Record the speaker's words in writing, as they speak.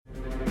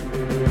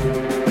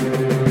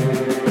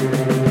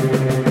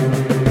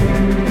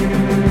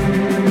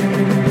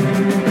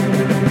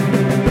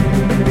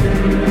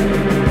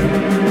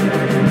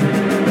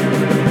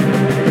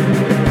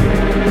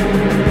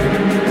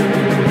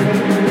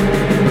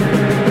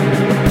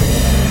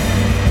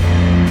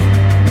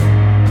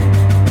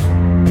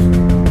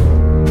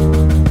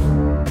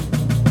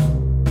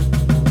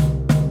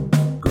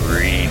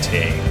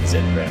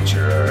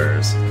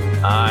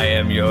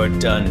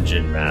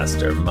Dungeon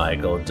Master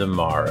Michael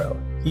Demaro,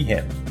 he,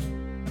 him.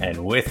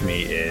 And with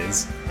me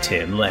is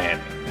Tim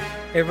Lanning.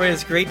 Hey everybody,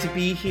 it's great to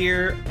be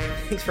here.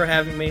 Thanks for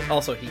having me.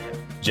 Also, he, him.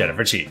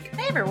 Jennifer Cheek.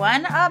 Hey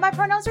everyone, my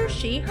pronouns are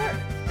she,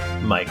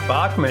 her. Mike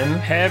Bachman.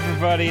 Hey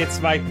everybody,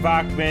 it's Mike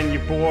Bachman,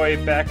 your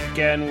boy, back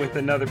again with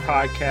another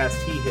podcast,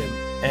 he, him.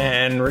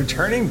 And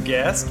returning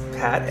guest,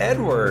 Pat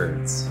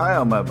Edwards. Hi,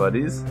 all my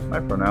buddies. My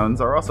pronouns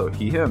are also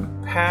he,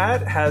 him.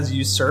 Pat has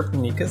usurped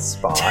Nika's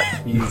spot.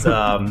 He's,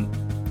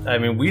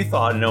 we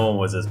thought no one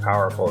was as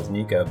powerful as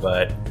Nika,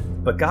 but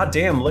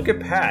goddamn, look at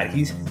Pat.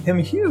 He's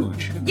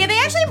huge. Yeah, they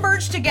actually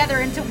merged together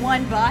into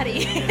one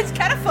body. It's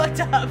kind of fucked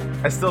up.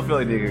 I still feel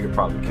like Nika could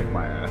probably kick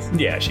my ass.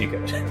 Yeah, she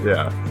could.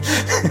 Yeah.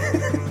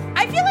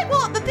 I feel like,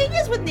 well, the thing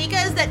is with Nika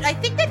is that I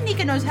think that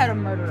Nika knows how to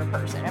murder a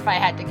person, if I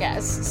had to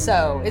guess.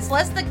 So it's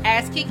less the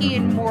ass kicking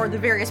and more the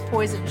various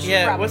poisons.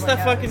 Yeah, what's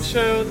that fucking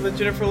show? The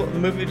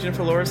movie with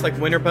Jennifer Lawrence, like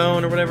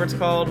Winterbone or whatever it's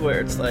called, where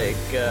it's like,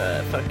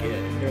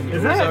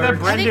 Is that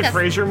Brendan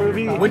Fraser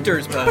movie?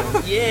 Winter's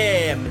Bone.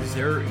 Yeah,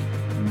 Missouri.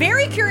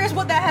 Very curious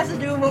what that has to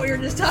do with what we were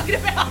just talking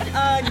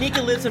about.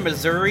 Nika lives in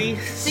Missouri.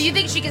 So you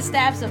think she can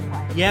stab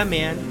someone? Yeah,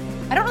 man.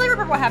 I don't really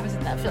remember what happens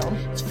in that film.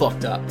 It's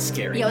fucked up. It's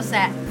scary. Yo,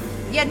 sad.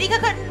 Yeah, Nika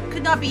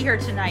could not be here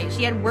tonight.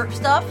 She had work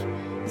stuff,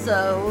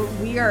 so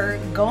we are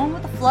going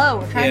with the flow.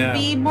 We're trying to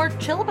be more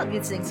chill about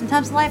these things.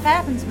 Sometimes life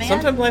happens, man.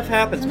 Sometimes life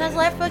happens. Sometimes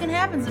life fucking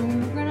happens,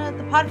 and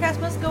the podcast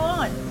must go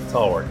on. It's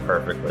all worked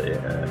perfectly,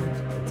 and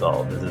it's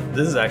all.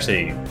 This is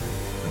actually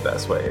the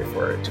best way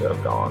for it to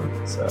have gone.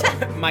 So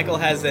Michael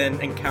has an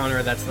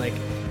encounter that's like,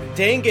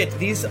 dang it,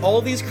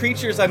 all these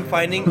creatures I'm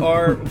finding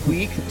are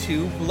weak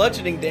to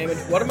bludgeoning damage.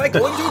 What am I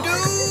going to do?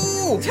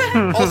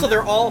 Also,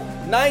 they're all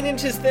 9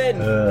 inches thin.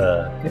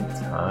 Good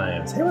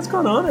times. Hey, what's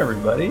going on,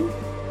 everybody?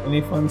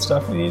 Any fun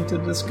stuff we need to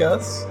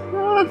discuss?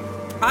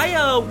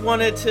 I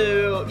wanted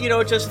to,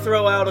 just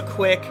throw out a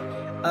quick,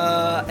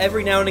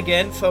 every now and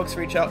again, folks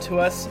reach out to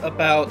us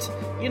about,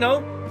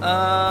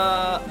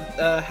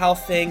 how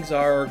things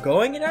are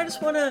going, and I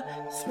just want to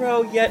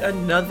throw yet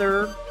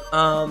another,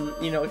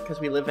 because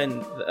we live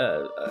in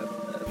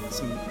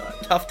some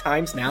tough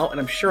times now, and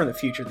I'm sure in the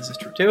future this is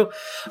true too,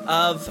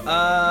 of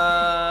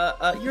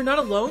you're not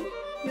alone.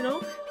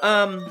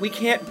 We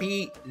can't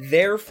be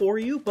there for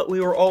you, but we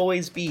will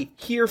always be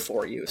here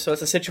for you. So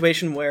it's a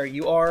situation where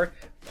you are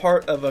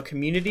part of a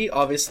community.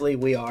 Obviously,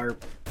 we are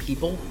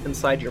people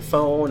inside your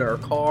phone or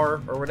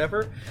car or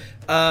whatever.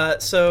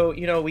 So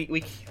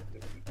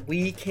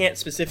we can't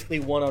specifically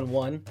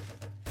one-on-one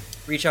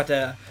reach out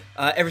to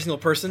every single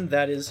person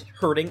that is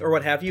hurting or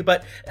what have you,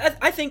 but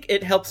I think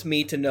it helps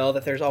me to know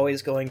that there's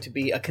always going to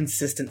be a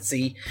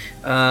consistency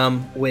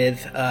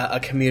with a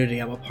community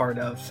I'm a part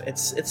of.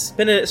 It's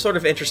been a sort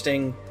of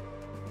interesting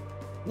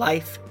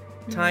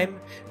lifetime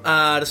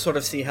to sort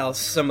of see how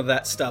some of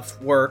that stuff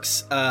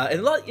works.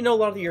 And a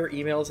lot of your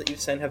emails that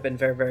you've sent have been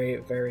very, very,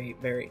 very,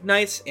 very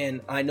nice,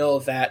 and I know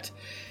that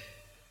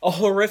a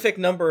horrific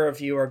number of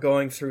you are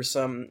going through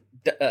some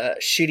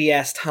shitty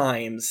ass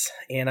times,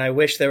 and I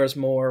wish there was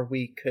more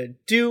we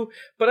could do,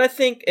 but I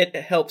think it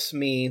helps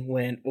me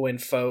when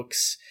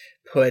folks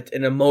put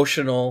an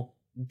emotional,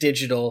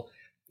 digital,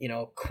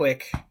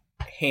 quick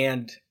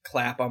hand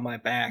clap on my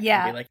back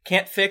and be like,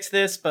 can't fix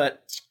this,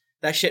 but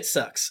that shit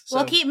sucks. So,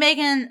 we'll keep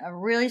making a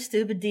really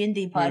stupid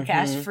D&D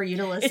podcast for you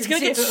to listen to. It's gonna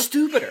get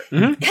stupider.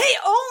 Mm-hmm. Hey,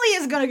 only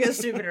is gonna get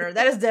stupider.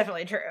 That is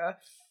definitely true.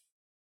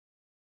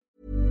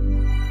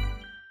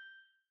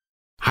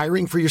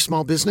 Hiring for your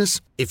small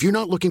business? If you're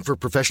not looking for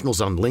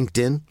professionals on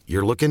LinkedIn,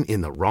 you're looking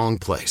in the wrong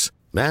place.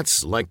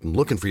 That's like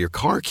looking for your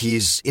car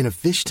keys in a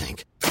fish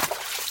tank.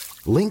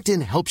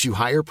 LinkedIn helps you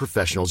hire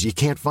professionals you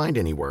can't find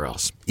anywhere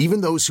else,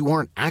 even those who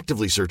aren't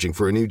actively searching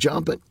for a new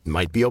job but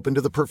might be open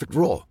to the perfect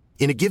role.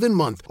 In a given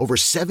month, over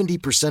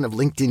 70% of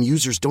LinkedIn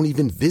users don't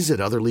even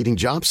visit other leading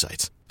job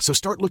sites. So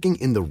start looking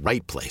in the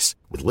right place.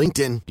 With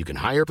LinkedIn, you can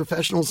hire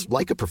professionals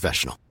like a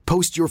professional.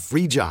 Post your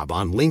free job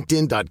on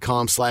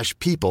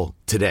linkedin.com/people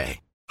today.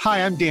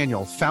 Hi, I'm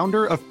Daniel,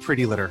 founder of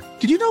Pretty Litter.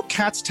 Did you know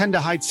cats tend to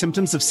hide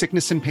symptoms of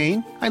sickness and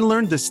pain? I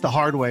learned this the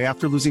hard way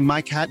after losing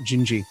my cat,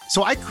 Gingy.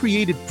 So I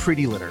created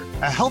Pretty Litter,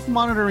 a health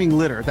monitoring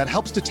litter that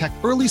helps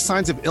detect early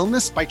signs of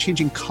illness by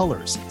changing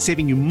colors,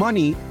 saving you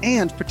money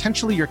and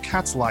potentially your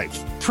cat's life.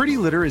 Pretty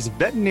Litter is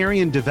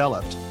veterinarian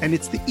developed, and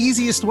it's the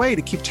easiest way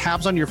to keep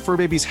tabs on your fur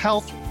baby's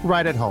health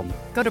right at home.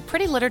 Go to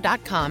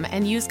prettylitter.com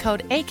and use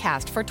code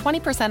ACAST for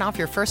 20% off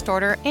your first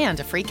order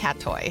and a free cat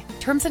toy.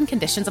 Terms and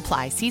conditions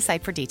apply. See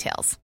site for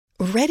details.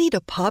 Ready to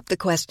pop the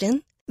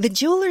question? The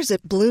jewelers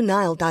at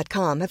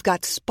BlueNile.com have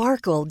got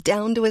sparkle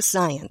down to a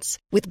science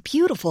with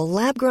beautiful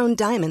lab-grown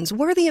diamonds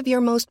worthy of your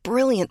most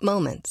brilliant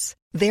moments.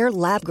 Their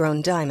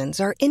lab-grown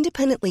diamonds are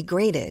independently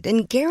graded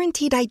and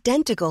guaranteed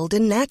identical to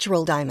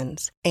natural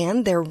diamonds,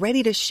 and they're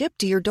ready to ship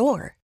to your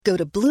door. Go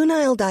to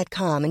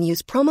BlueNile.com and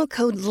use promo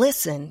code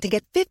LISTEN to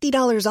get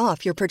 $50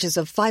 off your purchase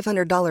of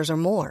 $500 or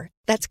more.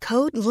 That's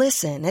code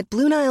LISTEN at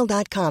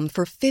BlueNile.com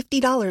for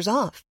 $50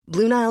 off.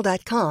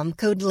 BlueNile.com,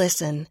 code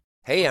LISTEN.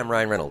 Hey, I'm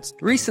Ryan Reynolds.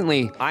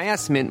 Recently, I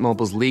asked Mint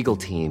Mobile's legal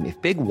team if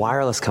big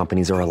wireless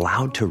companies are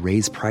allowed to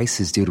raise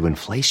prices due to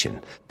inflation.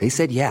 They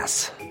said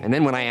yes. And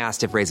then when I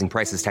asked if raising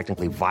prices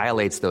technically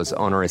violates those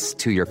onerous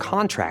 2-year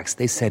contracts,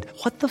 they said,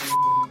 "What the f***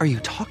 are you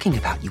talking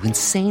about, you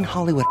insane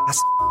Hollywood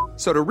ass?"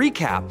 So to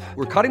recap,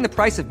 we're cutting the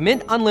price of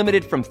Mint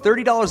Unlimited from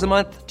 $30 a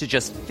month to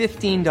just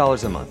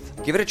 $15 a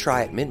month. Give it a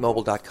try at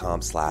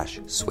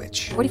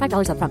mintmobile.com/switch.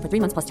 $45 up front for 3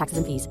 months plus taxes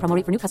and fees. Promo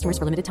rate for new customers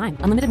for limited time.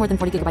 Unlimited more than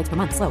 40 gigabytes per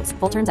month. Slows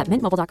full terms at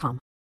mintmobile.com.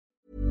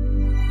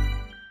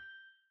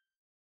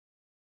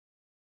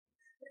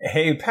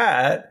 Hey,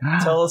 Pat,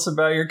 tell us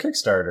about your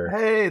Kickstarter.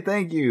 Hey,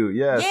 thank you.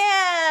 Yes.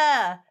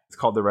 Yeah. It's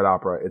called The Red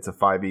Opera. It's a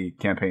 5e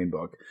campaign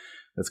book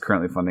that's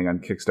currently funding on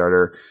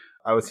Kickstarter.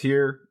 I was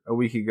here a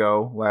week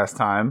ago last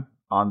time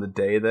on the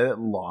day that it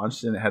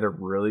launched, and it had a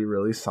really,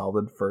 really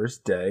solid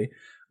first day.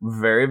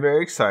 Very,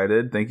 very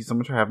excited. Thank you so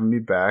much for having me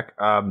back.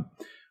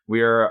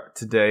 We are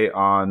today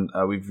on,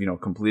 we've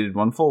completed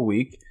one full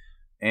week,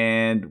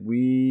 and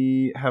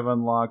we have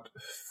unlocked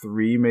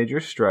 3 major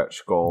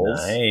stretch goals.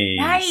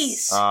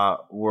 Nice.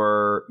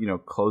 We're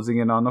closing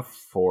in on a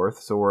 4th,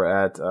 so we're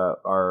at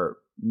our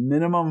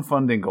minimum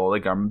funding goal,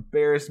 like our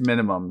barest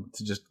minimum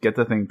to just get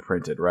the thing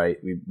printed. Right?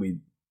 We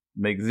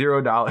make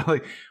 $0,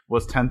 like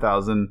was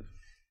 10,000.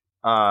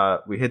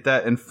 We hit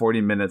that in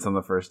 40 minutes on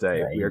the first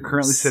day. Nice. We are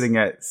currently sitting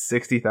at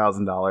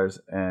 $60,000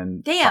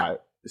 and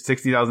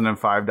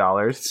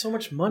 $60,005. So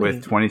much money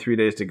with 23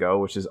 days to go,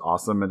 which is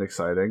awesome and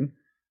exciting.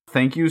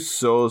 Thank you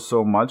so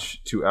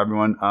much to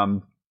everyone.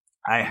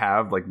 I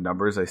have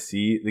numbers. I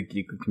see the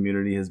Geekly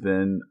community has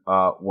been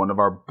one of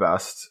our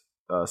best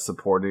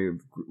supportive.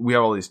 We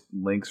have all these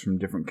links from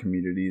different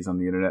communities on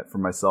the internet for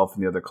myself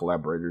and the other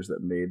collaborators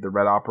that made the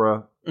Red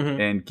Opera,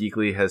 and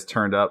Geekly has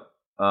turned up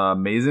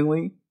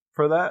amazingly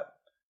for that.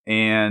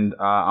 And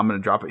I'm going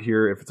to drop it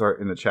here if it's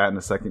in the chat in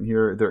a second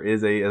here. There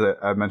is as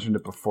I mentioned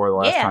it before the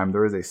last time,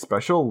 there is a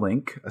special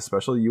link, a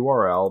special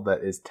URL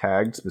that is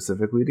tagged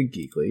specifically to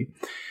Geekly.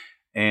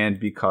 And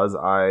because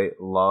I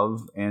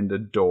love and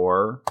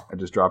adore, I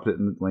just dropped it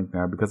in the link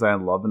now, because I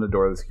love and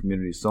adore this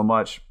community so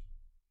much,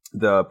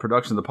 the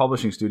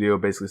publishing studio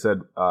basically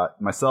said,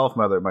 myself,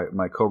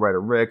 my co-writer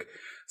Rick,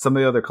 some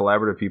of the other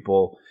collaborative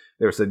people,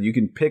 they said, you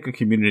can pick a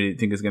community you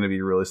think is going to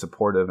be really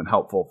supportive and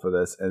helpful for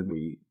this, and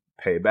we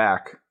pay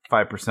back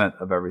 5%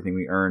 of everything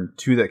we earn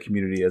to that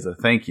community as a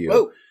thank you.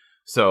 Whoa.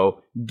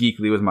 So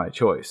Geekly was my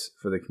choice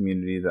for the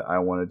community that I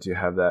wanted to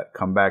have that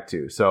come back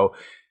to. So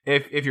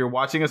if you're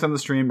watching us on the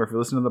stream, or if you're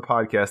listening to the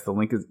podcast, the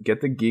link is, get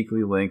the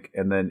Geekly link,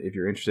 and then if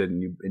you're interested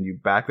and you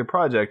back the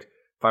project,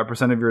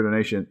 5% of your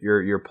donation,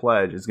 your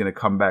pledge, is going to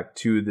come back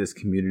to this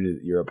community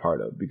that you're a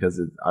part of, because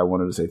I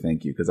wanted to say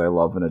thank you, because I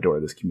love and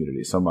adore this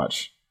community so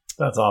much.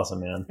 That's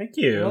awesome, man. Thank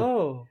you.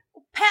 Oh.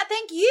 Pat,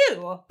 thank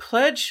you.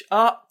 Pledge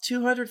up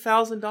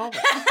 $200,000.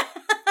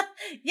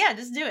 Yeah,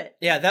 just do it.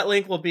 Yeah, that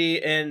link will be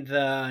in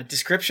the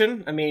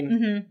description. I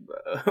mean,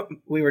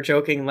 we were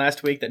joking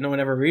last week that no one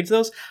ever reads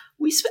those.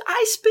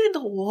 I spend a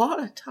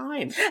lot of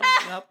time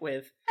coming up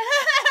with.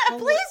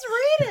 Please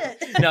read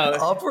it. No,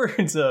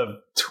 upwards of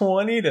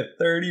 20 to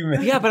 30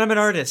 minutes. Yeah, but I'm an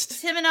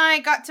artist. Tim and I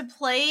got to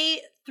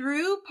play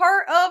through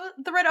part of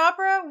the Red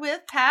Opera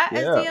with Pat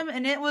as DM,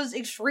 and it was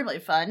extremely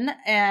fun.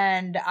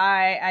 And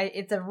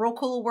it's a real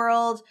cool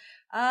world.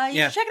 You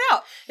should check it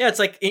out. Yeah, it's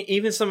like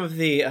even some of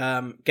the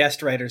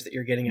guest writers that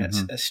you're getting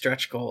as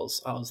stretch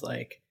goals, I was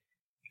like,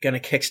 gonna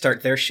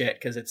kickstart their shit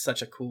because it's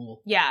such a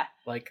cool,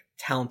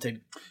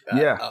 talented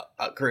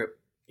group,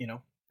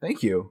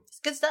 Thank you. It's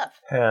good stuff.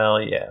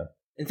 Hell yeah.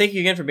 And thank you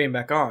again for being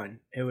back on.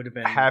 It would have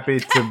been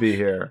happy to be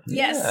here.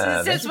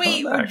 Yes, since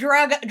we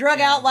drug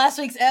out last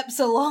week's ep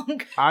so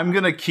long. I'm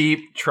gonna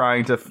keep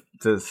trying to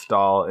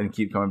stall and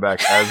keep coming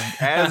back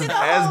as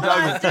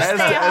Doug.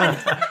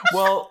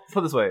 Well,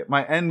 put it this way,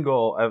 my end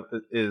goal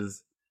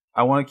is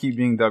I want to keep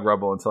being Doug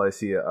Rubble until I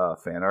see a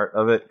fan art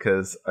of it,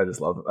 because I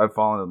just love him. I've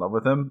fallen in love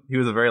with him. He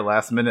was a very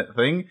last minute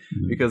thing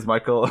because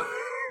Michael.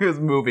 He was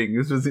moving. He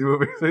was busy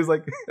moving. So he's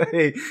like,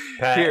 hey,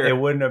 Pat, here. It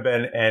wouldn't have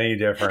been any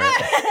different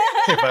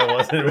if I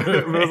wasn't moving.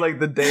 It was like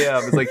the day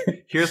of. It's like,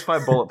 here's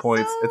 5 bullet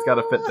points. It's got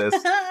to fit this.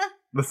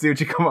 Let's see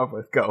what you come up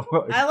with. Go.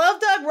 I love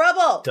Doug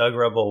Rubble. Doug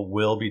Rubble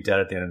will be dead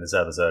at the end of this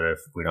episode if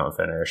we don't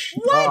finish.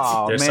 What?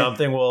 Oh, There's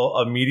something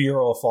a meteor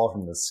will fall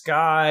from the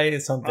sky.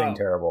 Something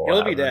terrible.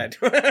 He'll be dead.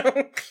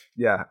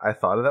 Yeah, I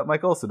thought of that,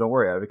 Michael. So don't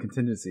worry. I have a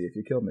contingency if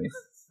you kill me.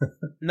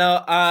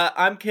 No,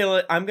 I'm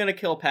gonna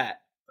kill Pat.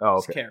 Oh,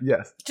 okay.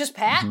 Yes. Just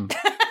Pat?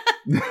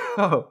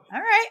 Mm-hmm. All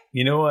right.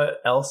 You know what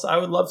else I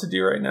would love to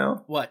do right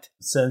now? What?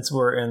 Since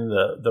we're in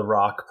the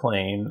rock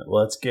plane,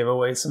 let's give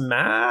away some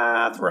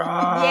math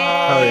rock.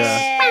 Yeah. Oh,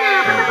 yeah.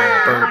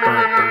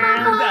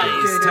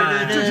 Dice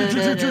time!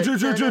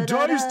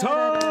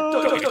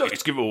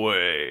 Dice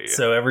giveaway.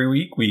 So every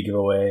week we give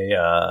away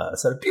a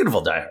set of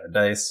beautiful Die Hard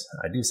dice.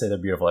 I do say they're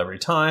beautiful every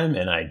time,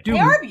 and They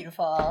are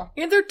beautiful.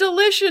 And they're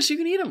delicious. You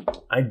can eat them.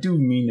 I do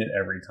mean it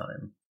every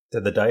time. To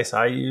the dice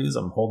I use,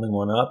 I'm holding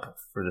one up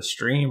for the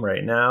stream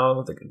right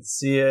now. They can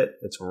see it.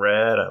 It's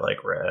red. I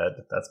like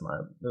red.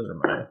 Those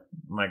are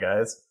my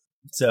guys.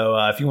 So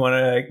if you want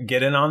to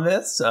get in on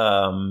this, you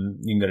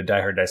can go to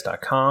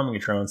dieharddice.com and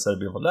get your own set of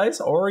beautiful dice,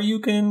 or you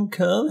can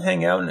come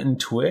hang out in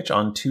Twitch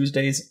on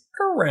Tuesdays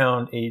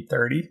around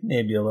 8:30,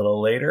 maybe a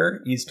little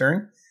later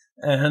Eastern,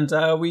 and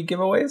we give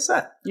away a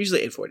set.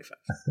 Usually 8:45.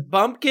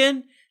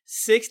 Bumpkin,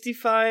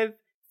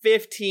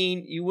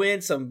 65-15. You win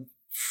some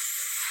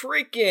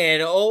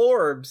freaking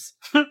orbs.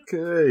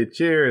 Okay,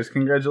 cheers.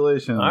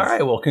 Congratulations. All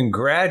right, well,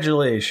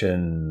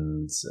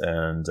 congratulations.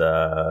 And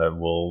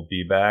we'll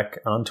be back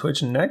on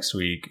Twitch next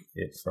week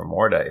for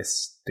more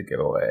dice to give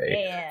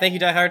away. Yeah. Thank you,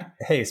 Die Hard.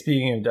 Hey,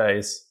 speaking of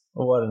dice,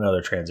 what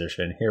another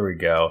transition. Here we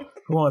go.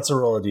 Who wants to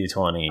roll a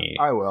d20?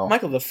 I will.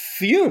 Michael, the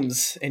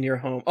fumes in your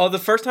home. Oh, the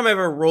first time I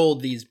ever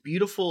rolled these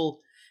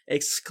beautiful,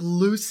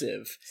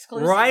 exclusive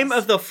Rime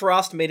of the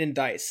Frost Maiden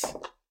dice.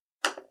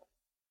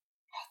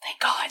 Thank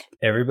God.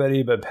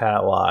 Everybody but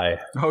Pat lie.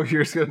 Oh,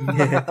 yours good.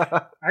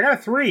 I got a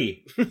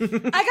 3. I got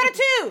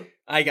a 2.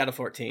 I got a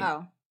 14.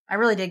 Oh, I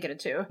really did get a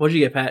 2. What'd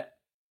you get, Pat?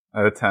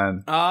 Out of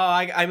 10. Oh,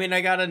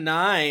 I got a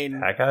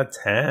 9. I got a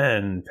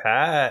 10.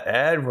 Pat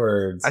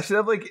Edwards. I should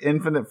have like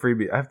infinite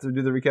freebie. I have to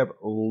do the recap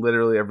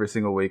literally every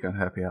single week on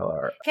Happy Hell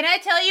Hour. Can I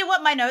tell you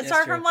what my notes That's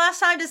are true. from last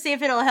time to see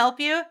if it'll help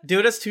you? Do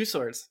it as 2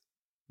 swords.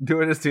 Do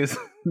it as two.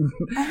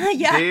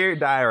 Yeah. Dear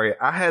Diary,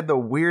 I had the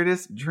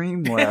weirdest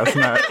dream last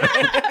night.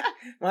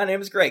 My name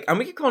is Greg. I'm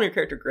going to keep calling your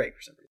character Greg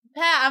for some reason.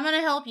 Pat, I'm going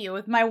to help you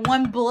with my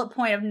one bullet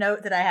point of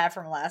note that I had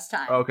from last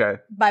time. Okay.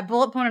 My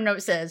bullet point of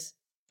note says,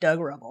 Doug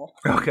Rubble.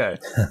 Okay.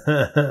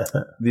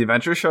 The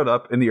adventurers showed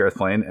up in the Earth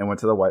plane and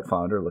went to the White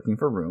Flounder looking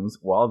for rooms.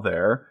 While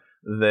there,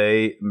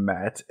 they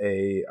met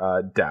a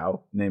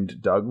Dow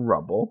named Doug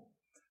Rubble,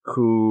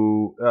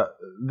 who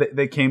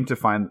they came to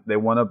find. They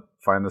want to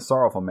find the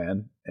Sorrowful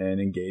Man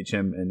and engage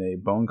him in a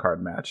bone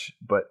card match,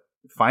 but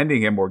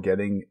finding him or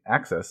getting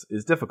access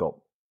is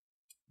difficult.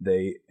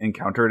 They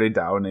encountered a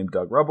Dow named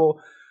Doug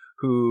Rubble,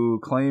 who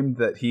claimed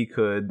that he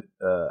could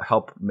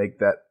help make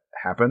that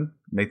happen,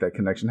 make that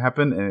connection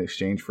happen in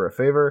exchange for a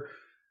favor.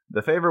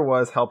 The favor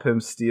was help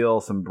him steal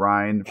some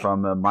brine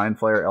from a Mind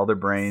Flayer Elder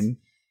Brain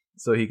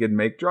so he could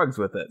make drugs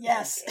with it.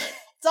 Yes.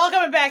 It's all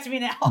coming back to me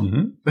now.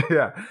 Mm-hmm.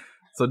 Yeah.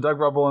 So Doug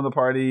Rubble and the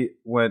party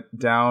went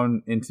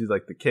down into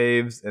like the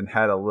caves and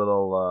had a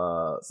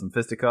little some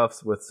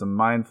fisticuffs with some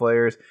Mind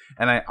Flayers.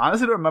 And I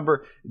honestly don't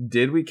remember,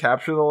 did we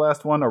capture the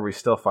last one or are we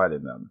still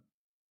fighting them?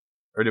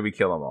 Or did we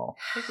kill them all?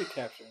 I think we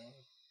captured one.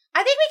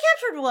 I think we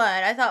captured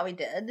one. I thought we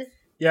did.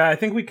 Yeah, I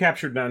think we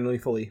captured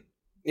non-lethally.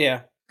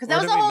 Yeah. Because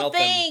that was the whole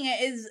thing,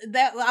 is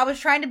that I was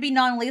trying to be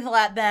non-lethal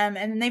at them,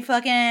 and then they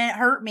fucking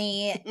hurt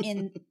me,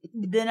 and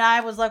then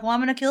I was like, well, I'm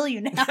going to kill you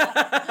now.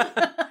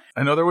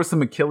 I know there was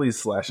some Achilles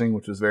slashing,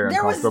 which was very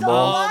There was uncomfortable. a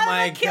lot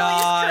of Achilles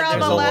trauma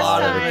There's a last lot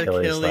time. of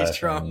Achilles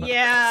trauma.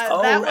 Yeah.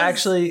 Oh, that was...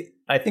 actually,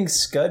 I think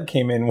Scud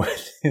came in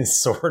with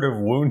his sort of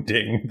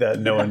wounding that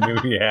no one knew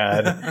he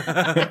had,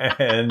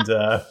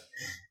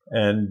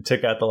 and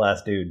took out the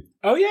last dude.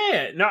 Oh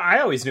yeah, no,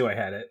 I always knew I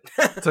had it.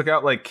 Took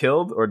out, like,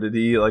 killed, or did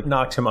he, like...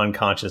 Knocked him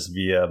unconscious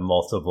via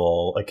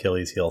multiple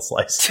Achilles heel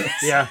slices.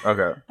 Yeah.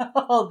 Okay.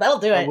 Oh, that'll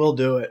do it. We'll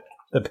do it.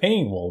 The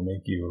pain will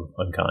make you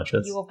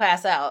unconscious. You will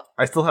pass out.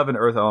 I still have an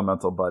Earth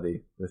Elemental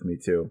buddy with me,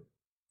 too,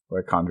 who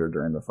I conjured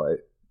during the fight.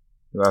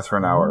 It lasts for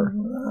an hour.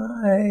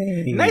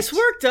 Right. Nice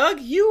work, Doug.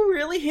 You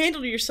really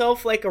handled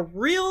yourself like a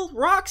real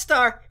rock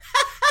star.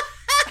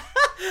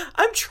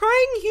 I'm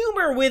trying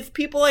humor with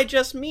people I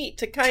just meet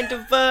to kind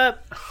of, I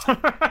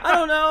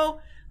don't know,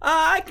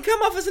 I can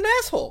come off as an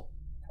asshole.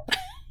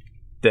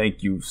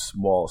 Thank you,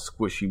 small,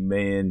 squishy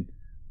man.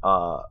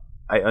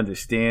 I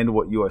understand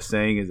what you are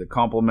saying is a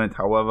compliment.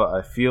 However,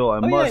 I feel I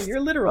must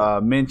you're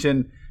literal.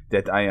 mention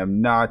that I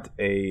am not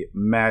a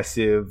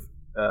massive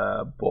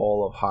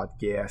ball of hot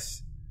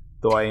gas,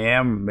 though I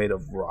am made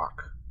of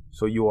rock.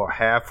 So you are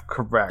half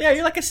correct. Yeah,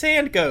 you're like a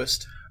sand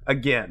ghost.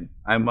 Again,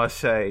 I must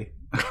say,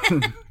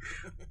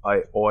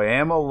 I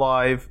am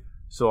alive,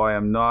 so I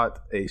am not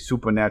a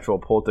supernatural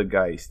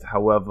poltergeist.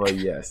 However,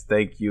 yes,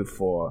 thank you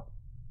for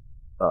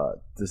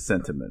the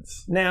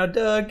sentiments. Now,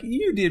 Doug,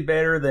 you did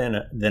better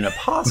than a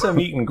possum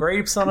eating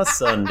grapes on a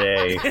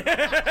Sunday.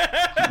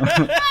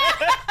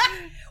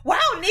 Wow,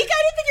 Nick, I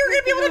didn't think you were going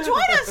to be able to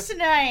join us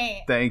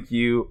tonight. Thank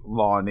you,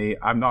 Lonnie.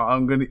 I'm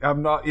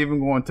not even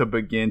going to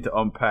begin to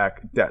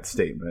unpack that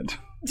statement.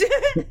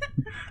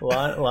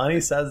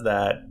 Lonnie says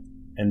that,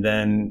 and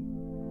then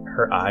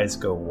her eyes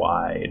go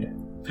wide.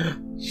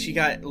 She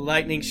got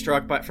lightning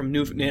struck by from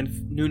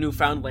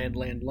Newfoundland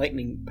land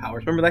lightning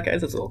powers. Remember that, guys?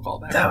 That's a little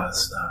callback. That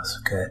was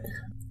good.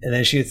 And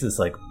then she gets this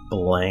like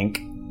blank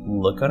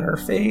look on her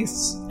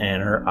face,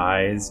 and her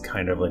eyes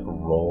kind of like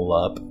roll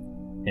up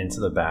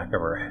into the back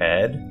of her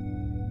head,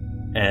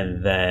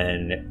 and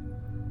then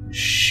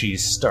she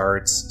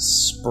starts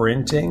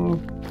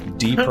sprinting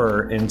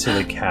deeper into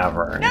the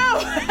cavern.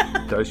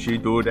 No! Does she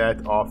do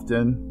that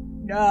often?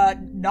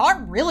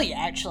 Not really,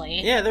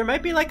 actually. Yeah, there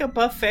might be like a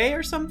buffet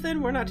or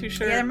something. We're not too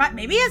sure. Yeah, there might.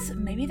 Maybe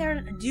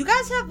there. Do you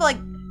guys have like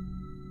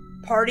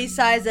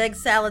party-size egg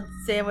salad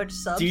sandwich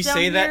subs. Do you down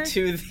say here? that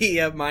to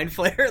the Mind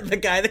Flayer, the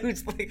guy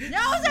who's like? No,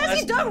 I was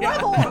asking Doug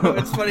Rubble.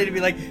 It's funny to be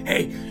like,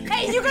 hey,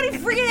 you got any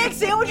freaking egg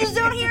sandwiches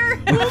down here?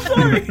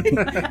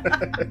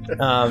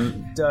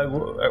 Doug,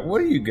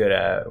 what are you good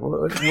at?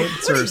 What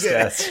sort of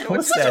stats?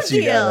 What What's stats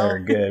your you got deal? that are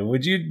good?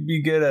 Would you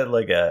be good at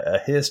like a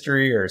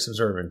history or some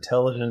sort of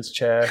intelligence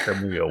check, or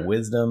maybe a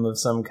wisdom of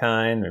some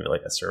kind, maybe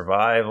like a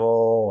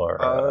survival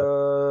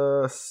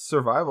or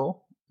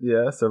survival?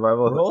 Yeah,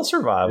 survival. Roll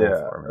survival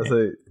for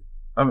me.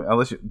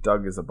 Unless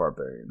Doug is a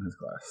barbarian in his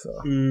class, so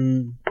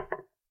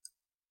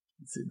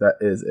let's see. That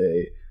is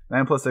a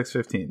 9 + 6,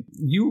 15.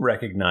 You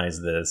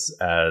recognize this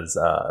as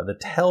the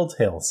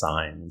telltale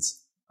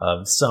signs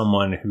of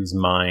someone whose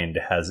mind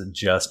has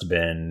just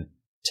been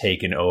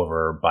taken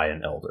over by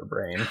an elder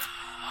brain.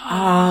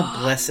 Ah,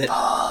 bless it.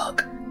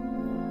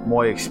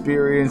 My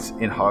experience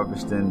in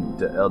harvesting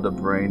the elder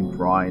brain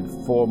brine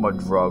former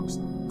drugs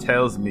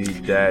tells me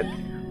that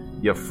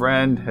your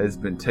friend has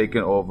been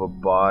taken over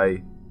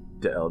by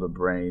the elder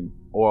brain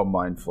or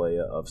mind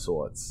flayer of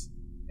sorts,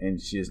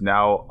 and she is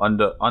now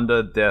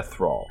under their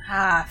thrall.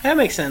 That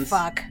makes sense.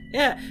 Fuck.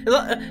 Yeah,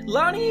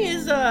 Lonnie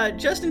is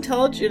just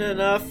intelligent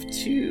enough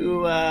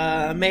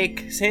to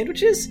make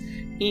sandwiches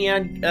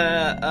and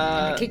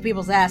to kick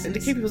people's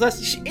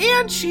asses.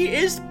 And she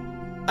is,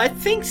 I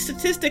think,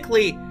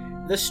 statistically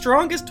the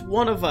strongest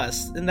one of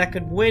us, and that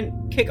could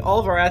kick all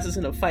of our asses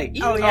in a fight.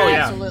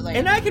 Absolutely.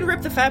 And I can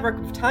rip the fabric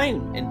of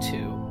time in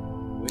two.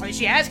 I mean,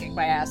 she has kicked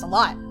my ass a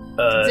lot,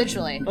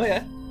 essentially. Oh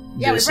yeah.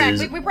 Yeah,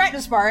 we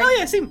practice sparring. Oh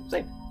yeah, same.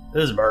 This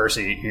is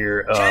Mercy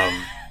here.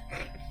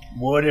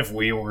 What if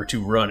we were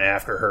to run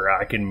after her?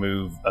 I can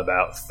move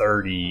about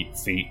 30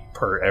 feet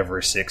per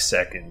every 6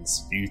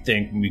 seconds. Do you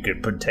think we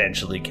could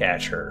potentially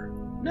catch her?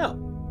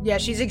 No. Yeah,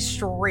 she's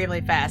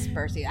extremely fast,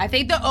 Percy. I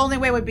think the only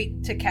way would be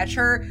to catch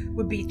her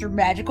would be through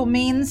magical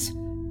means.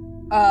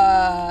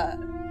 I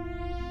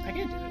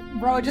can't do it.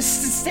 Bro,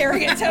 just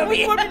staring at Toby. What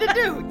do you want me to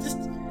do? Just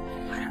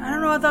I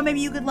don't know. I thought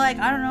maybe you could I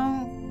don't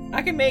know.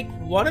 I can make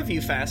one of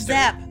you faster.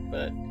 Zap.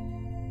 But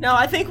no,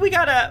 I think we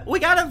gotta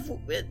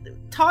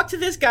talk to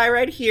this guy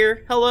right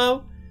here.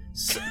 Hello,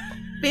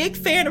 big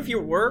fan of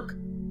your work.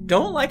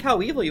 Don't like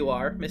how evil you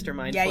are, Mr.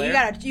 Mind Yeah,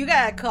 Flayer. you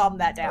gotta calm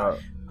that down.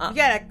 You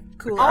gotta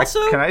cool. Also,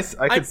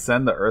 I could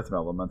send the Earth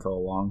Elemental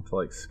along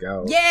to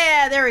scout.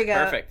 Yeah, there we go.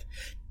 Perfect.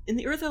 And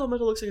the Earth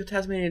Elemental looks like a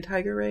Tasmanian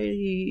tiger, right?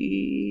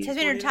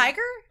 Tasmanian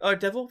tiger? Oh,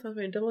 devil.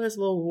 Tasmanian devil has a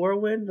little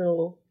whirlwind.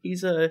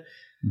 He's a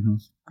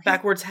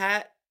backwards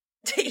hat.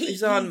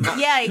 He's on.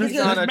 Yeah, he's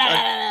on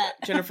a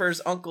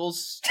Jennifer's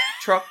uncle's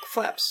truck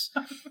flaps.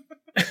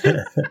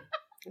 I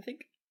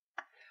think.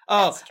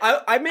 Oh,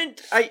 I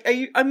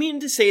mean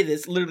to say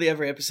this literally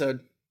every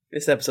episode.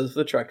 This episode's for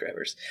the truck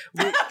drivers.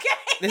 Okay.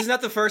 This is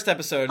not the first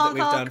episode that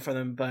we've done for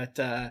them, but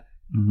a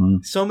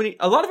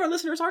lot of our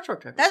listeners are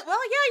truck drivers. You got a lot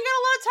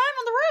of time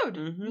on the road.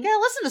 You gotta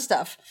listen to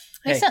stuff.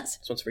 Makes sense.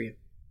 This one's for you,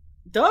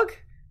 Doug.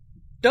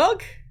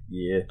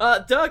 Yeah.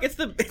 Doug,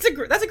 that's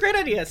a great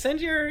idea.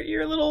 Send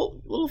your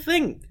little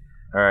thing.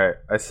 All right,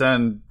 I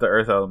send the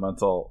Earth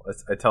Elemental.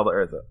 I tell the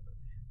Earth,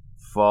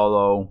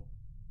 follow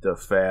the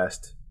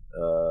fast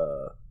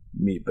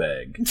meat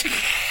bag.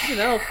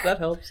 That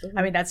helps.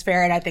 I mean, that's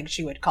fair, and I think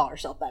she would call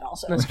herself that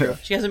also. That's true.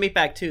 She has a meat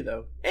bag too,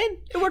 though, and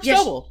it works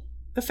double.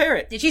 The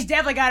ferret. She's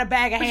definitely got a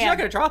bag of ham. She's not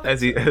gonna drop it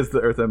as the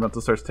Earth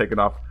Elemental starts taking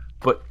off.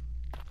 But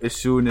as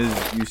soon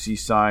as you see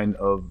sign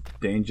of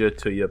danger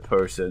to your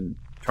person,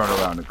 turn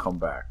around and come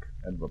back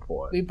and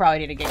report. We probably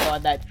need to get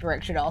going that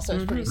direction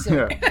also pretty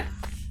soon. Yeah.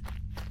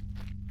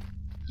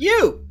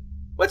 You!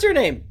 What's your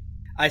name?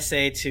 I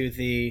say to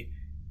the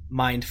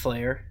Mind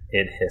Flayer.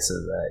 It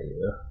hisses at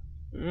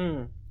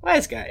you.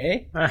 Wise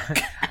guy,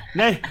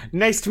 eh?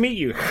 Nice to meet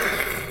you.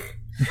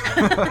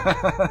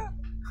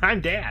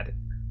 I'm Dad.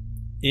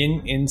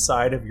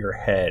 Inside of your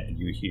head,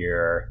 you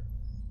hear,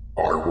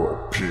 I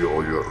will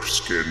peel your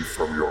skin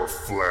from your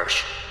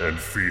flesh and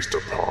feast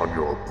upon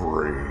your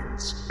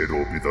brains.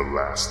 It'll be the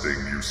last thing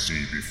you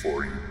see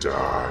before you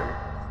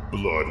die.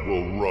 Blood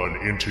will run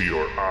into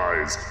your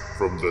eyes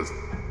from the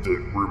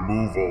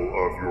removal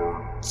of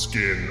your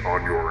skin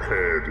on your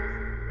head,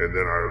 and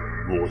then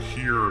I will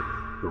hear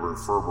the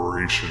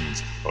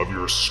reverberations of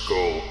your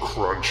skull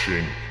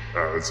crunching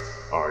as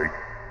I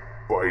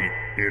bite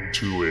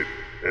into it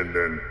and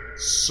then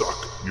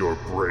suck your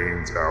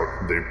brains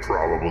out. They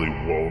probably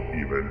won't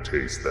even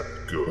taste that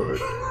good.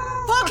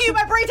 Fuck you,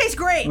 my brain tastes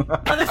great!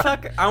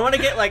 Motherfucker, I want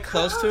to get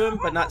close to him,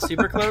 but not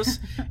super close.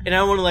 And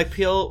I want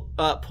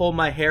to pull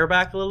my hair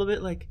back a little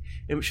bit,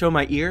 and show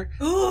my ear.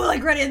 Ooh,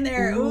 right in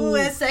there. Ooh,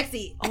 that's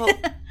sexy. Oh,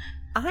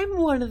 I'm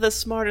one of the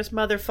smartest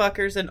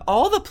motherfuckers in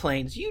all the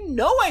planes. You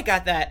know I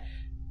got that.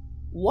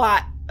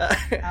 What? Oh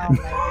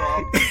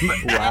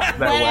my god.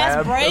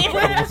 That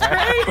Wet-ass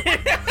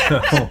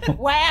brain?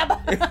 Wab.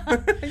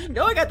 You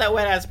know I got that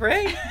wet-ass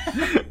brain.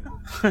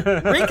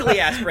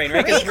 Wrinkly-ass brain,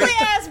 right?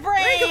 Wrinkly-ass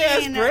brain!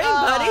 Wrinkly-ass brain,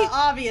 buddy.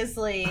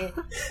 Obviously.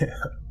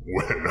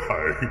 When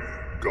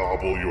I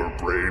gobble your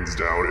brains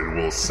down,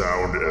 it will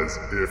sound as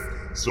if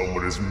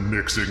someone is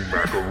mixing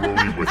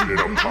macaroni within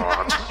a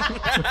pot.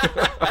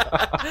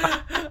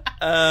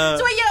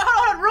 So wait,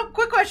 hold on. Real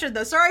quick question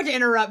though. Sorry to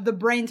interrupt the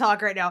brain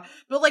talk right now,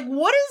 but like,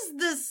 what is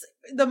this?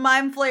 The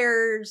Mind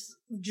Flayer's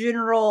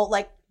general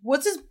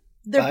what's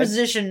their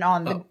position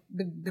on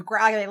the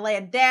ground? Are they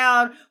laying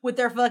down with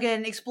their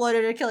fucking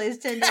exploded Achilles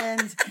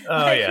tendons?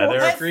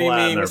 They're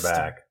flat on their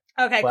back.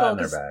 Okay, flat cool. on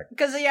their back.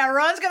 Because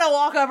Ron's gonna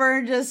walk over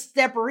and just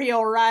step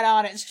reel right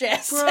on its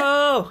chest.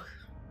 Bro.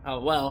 Oh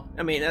well,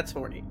 I mean that's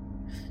horny.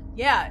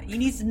 Yeah, he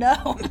needs to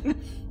know.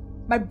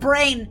 My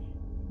brain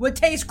would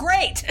taste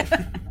great.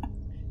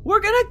 We're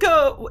gonna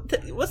go.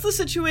 What's the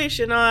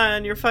situation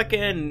on your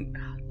fucking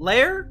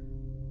lair?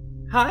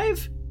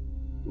 Hive?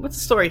 What's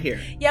the story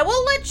here? Yeah,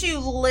 we'll let you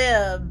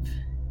live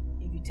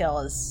if you tell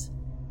us.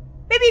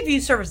 Maybe if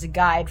you serve as a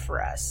guide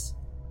for us.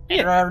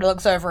 Yeah. And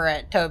looks over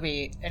at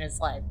Toby and it's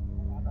like.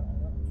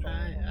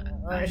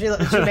 She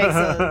makes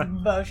a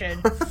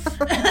motion.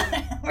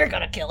 We're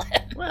gonna kill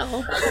him.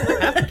 Well, we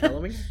have to kill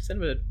him. We can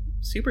send him to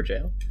super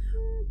jail.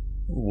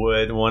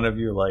 Would one of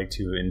you like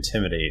to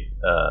intimidate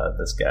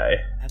this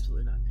guy?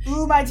 Absolutely not.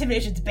 Ooh, my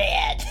intimidation's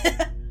bad.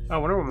 I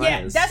wonder what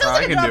mine is. That sounds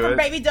like a job from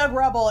Baby Doug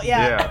Rubble.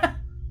 Yeah.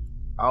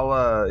 I'll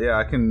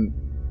I can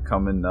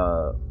come and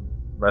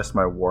rest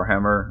my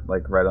warhammer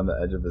right on the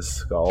edge of his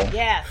skull.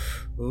 Yeah.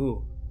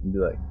 Ooh. And be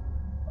like,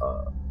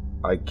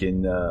 I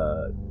can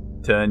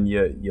turn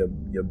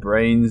your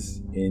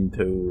brains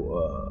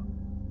into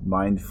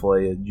Mind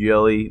Flayer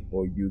jelly,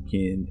 or you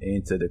can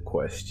answer the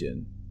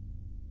question.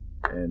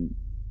 And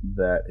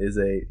that is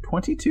a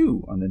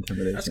 22 on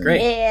intimidation. That's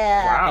great.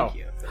 Yeah. Wow. Thank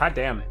you. Hot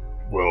damn it.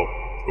 Well,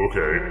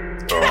 okay.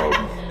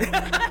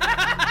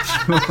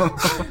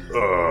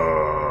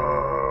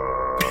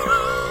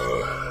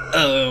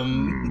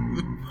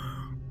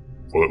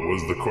 What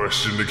was the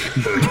question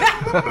again?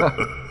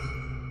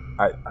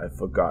 I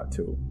forgot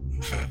to.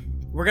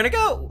 We're gonna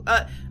go.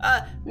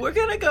 We're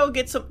gonna go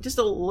get just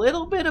a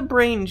little bit of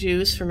brain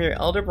juice from your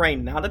elder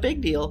brain. Not a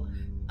big deal.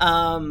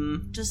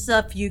 Just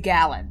a few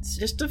gallons.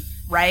 Just a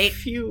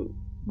few.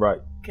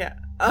 Right. Yeah.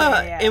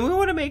 Yeah. And we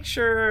want to make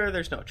sure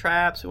there's no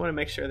traps. We want to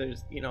make sure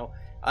there's,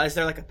 is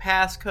there a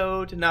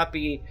passcode to not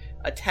be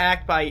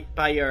attacked by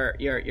your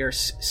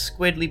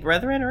squiddly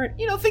brethren or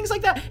things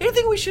like that?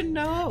 Anything we should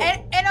know?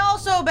 And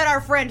also about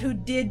our friend who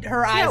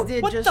her eyes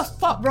did what just the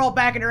fuck? roll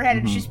back in her head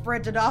and she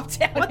sprinted off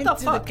down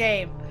into the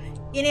cave.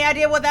 Any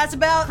idea what that's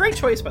about? Great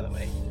choice, by the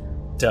way.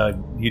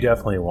 Doug, you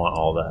definitely want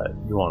all that.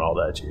 You want all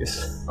that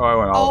juice. Oh, I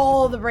want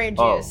all the brain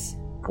juice.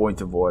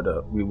 Point of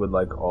order. We would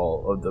like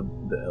all of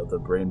the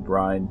brain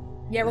brine.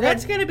 Yeah,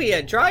 that's gonna be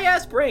a dry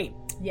ass brain.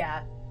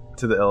 Yeah.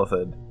 To the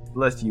elephant.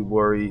 Lest you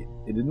worry,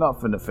 it is not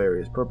for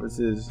nefarious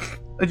purposes.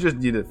 I just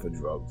need it for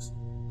drugs.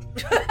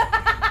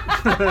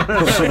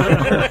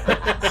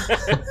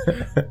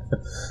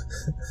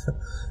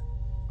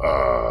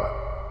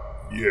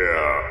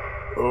 Yeah.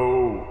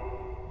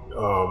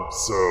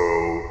 So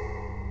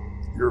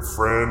your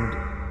friend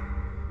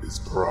is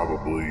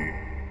probably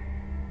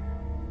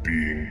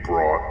being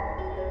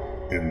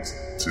brought in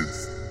to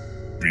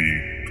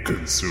be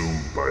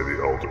consumed by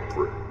the Elder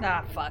Brain.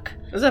 Ah, fuck.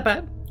 Is that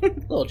bad?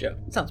 Little joke.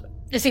 It sounds bad.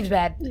 It seems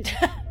bad.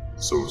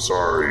 So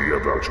sorry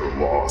about your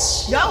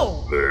loss.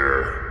 No!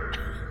 There.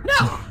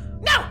 No!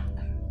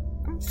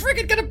 I'm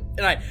freaking gonna...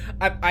 And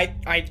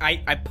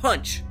I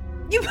punch.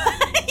 You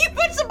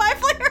punch the Mind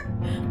Flayer?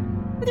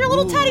 With your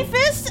little tiny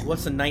fist?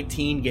 What's a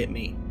 19 get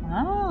me?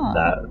 Oh.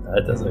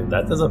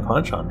 That does a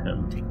punch on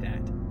him.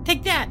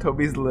 Take that.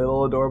 Toby's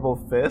little adorable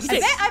fist. I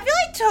feel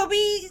like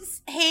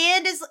Toby's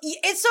hand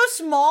it's so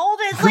small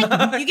that it's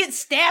like you get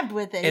stabbed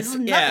with it. It's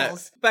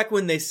knuckles. Back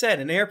when they said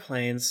in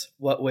airplanes,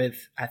 what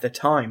with, at the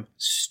time,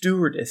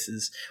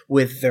 stewardesses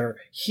with their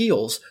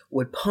heels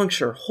would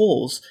puncture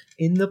holes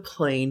in the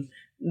plane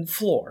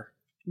floor.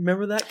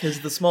 Remember that?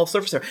 Because the small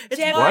surface area.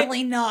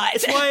 Definitely not.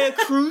 It's why a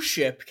cruise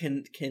ship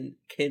can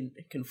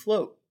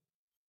float.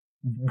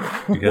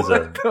 Because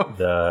of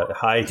the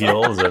high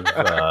heels of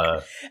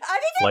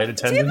flight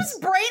attendants. Tim's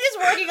brain is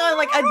working on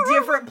a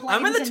different plane.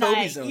 I'm in the tonight.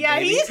 Toby zone. Yeah,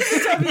 baby. he's in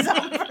the Toby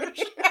zone for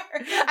sure.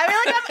 I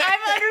feel like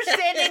I'm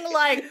understanding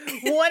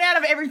 1 out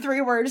of every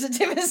 3 words that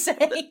Tim is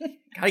saying.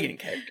 Gotta get in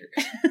character.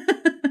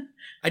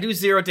 I do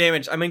 0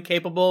 damage. I'm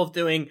incapable of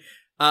doing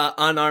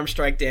unarmed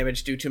strike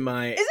damage due to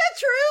my... Is that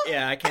true?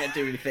 Yeah, I can't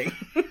do anything.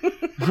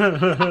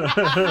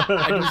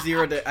 I do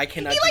 0 I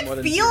cannot do more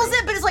than 0. He feels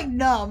it, but it's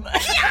numb.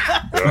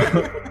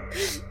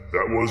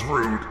 That was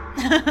rude.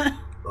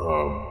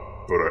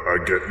 But I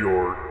get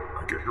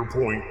your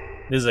point.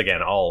 This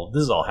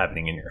is all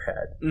happening in your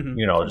head. Mm-hmm.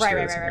 Just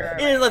Right.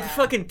 And the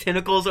fucking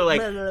tentacles are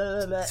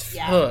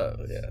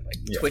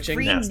twitching.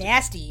 Pretty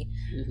nasty.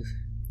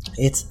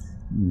 It's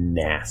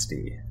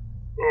nasty.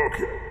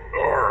 Okay,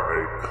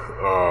 alright.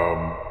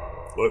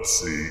 Let's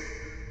see.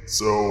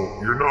 So,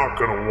 you're not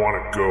gonna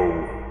want to go...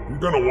 You're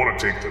gonna want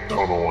to take the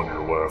tunnel on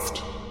your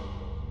left.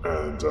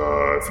 And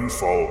if you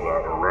follow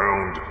that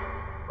around,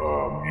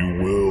 you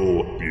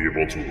will be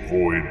able to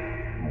avoid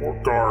more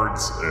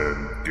guards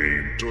and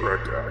gain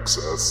direct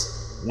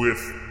access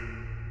with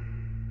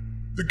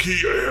The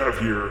key I have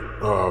here,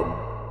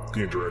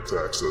 gain direct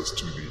access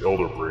to the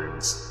Elder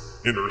Brains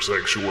inner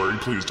sanctuary.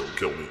 Please don't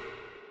kill me.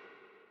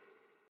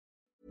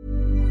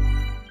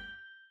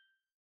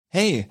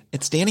 Hey,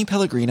 it's Danny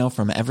Pellegrino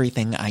from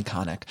Everything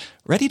Iconic.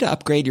 Ready to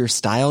upgrade your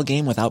style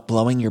game without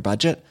blowing your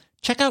budget?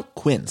 Check out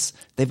Quince.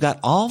 They've got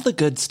all the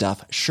good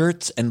stuff,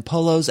 shirts and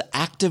polos,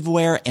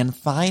 activewear, and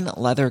fine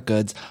leather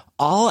goods,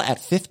 all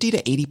at 50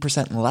 to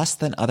 80% less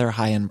than other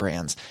high-end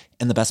brands.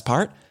 And the best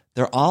part?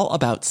 They're all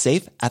about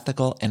safe,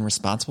 ethical, and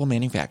responsible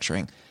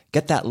manufacturing.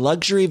 Get that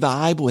luxury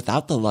vibe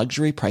without the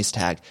luxury price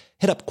tag.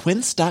 Hit up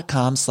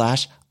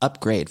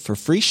quince.com/upgrade for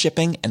free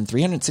shipping and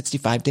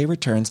 365-day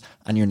returns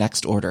on your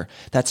next order.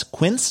 That's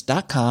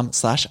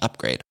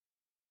quince.com/upgrade.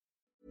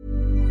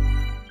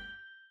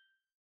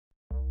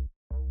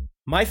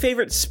 My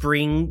favorite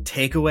spring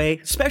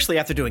takeaway, especially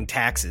after doing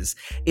taxes,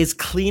 is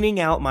cleaning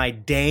out my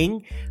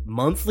dang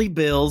monthly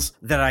bills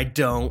that I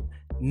don't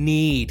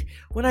need.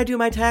 When I do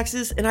my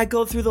taxes and I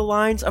go through the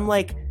lines, I'm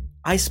like,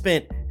 I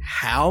spent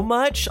how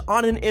much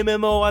on an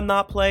MMO I'm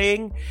not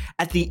playing?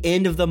 At the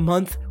end of the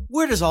month,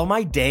 where does all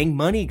my dang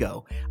money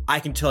go? I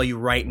can tell you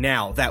right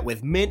now that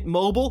with Mint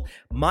Mobile,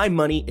 my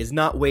money is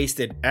not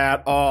wasted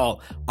at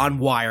all on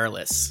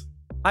wireless.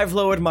 I've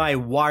lowered my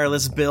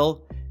wireless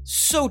bill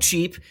so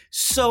cheap,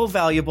 so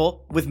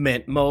valuable with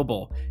Mint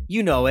Mobile.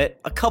 You know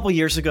it. A couple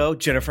years ago,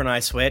 Jennifer and I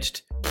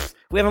switched.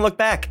 We haven't looked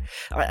back.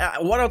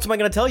 What else am I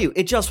going to tell you?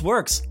 It just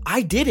works.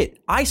 I did it.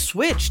 I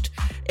switched.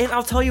 And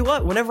I'll tell you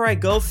what, whenever I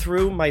go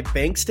through my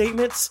bank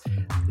statements,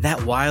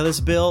 that wireless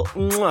bill,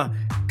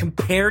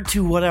 compared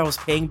to what I was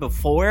paying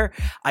before,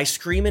 I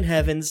scream in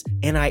heavens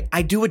and I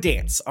do a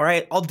dance, all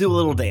right? I'll do a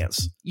little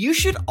dance. You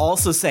should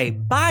also say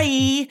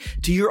bye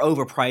to your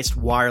overpriced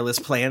wireless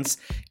plans.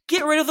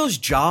 Get rid of those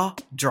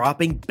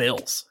jaw-dropping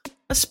bills,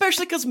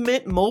 especially because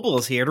Mint Mobile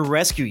is here to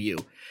rescue you.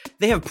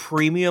 They have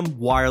premium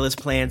wireless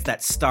plans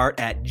that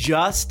start at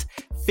just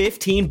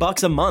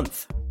 $15 a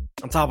month.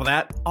 On top of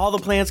that, all the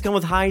plans come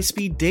with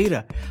high-speed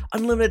data,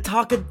 unlimited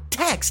talk and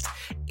text,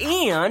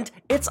 and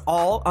it's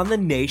all on the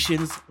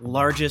nation's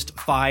largest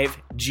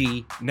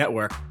 5G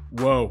network.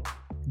 Whoa.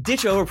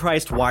 Ditch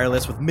overpriced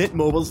wireless with Mint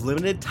Mobile's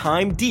limited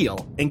time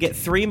deal and get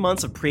 3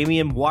 months of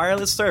premium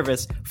wireless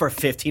service for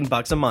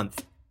 $15 a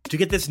month. To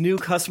get this new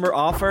customer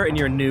offer and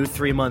your new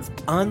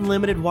 3-month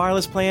unlimited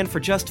wireless plan for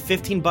just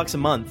 $15 a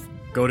month,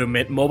 go to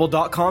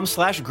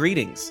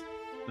mintmobile.com/greetings.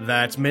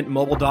 That's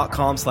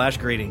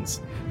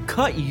mintmobile.com/greetings.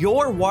 Cut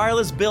your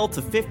wireless bill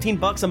to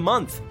 $15 a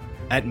month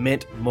at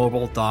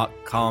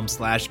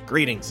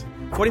mintmobile.com/greetings.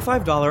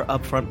 $45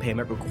 upfront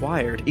payment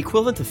required,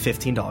 equivalent to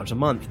 $15 a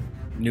month.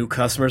 New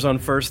customers on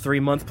first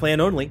 3-month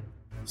plan only.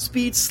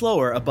 Speed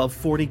slower above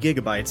 40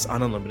 gigabytes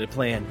on unlimited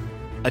plan.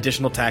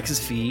 Additional taxes,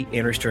 fee,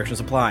 and restrictions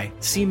apply.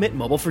 See Mint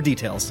Mobile for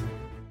details.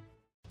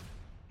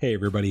 Hey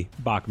everybody,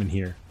 Bachman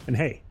here. And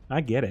hey, I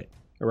get it.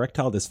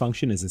 Erectile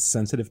dysfunction is a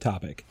sensitive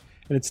topic,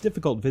 and it's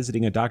difficult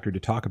visiting a doctor to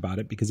talk about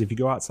it because if you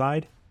go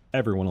outside,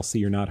 everyone will see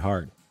you're not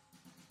hard.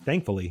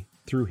 Thankfully,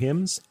 through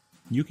HIMS,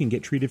 you can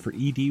get treated for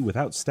ED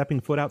without stepping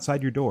foot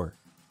outside your door.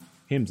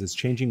 HIMS is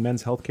changing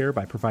men's healthcare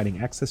by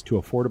providing access to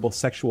affordable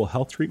sexual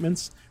health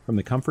treatments from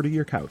the comfort of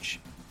your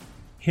couch.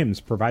 HIMS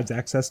provides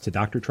access to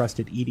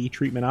doctor-trusted ED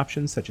treatment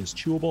options such as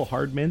chewable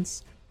hard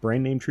mints,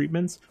 brand-name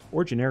treatments,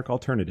 or generic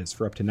alternatives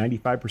for up to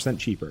 95%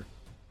 cheaper.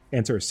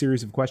 Answer a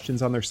series of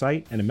questions on their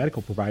site, and a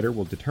medical provider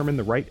will determine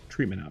the right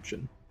treatment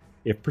option.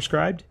 If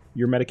prescribed,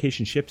 your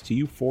medication ships to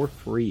you for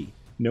free,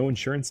 no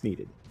insurance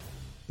needed.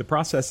 The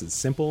process is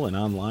simple and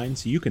online,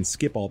 so you can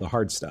skip all the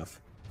hard stuff.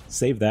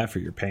 Save that for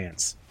your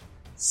pants.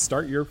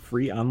 Start your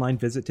free online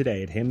visit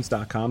today at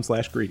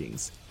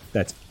hims.com/greetings.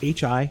 That's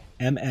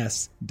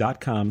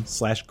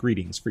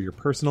HIMS.com/greetings for your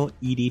personal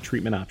ED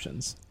treatment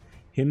options.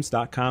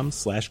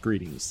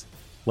 hims.com/greetings.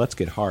 Let's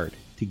get hard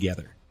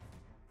together.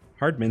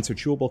 Hard mints are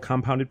chewable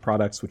compounded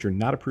products which are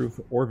not approved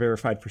or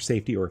verified for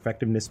safety or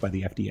effectiveness by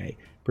the FDA.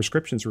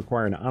 Prescriptions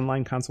require an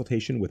online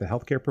consultation with a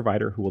healthcare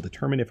provider who will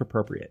determine if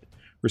appropriate.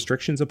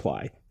 Restrictions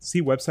apply.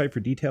 See website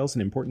for details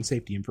and important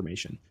safety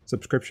information.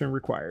 Subscription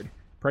required.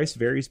 Price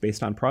varies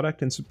based on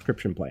product and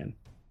subscription plan.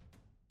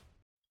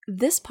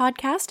 This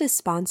podcast is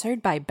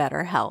sponsored by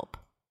BetterHelp.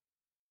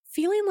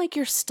 Feeling like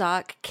you're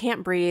stuck,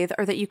 can't breathe,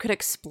 or that you could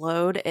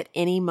explode at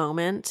any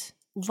moment?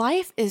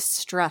 Life is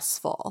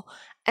stressful.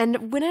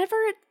 And whenever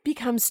it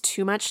becomes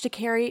too much to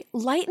carry,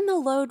 lighten the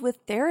load with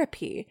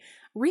therapy.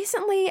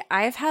 Recently,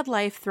 I've had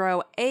life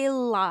throw a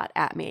lot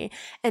at me,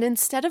 and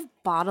instead of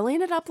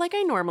bottling it up like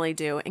I normally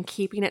do and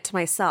keeping it to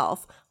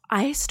myself,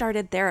 I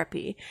started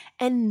therapy,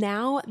 and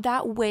now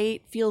that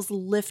weight feels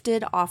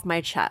lifted off my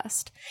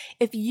chest.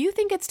 If you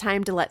think it's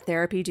time to let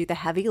therapy do the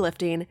heavy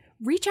lifting,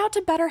 reach out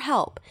to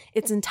BetterHelp.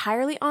 It's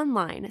entirely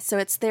online, so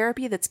it's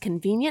therapy that's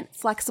convenient,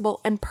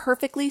 flexible, and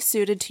perfectly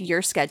suited to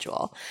your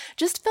schedule.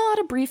 Just fill out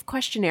a brief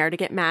questionnaire to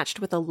get matched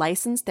with a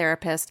licensed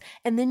therapist,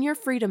 and then you're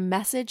free to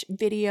message,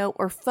 video,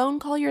 or phone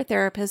call your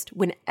therapist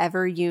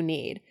whenever you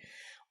need.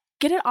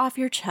 Get it off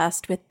your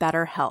chest with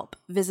BetterHelp.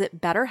 Visit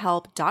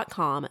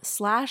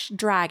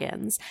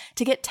betterhelp.com/dragons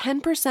to get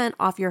 10%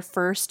 off your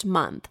first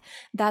month.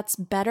 That's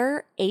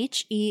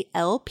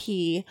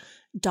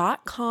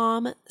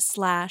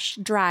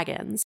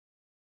betterhelp.com/dragons.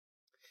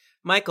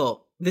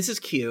 Michael, this is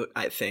cute,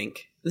 I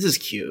think. This is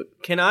cute.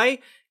 Can I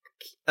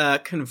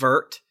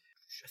convert?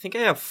 I think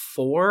I have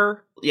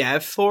 4. Yeah, I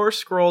have 4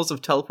 scrolls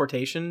of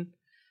teleportation.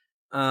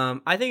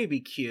 I think it'd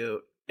be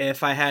cute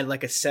if I had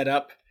like a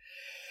setup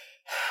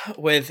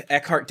with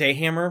Eckhart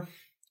Dayhammer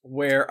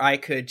where I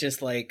could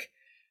just like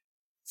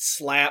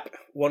slap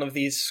one of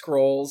these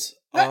scrolls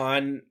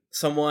on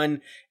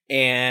someone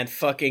and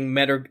fucking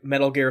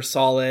Metal Gear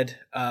Solid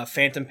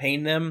Phantom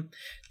Pain them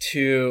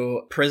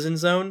to Prison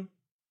Zone.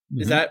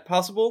 Is that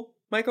possible,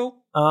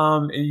 Michael?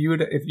 You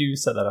would if you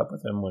set that up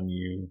with him when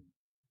you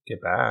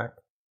get back.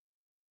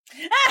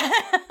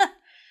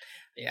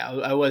 Yeah,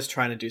 I was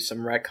trying to do some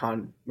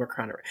retcon.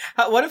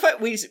 What if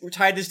we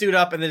tied this dude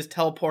up and then just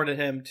teleported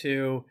him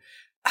to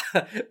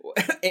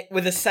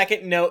with a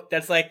second note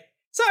that's like,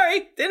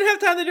 sorry, didn't have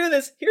time to do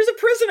this. Here's a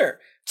prisoner.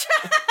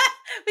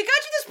 We got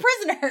you this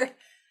prisoner.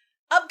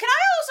 Can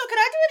I do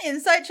an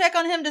insight check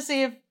on him to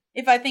see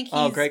if I think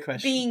he's great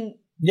question. being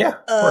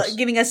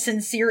giving us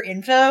sincere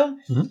info?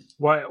 Mm-hmm.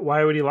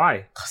 Why would he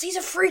lie? Because he's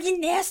a freaking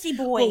nasty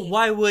boy. Well,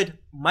 why would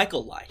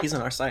Michael lie? He's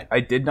on our side. I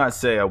did not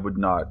say I would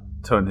not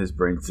turn his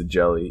brains to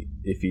jelly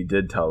if he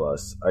did tell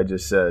us. I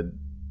just said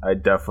I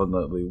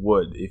definitely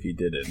would if he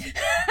didn't.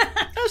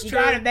 That's true.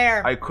 Got it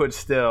there. I could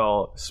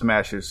still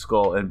smash his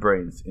skull and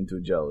brains into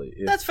jelly.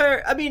 That's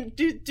fair. I mean,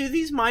 do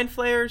these mind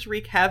flayers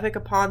wreak havoc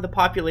upon the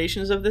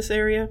populations of this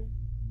area?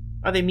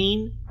 Are they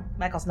mean?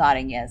 Michael's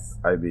nodding, yes.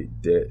 I mean,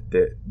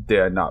 they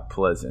are not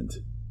pleasant.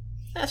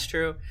 That's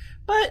true.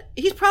 But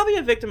he's probably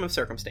a victim of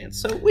circumstance,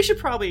 so we should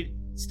probably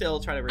still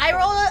try to... I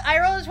rolled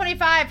a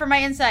 25 for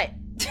my insight.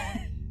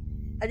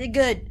 I did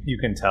good. You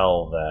can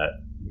tell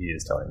that he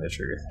is telling the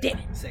truth. Damn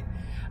it. Sick.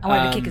 I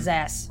wanted to kick his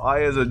ass.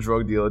 I, as a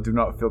drug dealer, do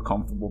not feel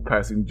comfortable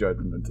passing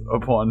judgment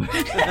upon...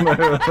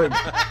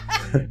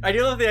 I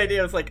do love the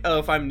idea. It's like, oh,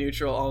 if I'm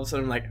neutral, all of a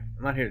sudden I'm like,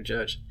 I'm not here to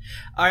judge.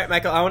 All right,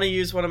 Michael, I want to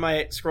use one of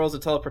my scrolls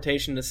of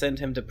teleportation to send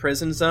him to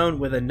Prison Zone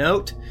with a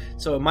note.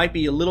 So it might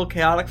be a little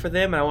chaotic for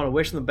them, and I want to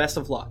wish them the best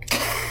of luck.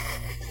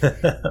 Okay. We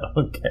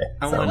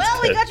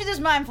got you this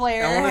mind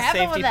flayer. I want a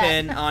safety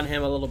pin on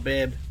him, a little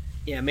bib.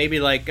 Yeah, maybe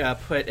like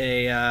put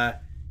a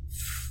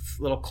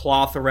little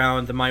cloth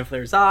around the mind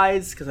flayer's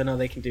eyes, because I know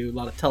they can do a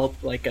lot of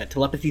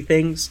telepathy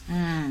things.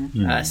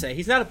 Say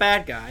he's not a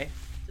bad guy.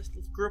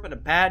 Grew up in a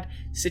bad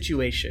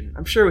situation.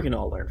 I'm sure we can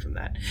all learn from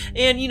that.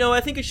 And,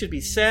 I think it should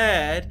be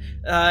said,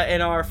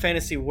 in our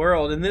fantasy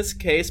world, in this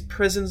case,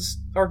 prisons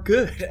are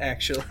good,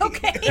 actually.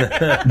 Okay.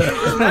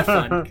 Isn't that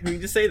fun? Can we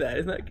just say that?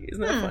 Isn't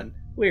that fun?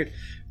 Weird.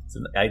 It's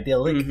an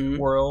idyllic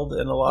world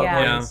in a lot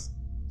of ways.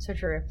 So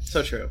true.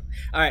 So true.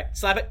 All right,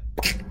 slap it.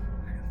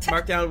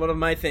 Mark down one of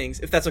my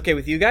things, if that's okay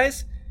with you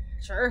guys.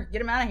 Sure. Get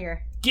him out of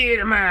here. Get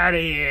him out of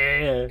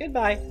here.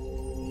 Goodbye.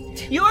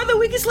 You are the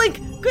weakest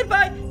link.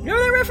 Goodbye. You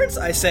know that reference?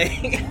 I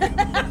say.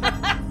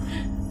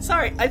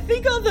 Sorry, I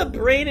think all the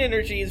brain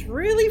energy is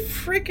really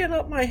freaking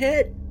up my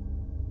head.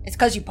 It's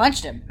because you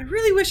punched him. I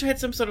really wish I had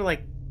some sort of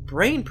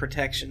brain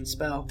protection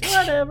spell.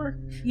 Whatever.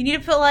 You need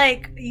to put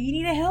you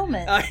need a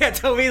helmet. Oh yeah,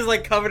 Toby's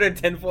covered in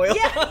tinfoil.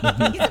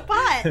 Yeah, he's a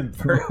bot. I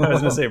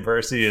was gonna say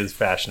Percy is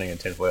fashioning a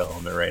tinfoil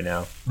helmet right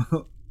now.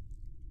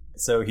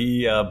 So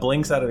he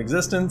blinks out of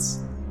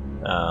existence.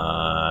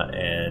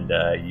 And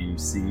you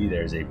see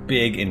there's a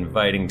big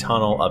inviting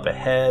tunnel up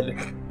ahead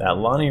that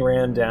Lonnie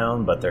ran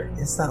down, but there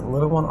is that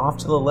little one off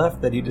to the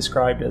left that he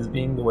described as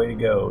being the way to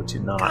go to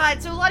not.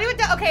 God, so Lonnie went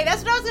down. Okay,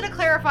 that's what I was going to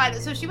clarify.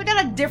 So she went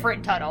down a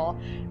different tunnel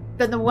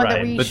than the one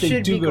that we should be going. But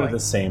they do go to the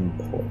same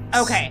place.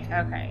 Okay.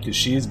 Because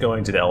she's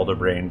going to the Elder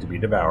Brain to be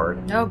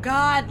devoured. Oh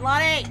God,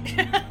 Lonnie!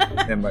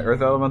 And my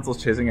Earth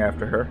Elemental's chasing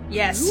after her.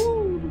 Yes.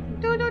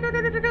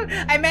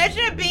 I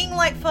imagine it being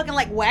fucking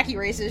wacky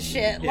racist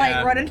shit,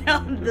 running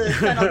down the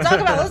tunnel.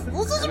 Talk about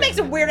let's just make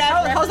some weird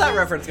ass references. How's that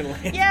reference gonna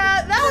land?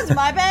 Yeah, that was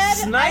my bad.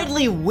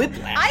 Snidely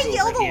whiplash. I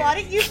yelled a lot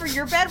at you for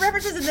your bad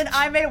references, and then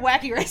I made a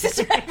wacky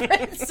racist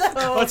reference.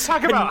 So. Let's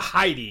talk about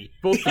Heidi,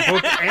 both the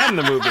book and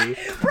the movie. Bro,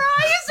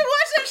 I used to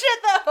watch that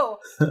shit though.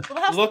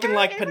 Looking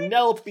like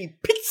Penelope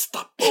Pit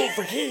Stop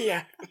over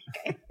here.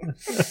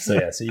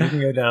 So you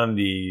can go down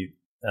the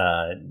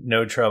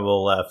no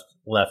trouble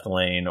left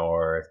lane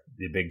or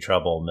the big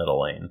trouble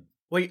middle lane.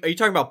 Wait, are you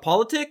talking about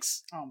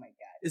politics? Oh my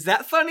God. Is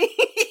that funny?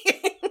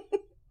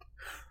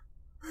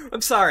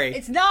 I'm sorry.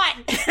 It's not.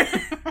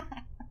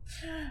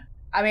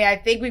 I mean, I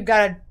think we've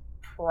got to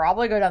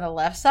probably go down the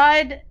left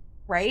side,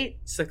 right?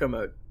 Sicko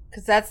mode.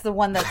 Because that's the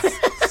one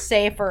that's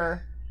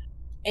safer.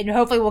 And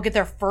hopefully we'll get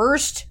there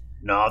first.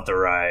 Not the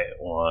right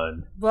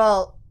one.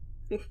 Well.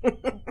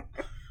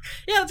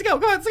 Yeah, let's go.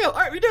 Let's go. All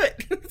right, we do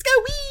it. Let's go.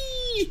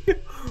 Wee!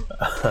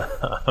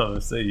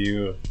 So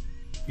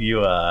you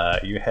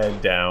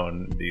head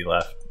down the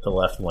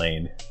left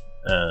lane,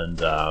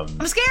 and I'm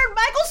scared.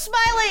 Michael's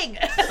smiling.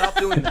 Stop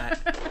doing that.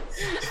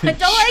 I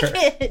don't like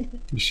it.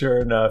 Sure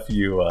enough,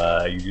 you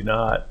do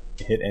not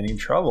hit any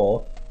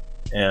trouble,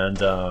 and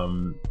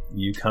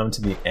you come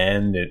to the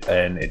end,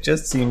 and it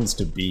just seems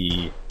to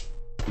be.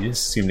 You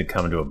just seem to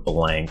come to a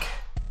blank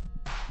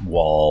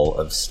wall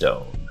of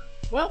stone.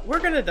 Well, we're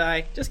gonna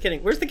die. Just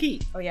kidding. Where's the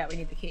key? Oh yeah, we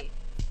need the key.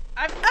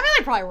 I feel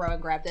like probably Rowan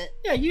grabbed it.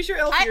 Yeah, use your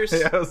elf ears.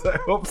 Yeah, I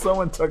hope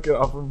someone took it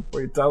off him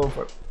before you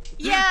teleport.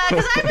 Yeah,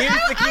 because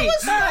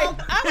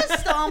I was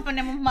stomping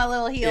him with my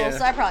little heels,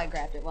 so I probably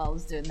grabbed it while I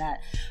was doing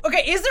that.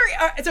 Okay, is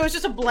there? So it's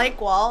just a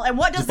blank wall, and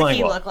what does the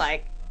key look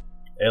like?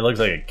 It looks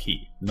like a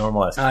key,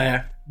 normal key. Oh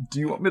yeah. Do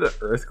you want me to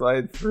earth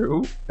glide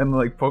through and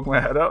like poke my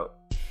head out?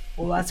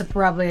 Well, that's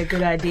probably a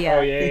good idea.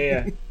 Oh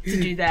yeah.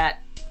 To do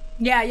that.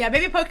 Yeah.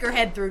 Maybe poke your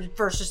head through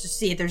first just to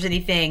see if there's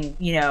anything,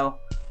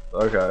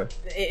 Okay.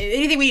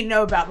 Anything we need to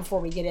know about before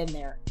we get in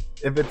there.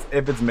 If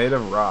it's made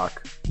of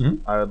rock,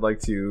 I would like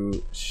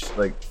to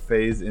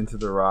phase into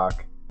the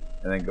rock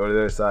and then go to the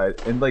other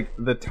side. And like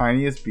the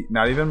tiniest,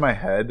 not even my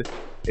head.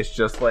 It's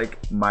just like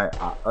my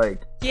eye,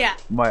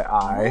 my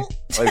eye,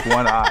 like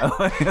one eye.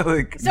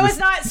 So it's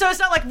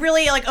not like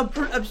really like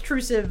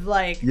obtrusive.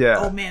 Like, yeah.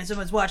 Oh man,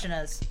 someone's watching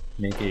us.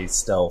 Make a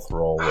stealth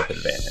roll with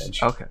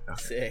advantage. Okay.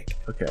 Sick.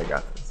 Okay, I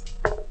got this.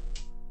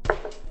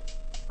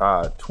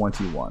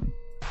 21.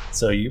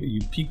 So you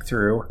peek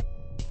through,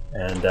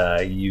 and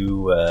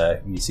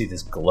you see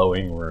this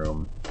glowing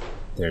room.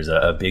 There's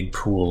a big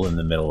pool in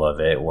the middle of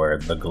it where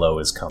the glow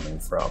is coming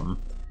from,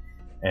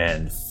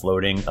 and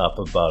floating up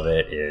above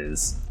it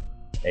is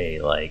a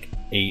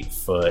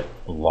 8-foot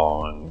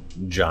long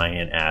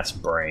giant ass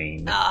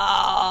brain.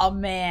 Oh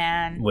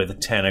man!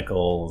 With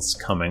tentacles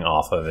coming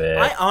off of it.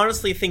 I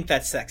honestly think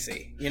that's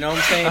sexy. You know what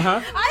I'm saying?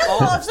 I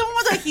love someone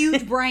with a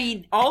huge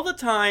brain. All the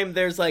time,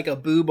 there's like a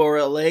boob or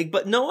a leg,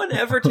 but no one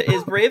ever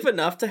is brave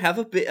enough to have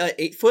a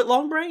 8-foot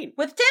long brain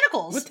with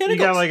tentacles. You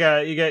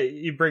got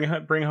you bring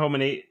home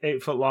an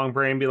 8-foot long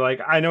brain. Be like,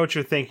 I know what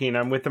you're thinking.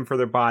 I'm with them for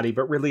their body,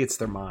 but really, it's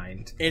their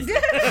mind.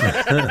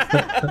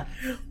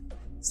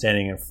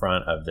 Standing in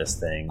front of this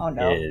thing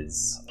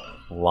is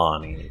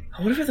Lonnie.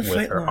 What if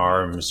with her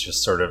arms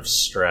just sort of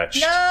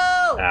stretched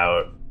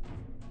out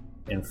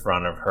in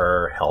front of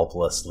her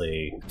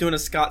helplessly. Doing a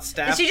Scott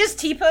staff. Is she just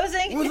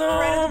T-posing? With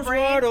arms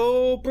wide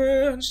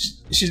open.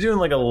 She's doing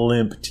like a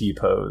limp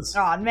T-pose.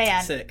 Oh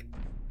man. Sick.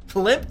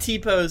 Limp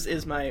T-pose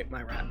is my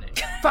rap name.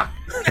 Fuck.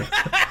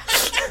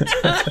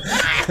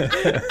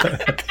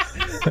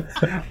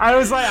 I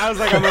was like, I'm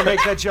gonna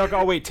make that joke.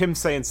 Oh wait, Tim's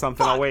saying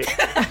something. I'll wait.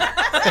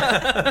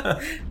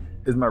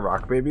 Is my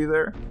rock baby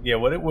there? Yeah.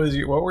 What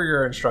were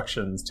your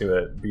instructions to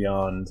it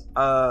beyond?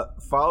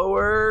 Follow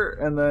her,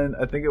 and then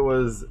I think it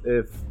was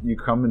if you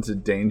come into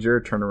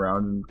danger, turn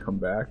around and come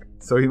back.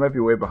 So he might be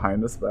way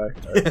behind us back.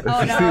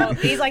 Oh no,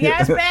 he's like, yeah,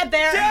 it's bad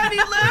there. Daddy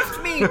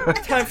left me.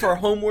 Time for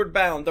Homeward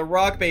Bound, the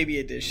Rock Baby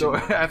edition. So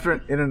after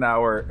in an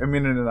hour,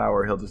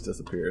 he'll just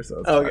disappear.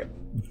 So it's okay.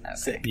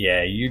 Sick.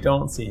 Yeah, you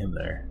don't see him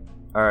there.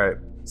 All right.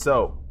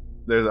 So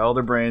there's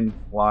Elder Brain,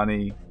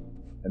 Lonnie,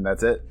 and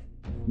that's it.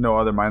 No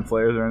other mind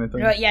flayers or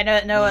anything?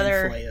 No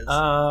other. Flayers.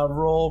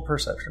 Roll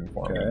perception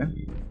for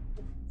me.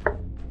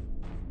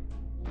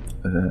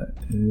 That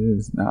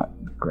is not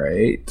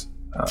great.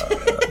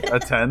 A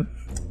 10.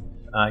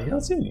 You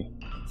don't see any.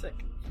 Sick.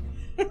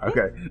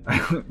 Okay.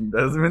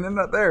 Doesn't mean they're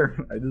not there.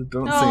 I just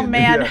don't see Oh them.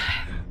 man.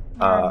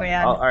 All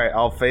right.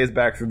 I'll phase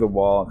back through the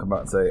wall and come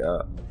out and say,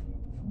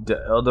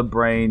 the Elder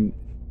Brain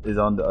is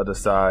on the other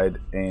side,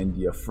 and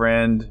your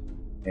friend,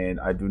 and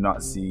I do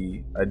not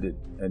see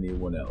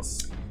anyone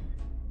else.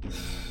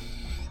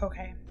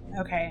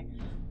 Okay.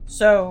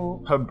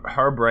 So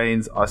her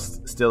brains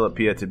still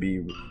appear to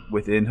be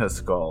within her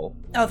skull.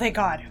 Oh, thank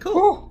God.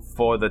 Cool.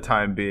 For the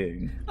time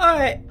being.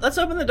 Alright, let's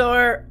open the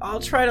door. I'll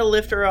try to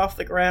lift her off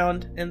the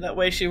ground, and that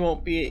way she'll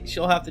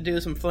have to do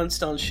some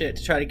Flintstone shit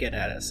to try to get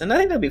at us. And I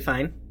think that'll be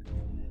fine.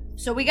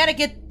 So we gotta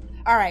get.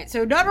 Alright,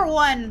 so number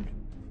one,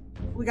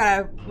 we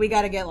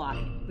gotta get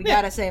Lonnie. We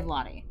gotta save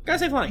Lonnie. Gotta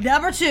save Lonnie.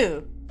 Number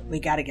two, we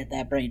gotta get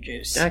that brain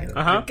juice.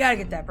 Uh-huh. We gotta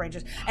get that brain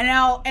juice.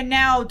 And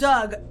now,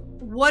 Doug,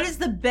 what is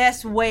the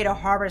best way to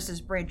harvest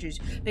this brain juice?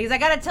 Because I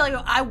gotta tell you,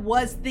 I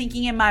was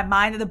thinking in my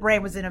mind that the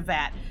brain was in a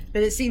vat,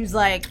 but it seems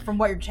like from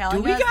what you're telling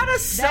us, Do we gotta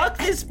suck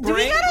this brain,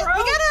 we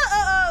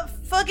gotta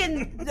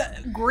fucking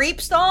grape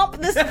stomp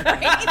this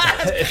brain.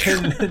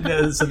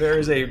 So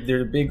there's a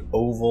big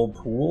oval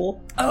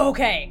pool.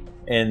 Okay.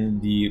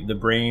 And the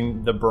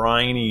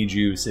briny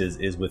juice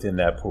is within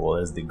that pool.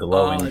 Is the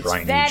glowing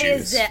briny that juice. That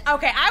is it.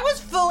 Okay, I was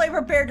fully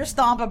prepared to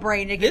stomp a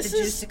brain to get the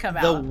juice to come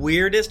out. The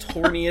weirdest,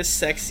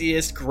 horniest,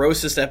 sexiest,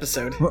 grossest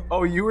episode.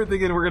 Oh, you were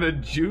thinking we're gonna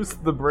juice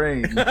the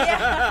brain.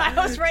 Yeah, I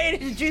was ready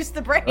to juice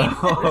the brain.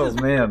 Oh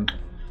man.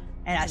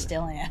 And I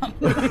still am.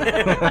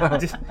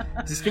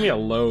 just give me a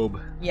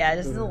lobe. Yeah,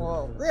 just a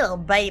little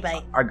baby.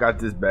 I got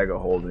this bag of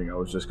holding. I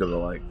was just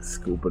gonna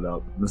scoop it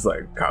up, just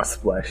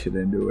splash it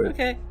into it.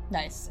 Okay.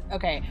 Nice.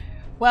 Okay.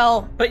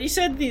 Well, but you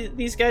said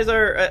these guys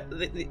are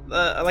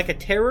like a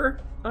terror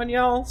on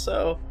y'all.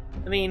 So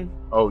I mean.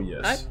 Oh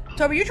yes.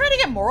 Toby, you're trying to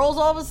get morals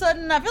all of a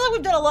sudden. I feel like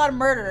we've done a lot of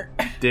murder.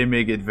 they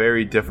make it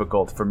very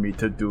difficult for me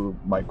to do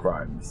my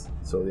crimes.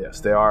 So yes,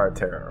 they are a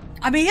terror.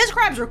 I mean, his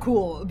crimes are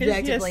cool,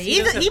 objectively.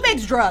 Yes, he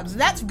makes drugs.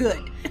 That's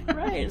good.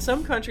 Right. In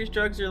some countries,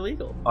 drugs are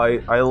legal.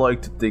 I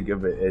like to think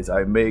of it as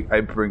I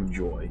bring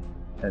joy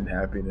and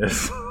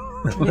happiness.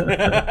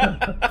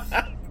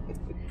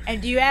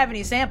 And do you have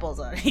any samples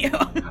on you?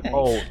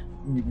 Oh,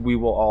 we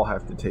will all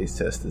have to taste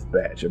test this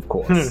batch, of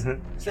course.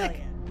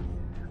 Sick.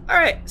 All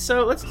right,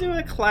 so let's do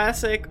a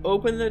classic.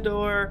 Open the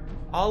door.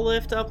 I'll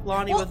lift up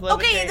Lonnie with levitate.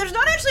 Okay, there's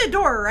not actually a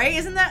door, right?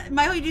 Isn't that,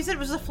 Michael, you said it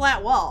was a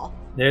flat wall.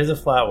 There's a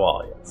flat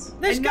wall, yes.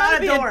 There's And gotta not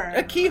a be door.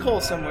 a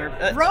keyhole somewhere.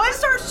 Rowan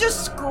starts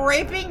just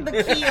scraping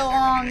the key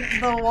along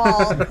the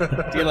wall.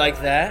 Do you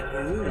like that?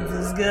 This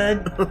is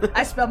good.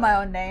 I spell my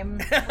own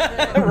name.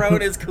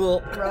 Rowan is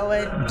cool.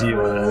 Rowan. Do you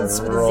want Rules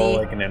to with a roll Z.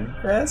 like an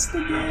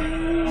investigate?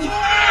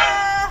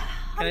 Yeah!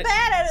 I'm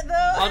bad at it,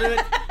 though.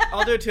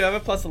 I'll do it too. I have a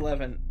plus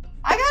 11.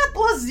 I got a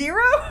plus 0?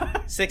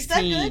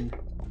 16.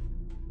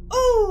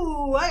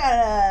 Ooh, I got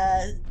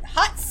a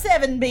hot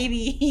 7,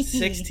 baby.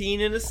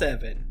 16 and a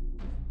 7.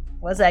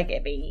 What's that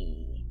give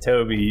me?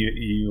 Toby,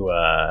 you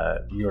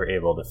were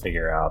able to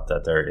figure out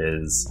that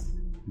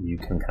you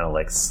can kind of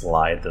like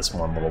slide this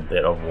one little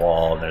bit of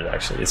wall, and there's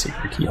actually a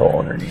secret keyhole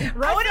underneath.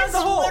 Rowan is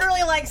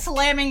literally like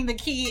slamming the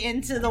key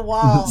into the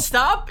wall.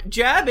 Stop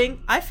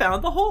jabbing. I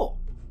found the hole.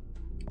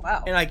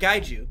 Wow. And I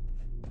guide you.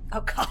 Oh,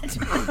 God.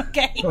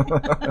 Okay.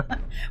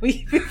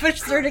 we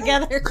pushed through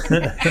together.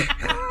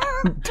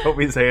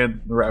 Toby's hand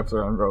wraps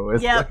around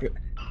Rowan. Yep.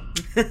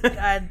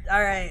 God,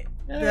 all right.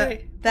 All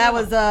right. That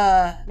was,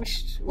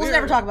 we'll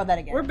never talk about that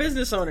again. We're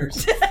business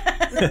owners.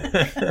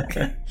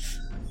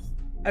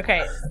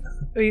 Okay.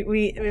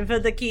 We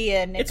put the key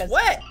in. It's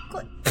wet.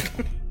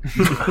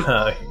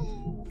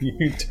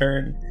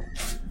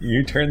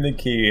 You turn the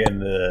key,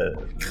 and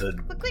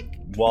the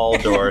wall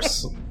door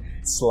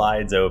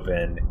slides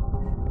open,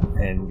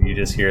 and you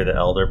just hear the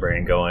Elder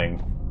Brain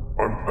going,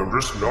 I'm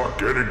just not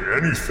getting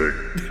anything.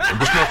 I'm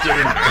just not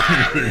getting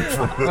anything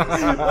from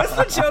this. What's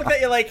the joke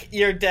that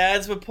your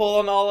dads would pull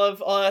on all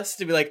of us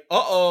to be like,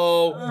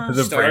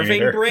 The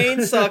starving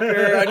brain sucker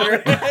on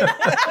your head?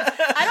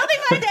 I don't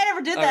think my dad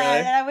ever did that,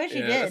 and I wish he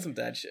did. That's some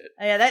dad shit.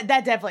 Yeah,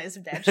 that definitely is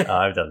some dad shit.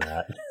 I've done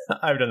that.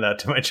 I've done that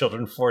to my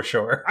children for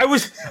sure. I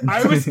was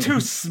too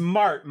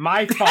smart.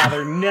 My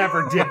father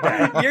never did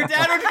that. Your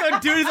dad would go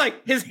do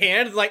his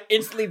hand is like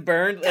instantly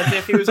burned as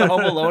if he was a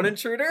Home Alone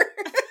intruder.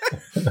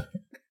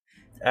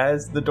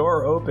 As the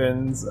door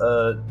opens,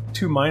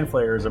 two mind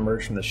flayers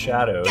emerge from the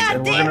shadows,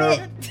 and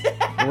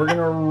we're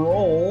gonna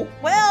roll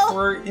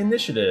for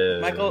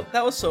initiative. Michael,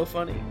 that was so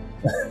funny.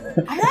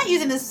 I'm not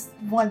using this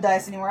one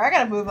dice anymore. I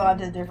gotta move on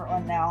to a different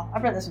one now. I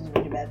bet this one's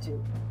really bad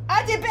too.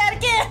 I did bad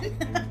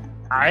again!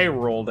 I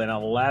rolled an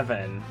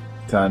 11.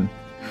 10.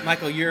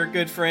 Michael, your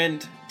good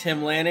friend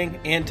Tim Lanning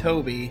and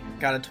Toby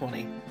got a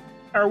 20.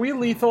 Are we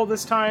lethal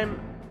this time?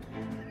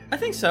 I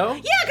think so.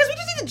 Yeah, because we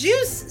just need the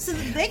juice, so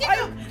they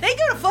can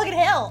go to fucking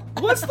hell.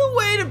 What's the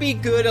way to be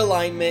good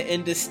alignment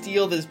and to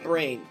steal this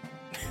brain?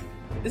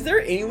 Is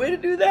there any way to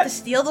do that? To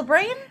steal the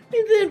brain?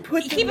 And then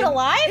keep it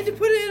alive? And to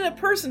put it in a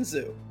person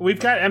zoo. We've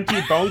got empty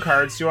bone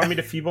cards. Do you want me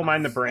to feeble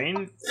mind the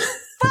brain?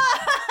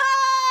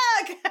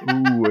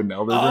 Ooh, an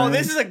Elder Brain.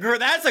 This is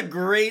that's a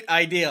great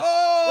idea.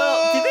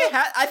 Well, do they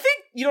I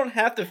think you don't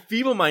have to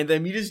feeble mind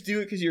them. You just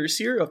do it because you're a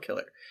serial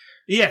killer.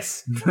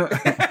 Yes.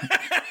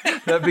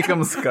 That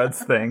becomes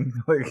Scud's thing.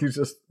 Like he's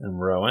just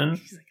Rowan.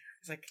 He's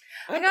like,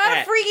 I got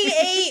a freaky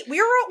 8.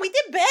 We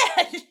did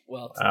bad.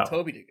 Well,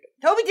 Toby did good.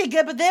 Toby did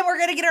good, but then we're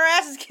gonna get our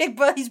asses kicked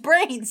by these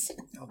brains.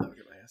 I'll never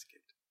get my ass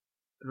kicked.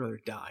 I'd rather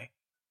die.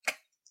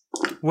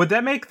 Would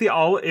that make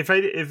if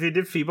they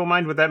did feeble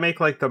mind, would that make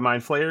the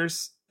mind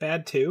flayers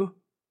bad too?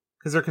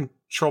 Because they're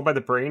controlled by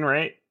the brain,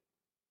 right?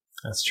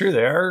 That's true.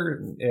 They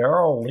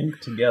are all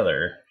linked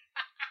together.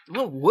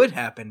 What would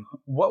happen?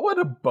 What would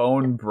a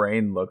bone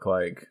brain look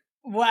like?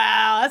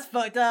 Wow, that's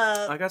fucked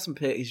up. I got some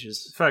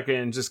pages.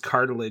 Fucking just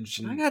cartilage.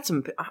 And... I got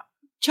some.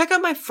 Check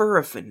out my fur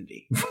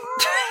affinity. But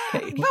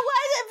why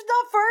is it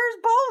not furs,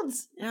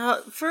 bones?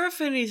 Fur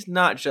affinity is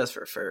not just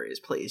for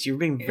furries, please. You're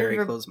being very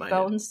close-minded.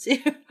 Bones too.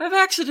 I've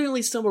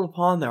accidentally stumbled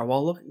upon there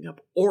while looking up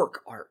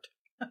orc art.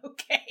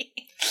 Okay.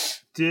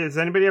 Does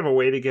anybody have a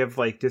way to give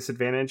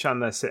disadvantage on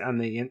the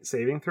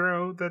saving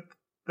throw that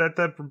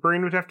the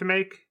brain would have to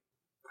make?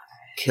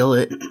 Kill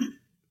it.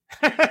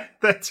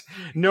 That's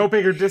no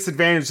bigger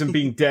disadvantage than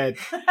being dead.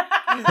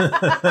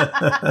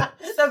 The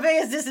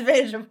biggest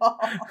disadvantage of all.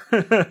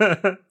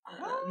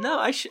 No,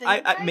 I should.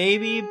 I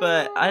maybe,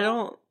 but I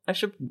don't. I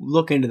should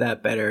look into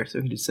that better so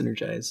we can just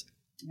synergize.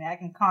 I mean, I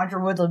can conjure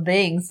woodland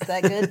beings. Is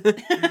that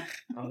good?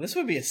 Oh, this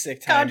would be a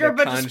sick time. Conjure a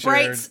bunch of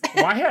sprites.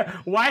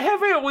 Why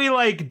haven't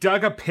we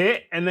dug a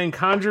pit and then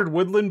conjured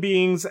woodland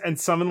beings and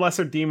summoned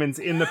lesser demons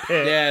in the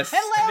pit? Yes.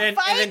 Hello, and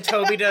then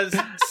Toby does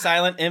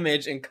silent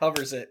image and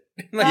covers it.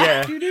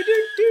 Yeah. And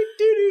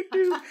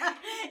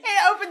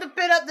open the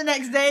pit up the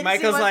next day. To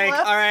Michael's see what's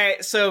left. all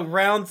right, so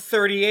round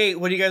 38.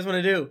 What do you guys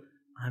want to do?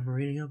 I'm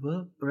reading a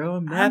book, bro.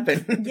 I'm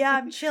napping. Yeah,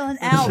 I'm chilling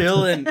out.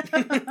 Chilling.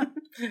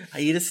 I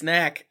eat a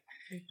snack.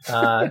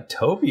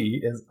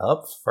 Toby is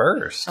up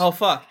first. Oh,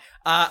 fuck.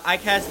 I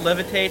cast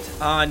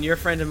Levitate on your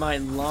friend of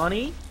mine,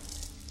 Lonnie.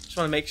 Just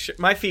want to make sure.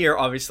 My fear,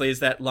 obviously, is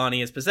that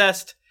Lonnie is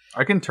possessed.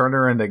 I can turn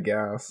her into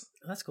gas.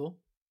 Oh, that's cool.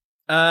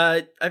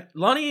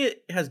 Lonnie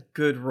has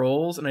good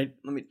rolls, and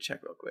let me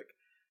check real quick.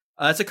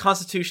 It's a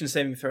Constitution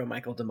saving throw,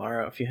 Michael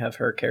Damaro, if you have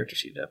her character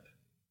sheet up.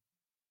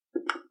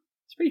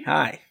 It's pretty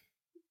high.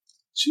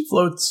 She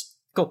floats.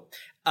 Cool.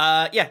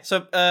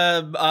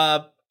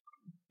 So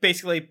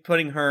basically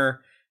putting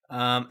her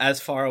as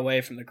far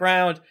away from the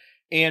ground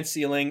and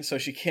ceiling so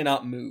she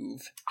cannot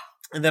move.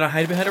 And then I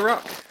hide behind a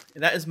rock.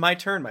 And that is my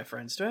turn, my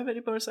friends. Do I have any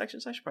bonus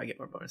actions? I should probably get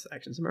more bonus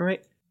actions. Am I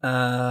right?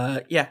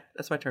 Yeah,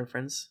 that's my turn,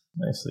 friends.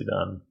 Nicely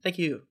done. Thank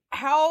you.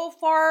 How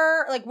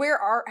far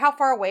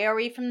away are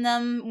we from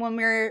them when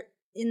we're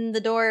in the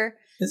door?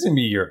 This is going to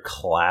be your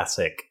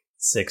classic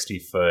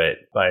 60-foot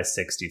by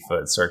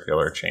 60-foot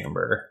circular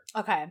chamber.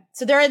 Okay.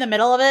 So they're in the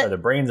middle of it? The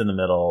brain's in the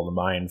middle. The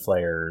mind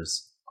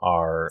flayers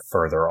are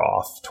further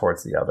off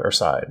towards the other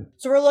side.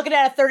 So we're looking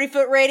at a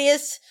 30-foot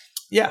radius?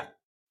 Yeah.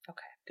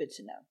 Okay, good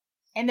to know.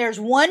 And there's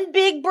one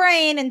big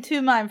brain and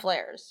 2 mind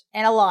flayers.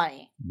 And a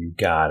Lonnie. You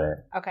got it.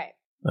 Okay.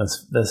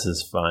 This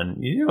is fun.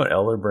 You know what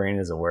Elder Brain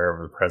is aware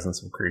of the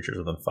presence of creatures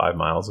within 5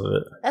 miles of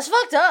it? That's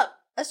fucked up.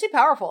 That's too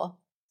powerful.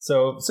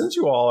 So, since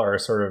you all are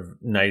sort of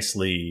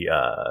nicely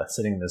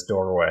sitting in this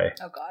doorway...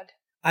 Oh, God.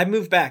 I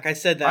moved back. I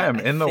said that. I am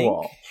in the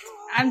wall.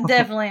 I'm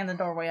definitely in the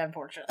doorway,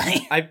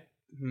 unfortunately. I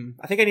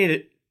think I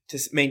need to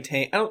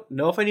maintain... I don't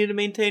know if I need to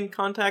maintain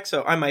contact,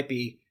 so I might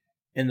be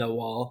in the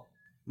wall,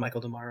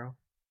 Michael Damaro,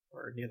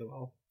 or near the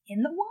wall.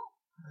 In the wall?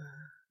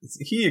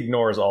 He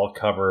ignores all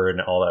cover and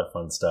all that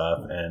fun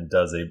stuff and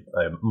does a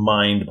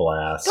mind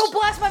blast. Don't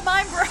blast my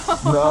mind, bro!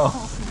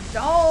 No.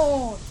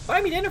 Don't! Buy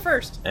me dinner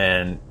first!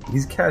 And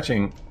he's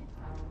catching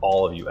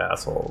all of you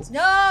assholes.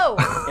 No!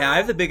 Yeah, I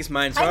have the biggest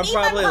mind, so I'm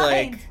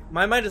probably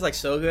my mind is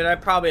so good, I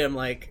probably am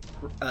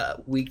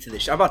weak to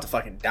this shit. I'm about to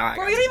fucking die.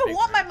 Bro, you don't even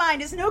want my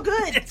mind, it's no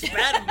good! It's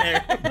bad in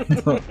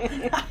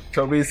there!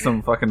 Toby's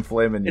some fucking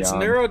flaming It's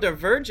young.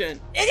 neurodivergent.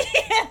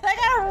 I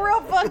got a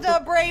real fucked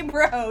up brain,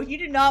 bro. You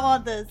do not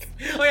want this.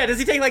 Oh yeah, does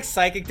he take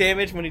psychic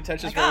damage when he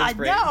touches Rowan's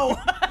brain? No!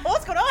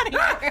 What's going on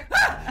here?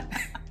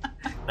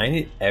 I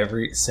need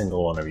every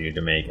single one of you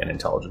to make an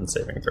intelligence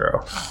saving throw.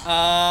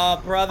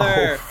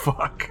 Brother. Oh,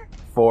 fuck.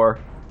 4.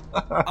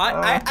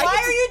 Why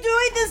are you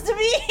doing this to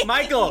me?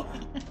 Michael,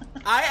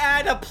 I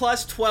add a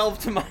plus 12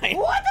 to mine.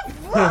 What the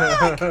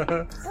fuck?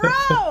 Bro!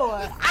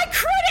 I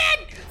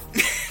critted!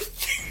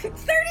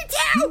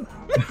 32!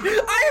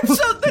 I am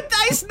so... The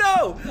dice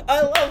know!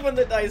 I love when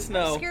the dice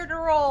know. I'm scared to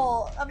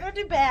roll. I'm gonna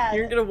do bad.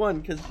 You're gonna get a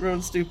 1 because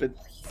Rowan's stupid.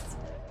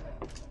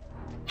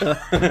 Well,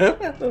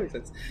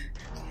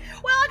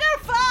 I got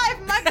a 5.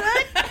 Am I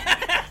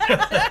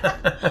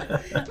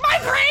good? My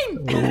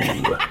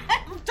brain!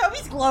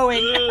 Toby's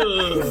glowing.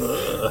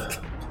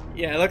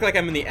 Yeah, I look like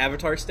I'm in the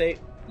Avatar state.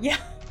 Yeah.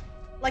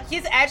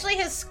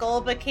 His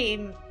skull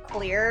became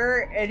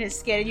clear in his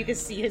skin and you can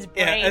see his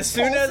brain as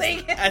soon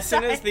pulsing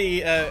as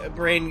the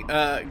brain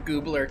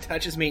goobler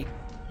touches me,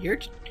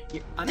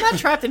 I'm not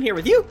trapped in here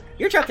with you.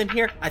 You're trapped in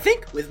here, I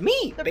think, with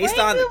me, based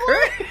on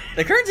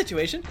the current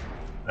situation.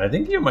 I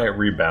think you might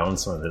rebound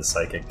some of his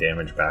psychic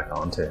damage back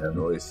onto him.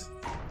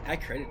 I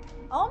critted.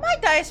 All my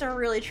dice are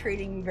really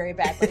treating me very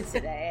badly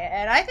today,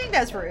 and I think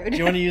that's rude. Do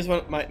you want to use my...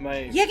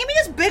 Yeah, give me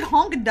this big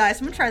honking dice.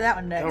 I'm gonna try that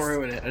one next. Don't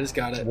ruin it. I just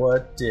got it.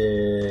 What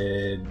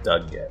did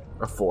Doug get?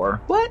 A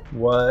 4.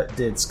 What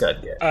did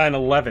Scud get? An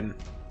 11.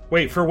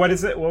 Wait, for what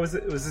is it? What was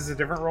it? Was this a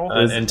different roll?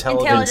 An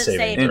intelligence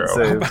saving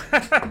throw.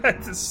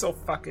 This is so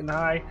fucking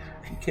high.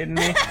 Are you kidding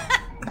me?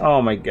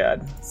 Oh my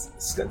god.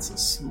 Scud's so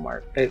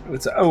smart.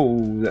 That's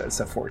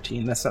a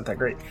 14. That's not that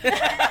great.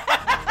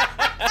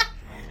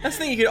 That's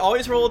the thing, you could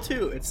always roll a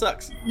 2. It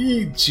sucks.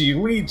 Ichi,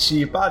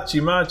 wichi, bachi,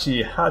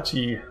 machi,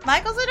 hachi.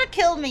 Michael's gonna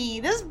kill me.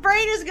 This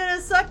brain is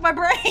gonna suck my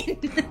brain.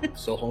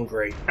 So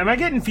hungry. Am I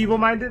getting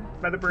feeble-minded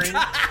by the brain?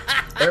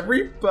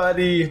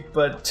 Everybody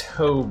but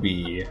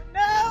Toby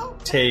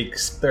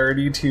takes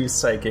 32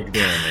 psychic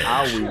damage.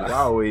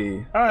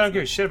 Wowie. Oh, I don't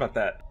give a shit about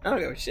that. I don't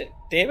give a shit.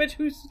 Damage?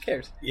 Who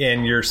cares?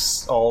 And you're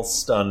all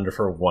stunned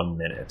for 1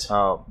 minute.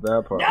 Oh,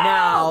 that part. No!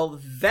 Now,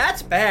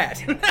 that's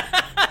bad.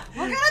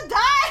 We're gonna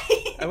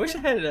die! I wish I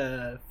had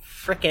a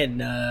frickin'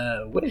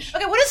 wish.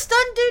 Okay, what does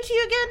stun do to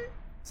you again?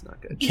 It's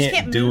not good. You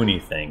can't do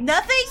anything.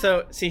 Nothing?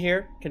 So, see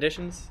here,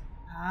 conditions.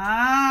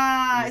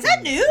 Is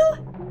that new?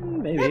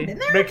 Maybe. Has that been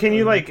there? But can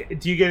you,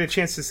 do you get a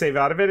chance to save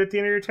out of it at the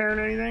end of your turn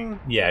or anything?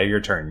 Yeah, your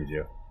turn you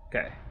do.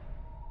 Okay.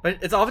 But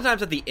it's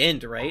oftentimes at the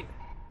end, right?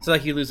 So,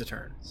 you lose a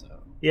turn, so...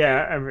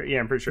 Yeah, I'm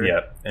pretty sure.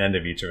 Yep, end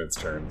of each of its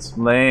turns.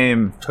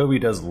 Lame. Toby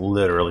does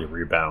literally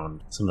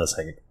rebound some of the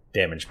psychic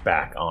damage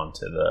back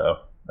onto the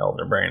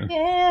Elder Brain.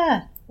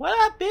 Yeah. What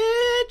up,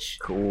 bitch?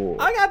 Cool.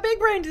 I got big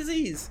brain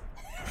disease.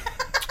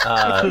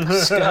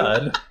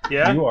 Scud,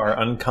 yeah? You are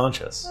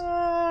unconscious.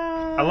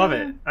 I love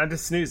it. I'm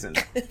just snoozing.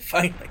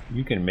 Finally.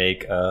 You can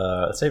make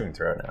a saving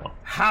throw now.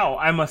 How?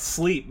 I'm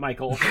asleep,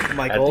 Michael.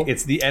 Michael?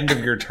 It's the end of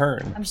your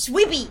turn. I'm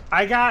sweepy.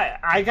 I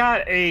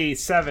got a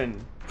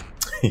 7.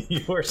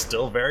 You are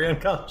still very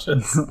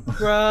unconscious.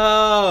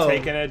 Bro!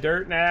 Taking a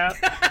dirt nap.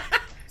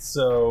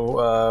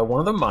 So, one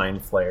of the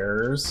mind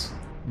flayers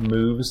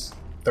moves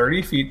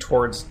 30 feet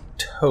towards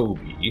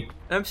Toby.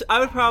 I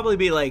would probably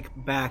be like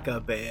back a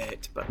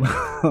bit, but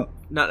like,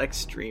 not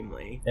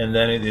extremely. And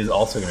then it is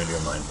also going to do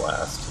a mind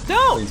blast.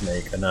 No! Please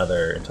make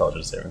another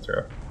intelligence saving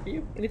throw. Are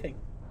you? Anything?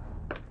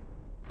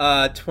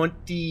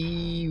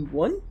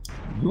 21?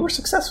 You were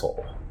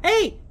successful.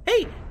 Hey,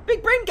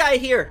 big brain guy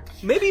here.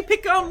 Maybe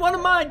pick on one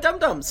of my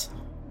dum-dums.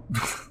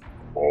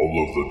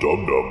 All of the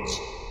dum-dums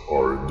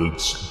are in the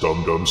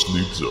dum-dum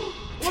sleep zone.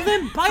 Well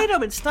then bite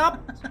him and stop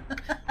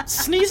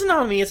sneezing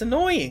on me. It's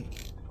annoying.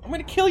 I'm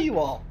gonna kill you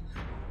all.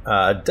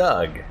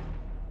 Doug,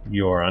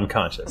 you're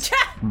unconscious.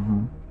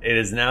 It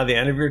is now the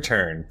end of your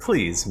turn.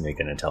 Please make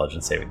an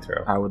intelligence saving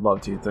throw. I would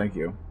love to. Thank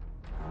you.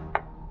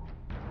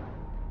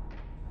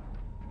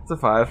 It's a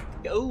 5.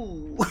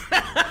 Oh.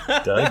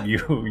 Doug, you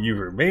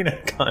remain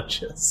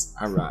unconscious.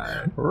 All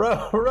right.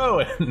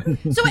 Rowan.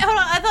 So wait, hold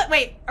on.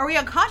 Wait, are we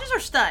unconscious or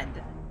stunned?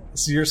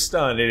 So you're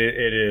stunned.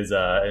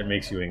 It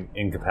makes you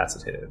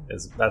incapacitated.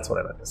 That's what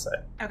I meant to say.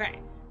 Okay.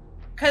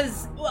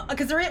 Because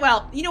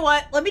you know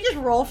what? Let me just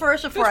roll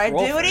first before I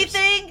do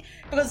anything.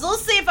 Because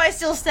let's see if I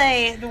still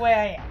stay the way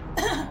I am.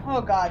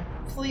 Oh God,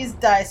 please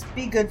dice,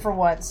 be good for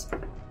once.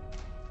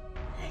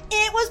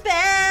 It was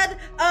bad.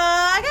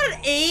 I got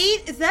an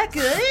 8. Is that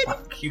good?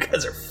 Fuck, you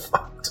guys are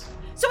fucked.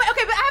 So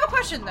okay, but I have a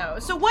question though.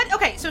 So what?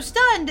 Okay, so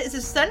stunned is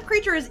a stunned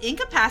creature is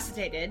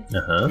incapacitated.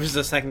 Which is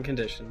the second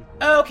condition.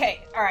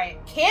 Okay, all right.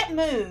 Can't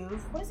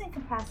move. What is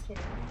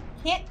incapacitated?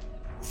 Can't.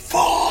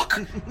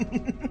 Fuck!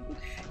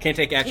 Can't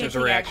take actions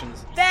or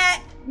reactions.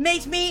 That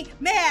makes me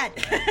mad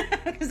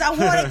because I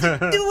wanted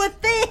to do a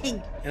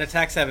thing. And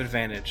attacks have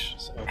advantage.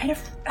 So. I had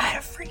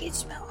a freaking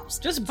smell.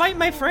 Just bite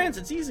my friends.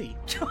 It's easy.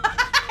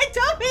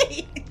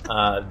 Toby.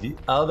 The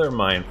other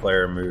mind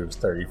player moves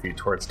 30 feet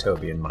towards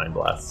Toby and mind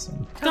blasts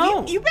him.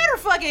 No. You better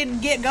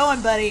fucking get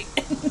going, buddy.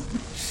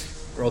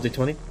 Roll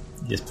d20.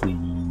 Yes,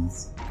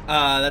 please.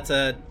 That's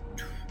a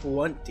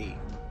 20.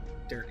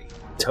 Dirty.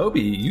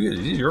 Toby, it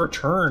is your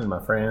turn, my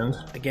friend.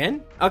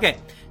 Again? Okay.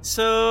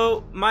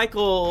 So,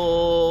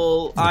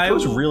 Michael, It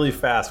goes really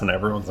fast when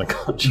everyone's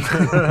unconscious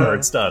or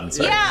it's done.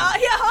 So. Yeah.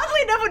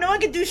 Oddly enough, when no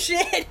one can do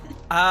shit.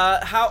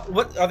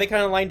 What are they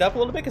kind of lined up a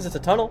little bit because it's a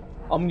tunnel?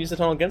 I'm gonna use the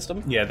tunnel against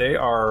them. Yeah, they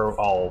are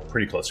all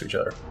pretty close to each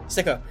other.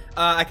 Sicko.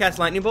 I cast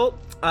Lightning Bolt.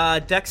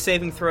 Dex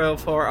saving throw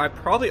for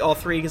probably all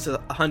three because it's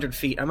 100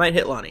 feet. I might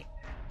hit Lonnie.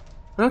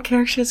 I don't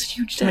care. She has a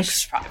huge dex.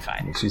 She's probably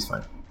fine. Yeah, she's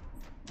fine.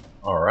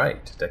 All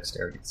right,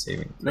 dexterity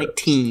saving throw.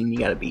 19. You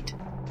gotta beat.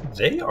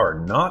 They are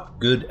not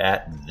good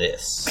at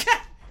this.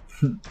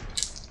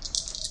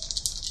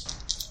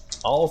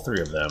 All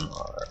three of them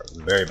are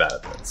very bad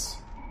at this.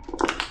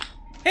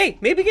 Hey,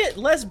 maybe get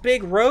less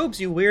big robes,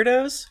 you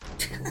weirdos.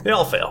 They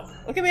all fail.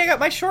 Look at me, I got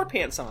my short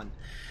pants on.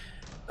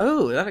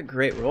 Oh, is that a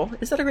great roll?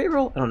 Is that a great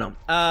roll? I don't know.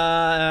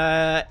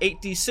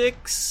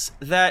 8d6.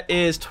 That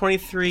is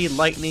 23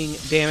 lightning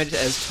damage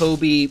as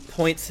Toby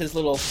points his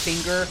little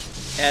finger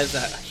as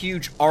a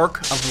huge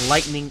arc of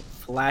lightning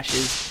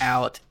flashes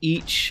out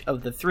each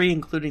of the three,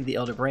 including the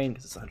Elder Brain,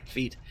 because it's 100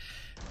 feet.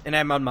 And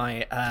I'm on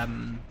my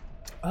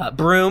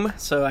broom,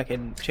 so I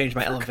can change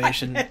my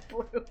elevation.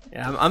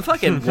 Yeah, I'm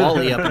fucking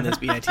Wally up in this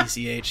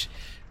BITCH.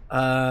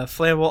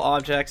 Flammable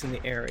objects in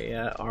the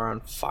area are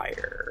on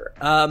fire.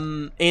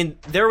 And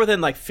they're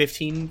within like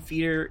 15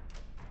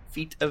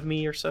 feet of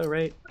me or so,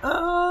 right?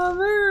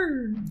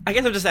 I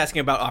guess I'm just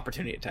asking about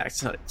opportunity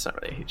attacks. It's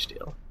not really a huge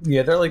deal.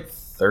 Yeah, they're like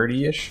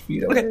 30-ish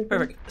feet away. Okay,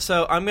 perfect.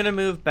 So I'm gonna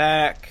move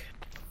back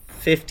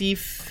 50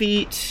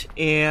 feet,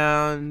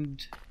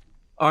 and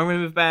I'm gonna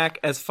move back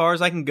as far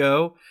as I can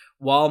go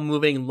while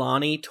moving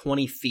Lonnie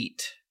 20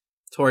 feet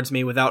towards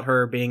me without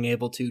her being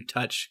able to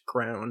touch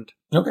ground.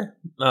 Okay.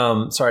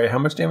 Sorry, how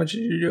much damage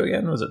did you do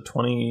again? Was it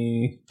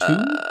 22?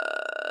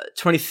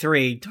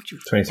 23. Don't you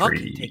 23.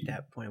 fucking take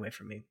that point away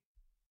from me.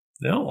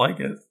 They don't like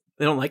it.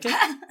 They don't like it?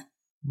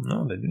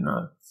 No, they do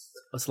not.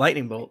 It's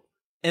Lightning Bolt.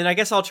 And I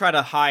guess I'll try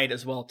to hide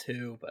as well,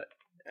 too, but,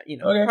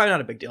 probably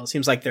not a big deal. It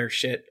seems like they're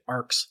shit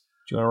arcs.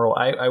 Do you want to roll?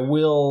 I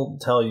will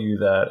tell you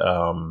that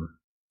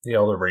the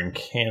Elder Brain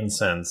can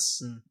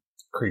sense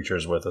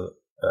creatures with an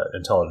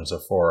intelligence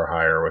of 4 or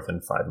higher within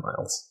 5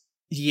 miles.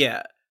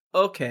 Yeah.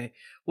 Okay.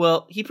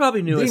 Well, he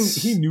probably knew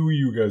He knew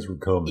you guys were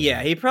coming.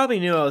 Yeah, he probably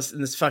knew I was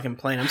in this fucking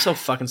plane. I'm so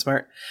fucking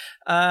smart.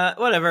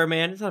 Whatever,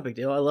 man. It's not a big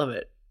deal. I love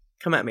it.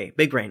 Come at me.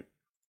 Big brain.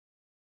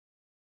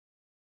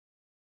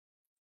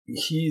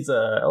 He's,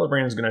 Elder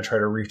Brain is going to try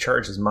to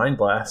recharge his Mind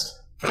Blast.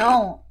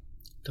 Don't.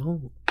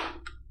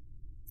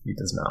 He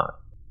does not.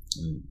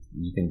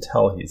 You can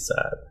tell he's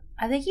sad.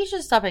 I think you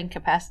should stop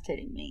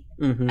incapacitating me.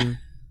 Mm-hmm.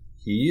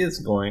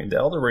 The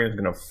Elder Brain is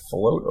going to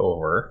float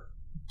over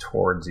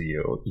towards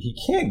you. He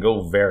can't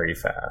go very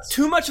fast.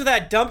 Too much of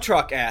that dump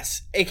truck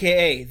ass,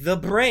 a.k.a. the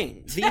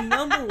brain. The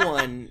number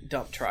one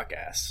dump truck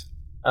ass.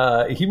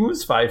 He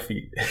moves 5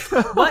 feet.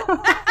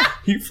 What?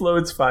 He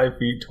floats 5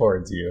 feet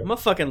towards you. I'm gonna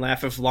fucking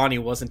laugh if Lonnie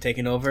wasn't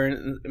taking over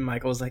and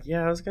Michael was like,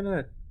 yeah, I was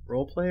gonna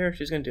role player.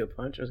 She's gonna do a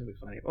punch. It's gonna be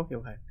funny. Okay,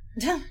 okay.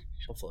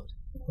 She'll float.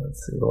 Let's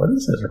see. What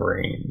is his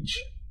range?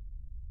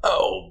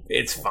 Oh,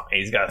 it's fine.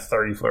 He's got a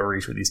 30-foot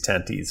reach with these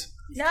tenties.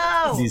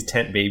 No! These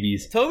tent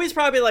babies. Toby's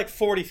probably like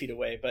 40 feet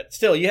away, but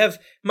still, you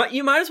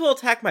might as well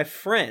attack my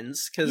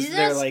friends because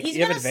they're like he's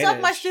you gonna have advantage.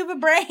 suck my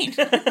stupid brain.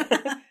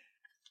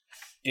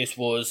 This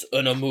was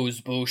an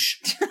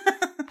amuse-bouche.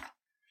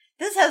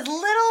 This has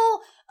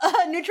little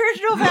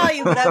nutritional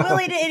value, but I will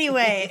eat it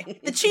anyway.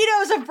 The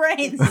Cheetos of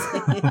brains.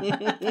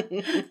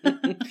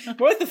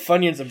 More like the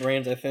Funyuns of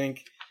brains, I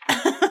think.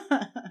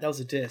 That was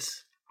a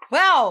diss.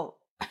 Wow.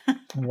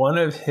 One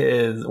of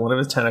his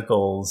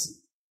tentacles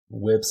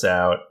whips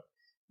out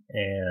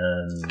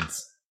and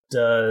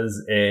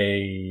does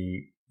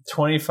a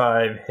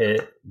 25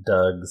 hit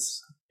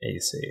Doug's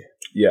AC.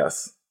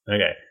 Yes.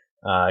 Okay.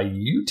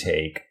 You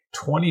take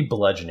 20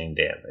 bludgeoning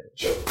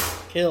damage.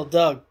 Kill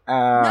Doug.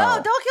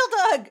 No, don't kill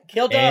Doug.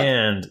 Kill Doug.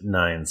 And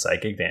 9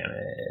 psychic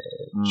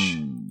damage.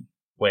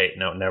 Wait,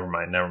 no, never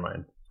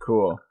mind.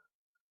 Cool.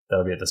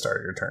 That'll be at the start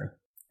of your turn.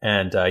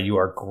 And you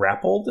are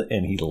grappled,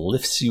 and he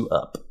lifts you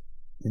up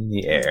in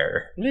the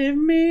air. Lift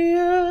me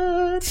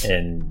up.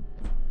 And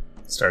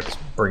starts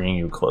bringing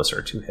you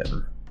closer to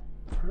him.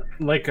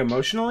 Like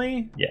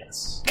emotionally?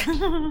 Yes.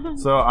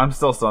 So I'm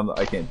still stunned.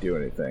 I can't do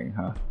anything,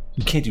 huh?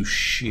 You can't do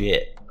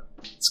shit.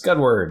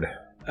 Scudward.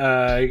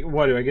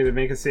 What, do I get to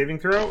make a saving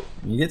throw?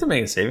 You get to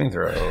make a saving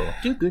throw.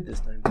 Do good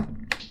this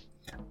time.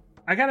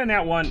 I got a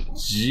nat 1.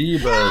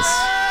 Jeebus.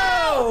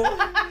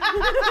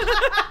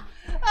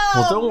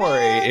 Well, don't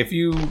worry. If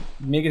you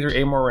make it through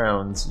 8 more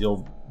rounds,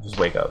 you'll just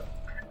wake up.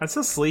 I'm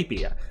so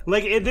sleepy.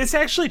 Like, this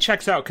actually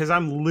checks out because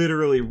I'm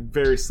literally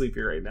very sleepy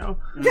right now.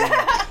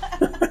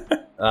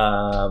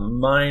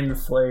 Mind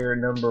Flayer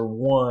number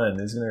 1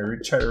 is going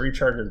to try to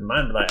recharge his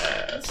Mind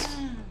Blast.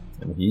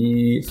 And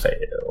he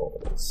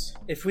fails.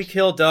 If we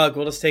kill Doug,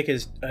 we'll just take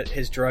his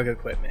drug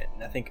equipment.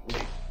 And I think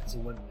it's a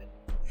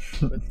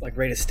win-win. Like,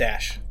 raid his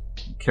stash.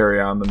 Carry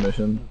on the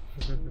mission.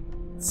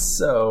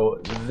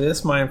 So,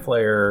 this Mind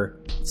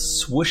Flayer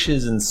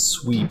swooshes and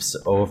sweeps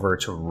over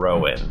to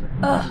Rowan.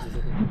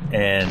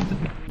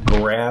 And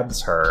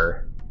grabs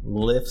her,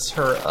 lifts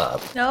her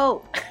up.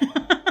 No.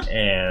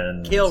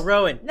 And kill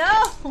Rowan.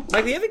 No.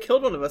 Like, you haven't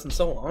killed one of us in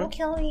so long. Don't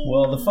kill me.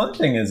 Well, the fun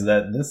thing is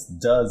that this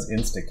does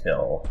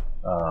insta-kill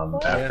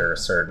after a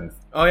certain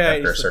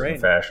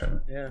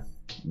fashion. Yeah.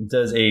 It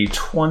does a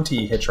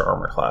 20 hit your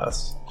armor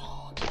class.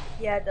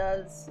 Yeah, it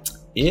does.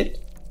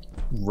 It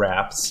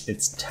wraps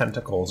its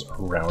tentacles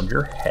around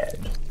your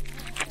head.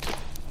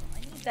 I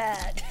need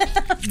that.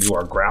 You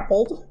are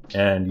grappled,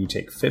 and you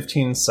take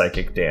 15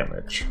 psychic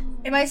damage.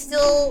 Am I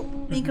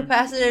still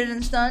incapacitated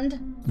and stunned?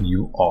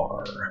 You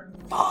are.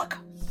 Fuck.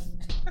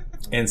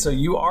 And so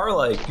you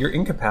are you're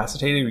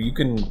incapacitated, or you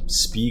can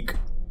speak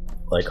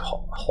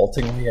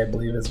haltingly, I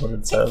believe is what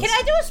it says. Can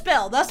I do a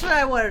spell? That's what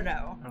I want to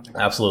know.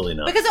 Absolutely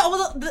not. Because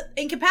the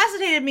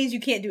incapacitated means you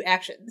can't do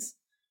actions.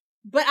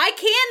 But I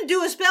can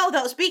do a spell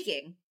without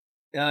speaking.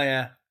 Oh,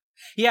 yeah.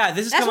 Yeah,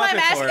 this is that's why I'm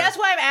asking. That's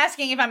why I'm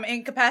asking if I'm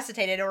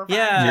incapacitated or if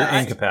you're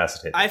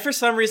incapacitated. I for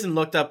some reason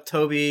looked up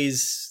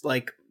Toby's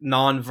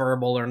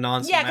non-verbal or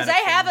non-somatic.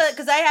 Yeah,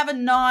 because I have a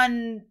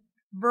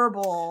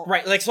non-verbal.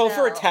 Right, so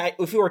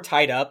if we were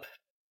tied up,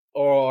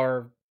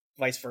 or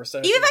vice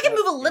versa. Even if I can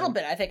move a little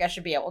bit, I think I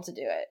should be able to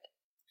do it.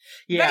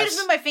 Yeah, if I can just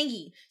move my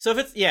fingy. So if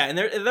it's and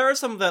there are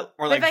some that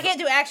are but if I can't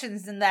do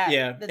actions, then that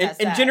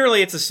and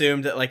generally it's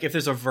assumed that if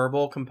there's a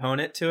verbal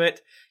component to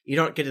it, you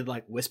don't get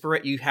to whisper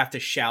it. You have to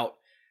shout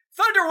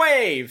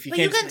Thunderwave.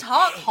 You can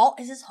talk.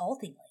 Is this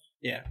haltingly?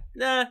 Yeah.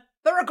 Nah.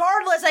 But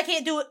regardless, I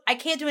can't do it. I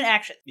can't do an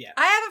action. Yeah.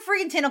 I have a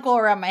freaking tentacle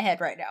around my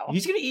head right now.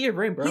 He's gonna eat your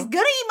brain, bro. He's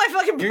gonna eat my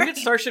fucking brain. You're gonna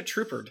get Starship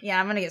Troopered.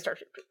 Yeah, I'm gonna get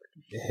Starship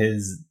Troopered.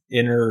 His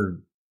inner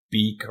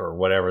beak or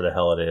whatever the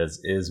hell it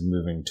is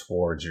moving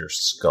towards your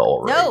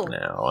skull right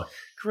now.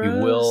 Gross. He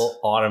will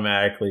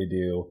automatically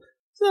do.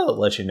 So I'll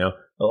let you know.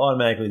 He'll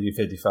automatically do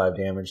 55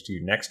 damage to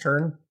you next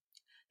turn.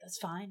 That's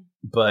fine.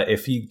 But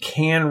if he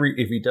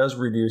if he does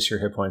reduce your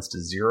hit points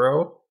to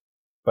 0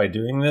 by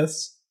doing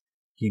this,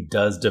 he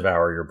does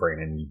devour your brain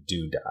and you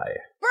do die.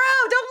 Bro,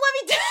 don't let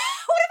me die.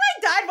 What if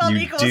I died while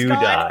Nico was gone? You do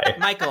die.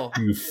 Michael.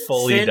 You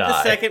fully send die.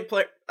 The second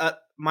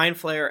Mind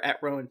Flayer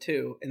at Rowan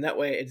 2, and that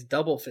way it's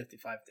double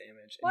 55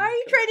 damage. Why are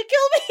you trying to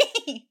kill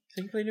me?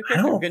 So you play new I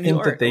don't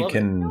think that they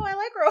can... No, I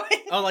like Rowan.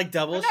 Oh,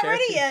 double I'm not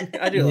ready yet.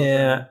 I do love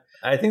Rowan.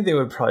 I think they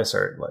would probably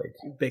start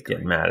bickering.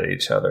 getting mad at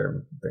each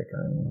other.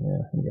 Bickering.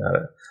 Yeah, you got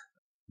it.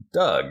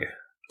 Doug.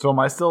 So am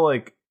I still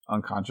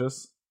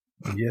unconscious?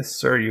 Yes,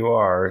 sir, you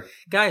are.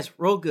 Guys,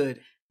 roll good.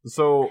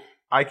 So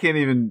I can't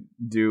even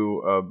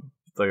do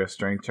a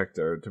strength check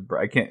to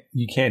I can't.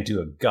 You can't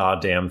do a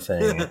goddamn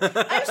thing. I'm so mad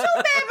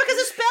because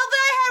the spell that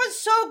I had was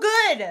so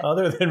good.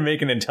 Other than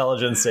make an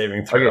intelligence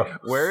saving throw. Okay,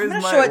 where's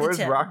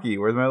Rocky?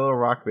 Where's my little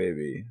rock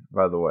baby?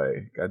 By the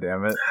way, god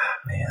damn it,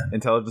 man!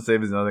 Intelligence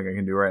save is another thing I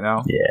can do right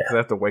now. Yeah, because I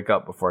have to wake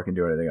up before I can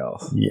do anything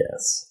else.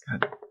 Yes.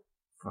 God,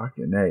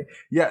 fucking A.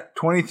 Yeah,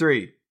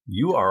 23.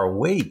 You are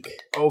awake.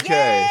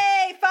 Okay.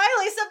 Yay!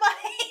 Finally,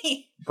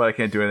 somebody. But I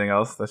can't do anything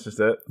else. That's just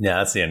it. Yeah,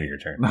 that's the end of your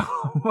turn.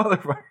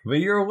 Motherfucker. But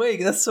you're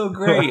awake. That's so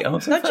great. I'm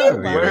so Don't proud you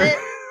of love it?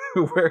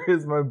 Where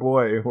is my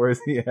boy? Where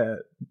is he at?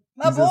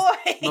 My boy.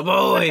 My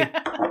boy.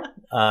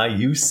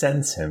 You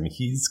sense him.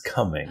 He's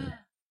coming.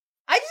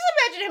 I just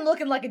imagine him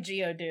looking like a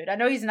Geodude. I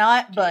know he's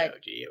not, but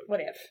what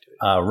if?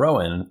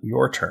 Rowan,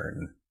 your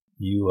turn.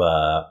 You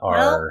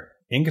are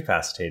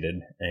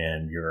incapacitated,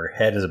 and your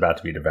head is about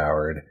to be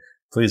devoured.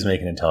 Please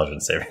make an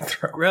intelligence saving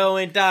throw.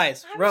 Rowan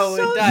dies.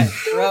 Rowan dies.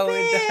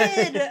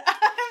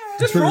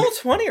 Just roll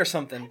 20 or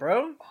something,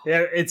 bro.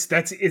 Yeah, it's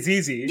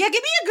easy. Yeah,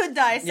 give me a good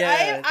dice.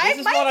 Yeah, this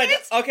is what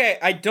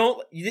I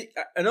don't.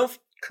 I know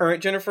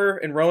current Jennifer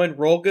and Rowan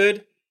roll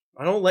good.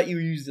 I don't let you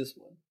use this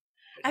one.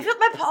 I feel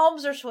my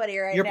palms are sweaty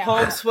right Your now.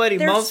 palms sweaty.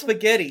 Mom's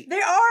spaghetti.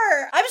 They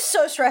are. I'm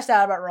so stressed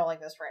out about rolling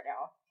this right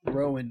now.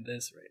 Rowan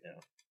this right now.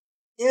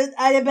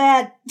 I did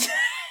bad.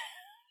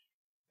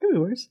 Could be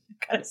worse.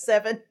 Got a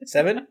 7.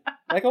 7,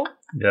 Michael?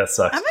 Yeah, that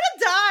sucks. I'm gonna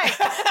die.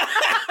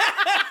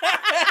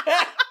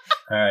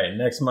 All right,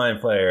 next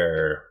mind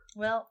player.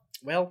 Well,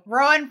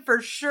 Rowan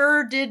for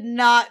sure did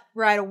not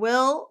write a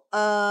will.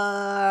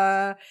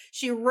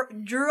 She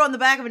drew on the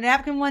back of a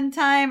napkin one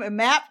time a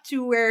map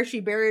to where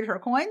she buried her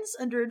coins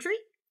under a tree.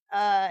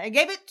 And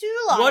gave it to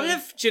Lonnie. What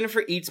if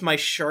Jennifer eats my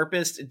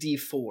sharpest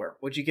D4?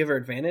 Would you give her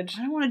advantage?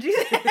 I don't want to do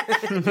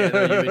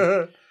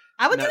that.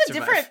 I would do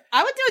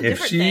a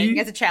different thing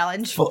as a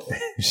challenge.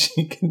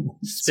 She can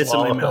spit in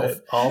my mouth.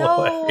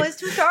 No, it's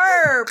too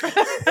sharp.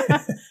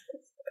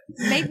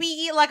 Make me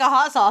eat like a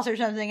hot sauce or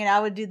something, and I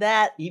would do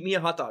that. Eat me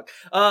a hot dog.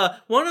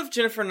 One of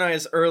Jennifer and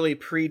I's early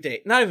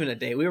pre-date, not even a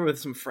date, we were with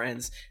some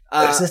friends.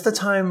 Is this the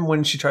time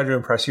when she tried to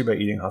impress you by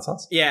eating hot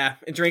sauce? Yeah,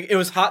 and drink. It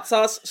was hot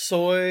sauce,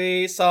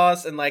 soy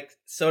sauce, and like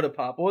soda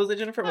pop. What was it,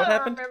 Jennifer? What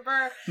happened?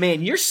 Remember.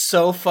 Man, you're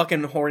so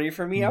fucking horny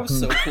for me. I was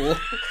so cool.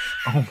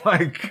 Oh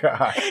my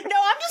god.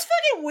 No, I'm just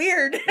fucking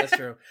weird. That's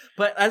true.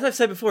 But as I've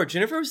said before,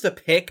 Jennifer was the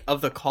pick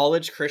of the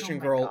college Christian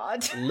girl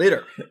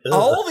litter.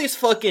 All these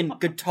fucking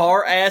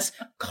guitar ass,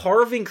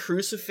 carving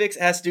crucifix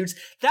ass dudes.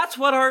 That's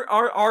what our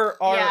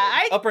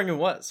upbringing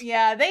was.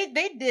 Yeah,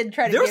 they did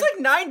try to. There was like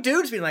 9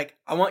 dudes being like,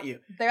 "I want you."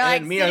 They're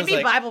like, and send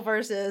me Bible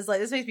verses. Like,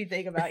 this makes me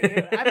think about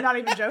you. I'm not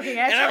even joking.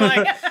 Actually, and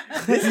I'm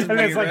like, "This is and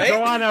weird, it's like, right?"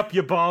 go on up,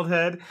 you bald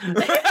head.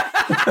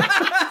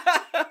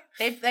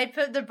 They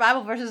put the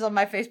Bible verses on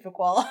my Facebook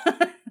wall.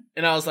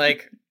 And I was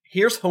like,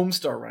 here's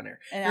Homestar Runner.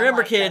 And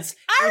remember, like, kids.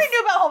 I already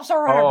knew about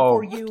Homestar Runner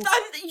before you.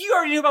 You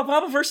already knew about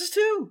Bible verses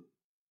too.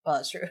 Well,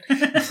 that's true.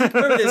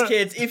 Remember this,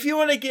 kids. If you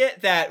want to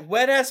get that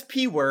wet ass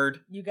P word,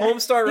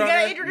 Homestar Runner, you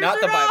gotta introduce not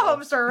her the to Bible.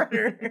 Homestar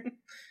Runner.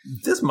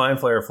 This mind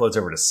flayer floats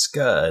over to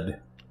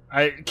Scud.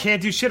 I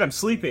can't do shit. I'm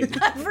sleeping.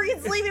 I'm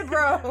freaking sleeping,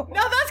 bro.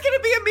 No, that's gonna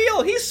be a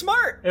meal. He's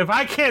smart. If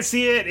I can't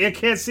see it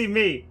can't see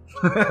me.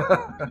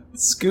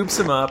 Scoops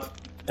him up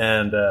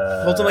and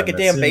holds him like a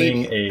damn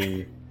baby.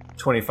 A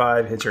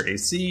 25 hits your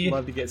AC.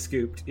 Love to get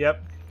scooped.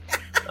 Yep.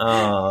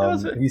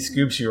 He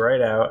scoops you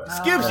right out.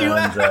 Scoops you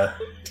out.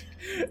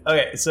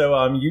 Okay,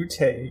 so you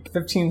take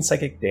 15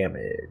 psychic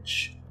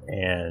damage,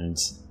 and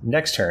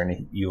next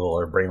turn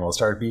your brain will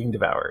start being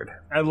devoured.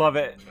 I love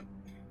it.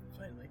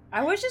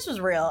 I wish this was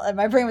real and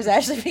my brain was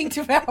actually being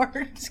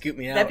devoured. Scoop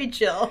me out. That'd be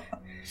chill.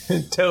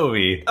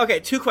 Toby. Okay,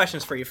 2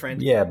 questions for you, friend.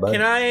 Yeah, bud.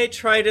 Can I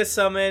try to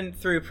summon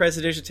through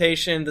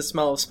prestidigitation the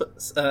smell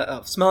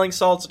of smelling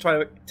salts to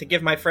try to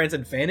give my friends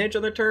advantage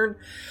on their turn?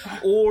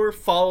 Or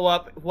follow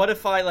up, what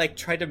if I like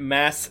try to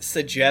mass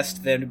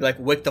suggest them to be like,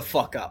 wake the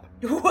fuck up?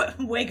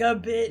 Wake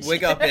up, bitch.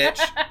 Wake up, bitch.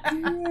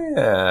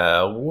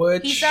 Yeah,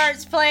 which... He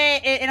starts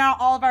playing in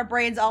all of our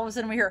brains, all of a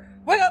sudden we hear,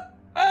 wake up!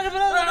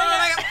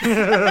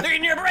 They're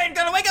in your brain,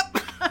 gotta wake up!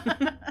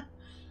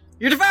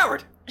 You're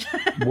devoured!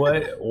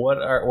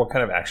 What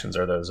kind of actions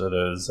are those? Are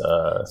those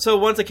So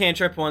one's a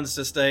cantrip, one's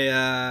just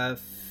a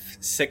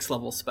 6th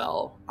level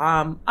spell.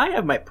 I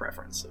have my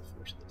preference of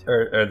which of the 2.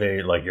 are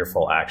they like your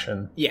full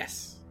action?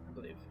 Yes, I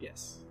believe.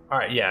 Yes. All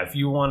right, yeah. If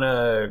you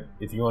wanna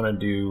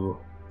do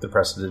the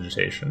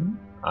prestidigitation,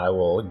 I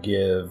will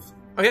give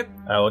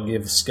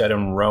Scud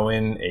and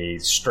Rowan a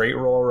straight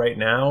roll right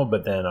now,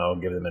 but then I'll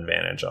give them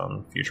advantage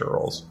on future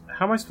rolls.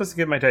 How am I supposed to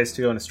get my dice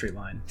to go in a straight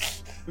line?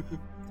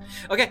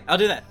 Okay, I'll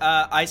do that.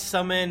 I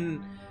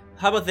summon...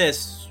 How about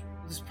this?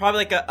 This is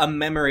probably like a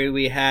memory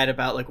we had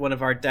about like one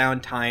of our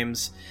down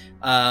times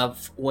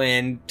of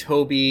when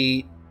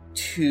Toby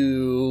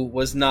 2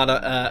 was not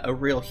a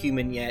real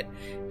human yet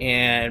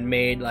and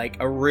made like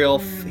a real...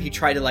 he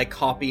tried to like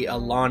copy a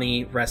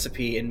Lonnie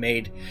recipe and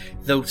made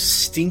the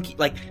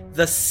stinkiest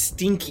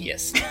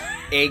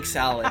egg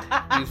salad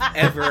you've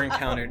ever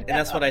encountered. And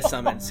that's what I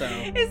summoned, so...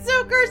 It's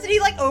so cursed. Did he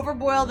like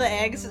overboil the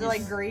eggs so they're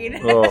like green?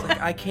 Oh. It's like,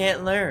 I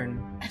can't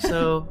learn.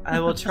 So I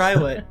will try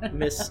what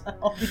Miss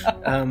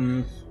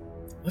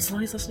what's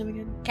Lonnie's last name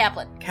again?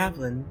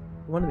 Kaplan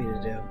wanted me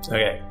to do.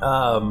 Okay.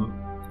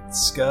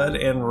 Scud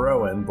and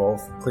Rowan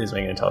both please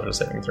make an intelligence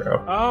saving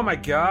throw. Oh my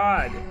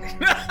god.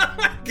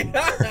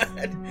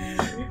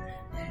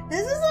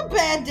 This is a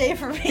bad day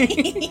for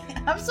me.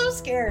 I'm so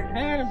scared.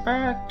 Had a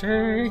bad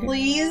day.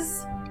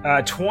 Please.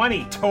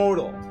 20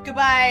 total.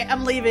 Goodbye.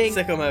 I'm leaving.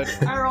 Sicko mode.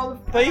 I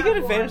rolled. But you get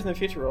advantage in the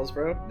future rolls,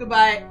 bro.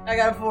 Goodbye. I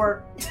got a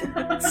 4.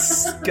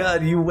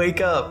 Scud, you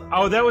wake up.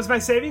 Oh, that was my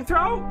saving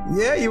throw?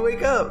 Yeah, you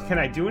wake up. Can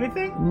I do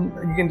anything?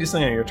 You can do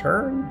something on your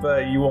turn,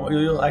 but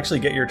you'll actually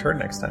get your turn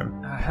next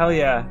time. Hell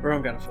yeah.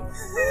 Rowan got a 4.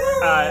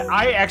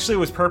 I actually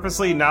was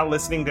purposely not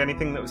listening to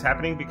anything that was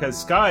happening because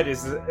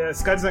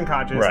Scud's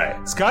unconscious.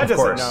 Right. Scud Of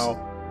doesn't course.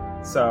 know.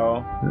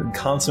 So.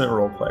 Consummate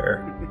role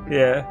player.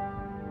 Yeah.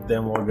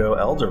 Then we'll go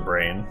Elder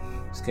Brain.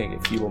 Just can't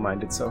get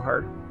feeble-minded so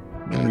hard.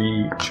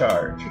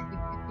 Recharge.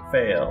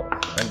 Fail.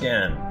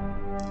 Again.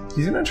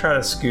 He's going to try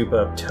to scoop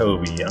up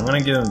Toby. I'm going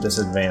to give him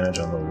disadvantage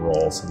on the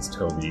roll since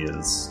Toby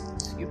is...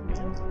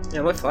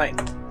 Yeah, what fight?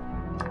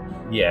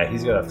 Yeah,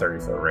 he's got a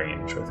 30-foot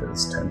range with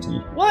his tenty.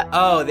 What?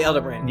 Oh, the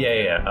Elder Brain.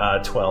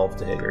 Yeah. 12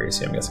 to hit your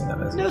AC. I'm guessing that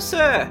is. No,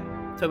 sir.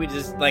 Toby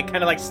just,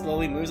 kind of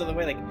slowly moves out of the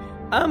way,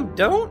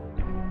 don't.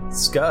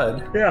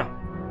 Scud. Yeah.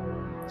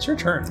 It's your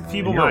turn.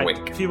 Feeble You're mind.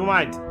 awake. Feeble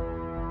mind.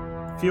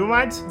 Feeble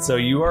mind? So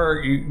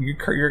your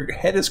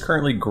head is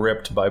currently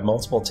gripped by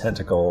multiple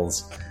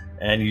tentacles,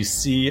 and you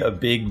see a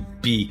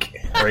big beak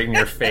right in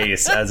your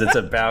face as it's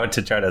about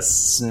to try to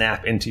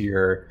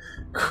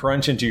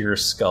crunch into your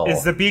skull.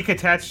 Is the beak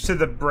attached to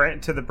the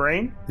brain?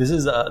 This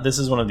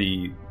is one of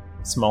the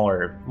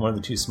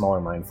two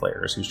smaller mind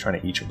flayers who's trying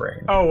to eat your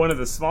brain. Oh, one of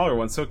the smaller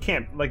ones. So it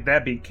can't,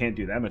 that beak can't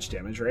do that much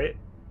damage, right?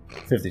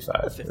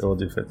 55. It will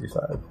do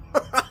 55.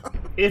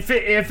 If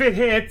it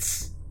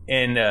hits,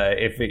 and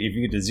if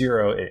you get to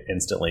 0, it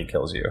instantly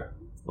kills you,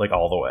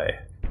 all the way.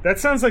 That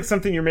sounds like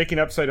something you're making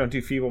up so I don't do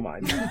feeble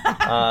mind.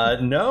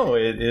 No,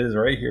 it is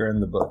right here in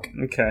the book.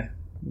 Okay.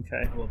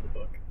 I love the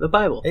book. The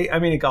Bible. I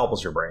mean, it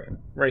gobbles your brain.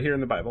 Right here in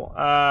the Bible.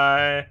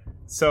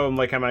 So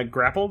am I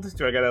grappled?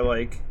 Do I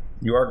gotta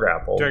You are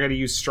grappled. Do I gotta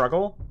use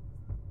struggle?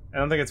 I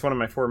don't think it's one of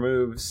my 4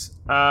 moves.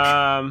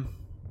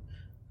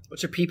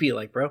 What's your PP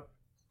like, bro?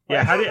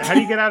 Yeah, how do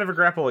you get out of a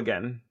grapple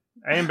again?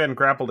 I haven't been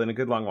grappled in a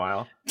good long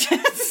while.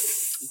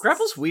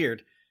 Grapple's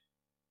weird.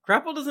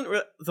 Grapple doesn't...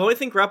 the only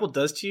thing grapple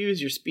does to you is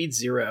your speed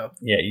 0.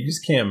 Yeah, you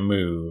just can't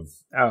move.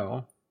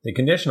 Oh. The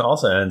condition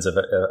also ends if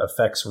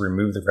effects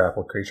remove the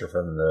grappled creature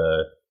from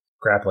the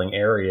grappling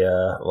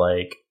area,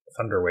 like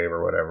Thunderwave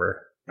or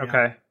whatever.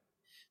 Okay.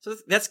 So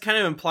that's kind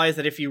of implies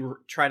that if you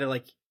try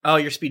to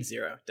your speed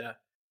 0, duh.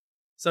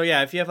 So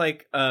yeah, if you have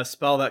a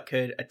spell that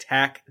could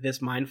attack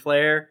this Mind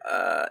Flayer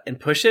and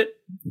push it,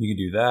 you could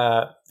do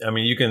that. I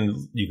mean, you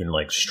can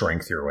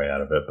strength your way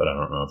out of it, but I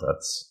don't know if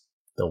that's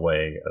the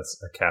way a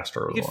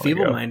caster would you could want to go.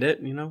 feeble mind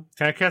it. You know,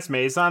 can I cast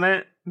Maze on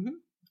it? Mm-hmm.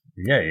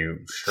 Yeah,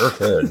 you sure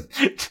could.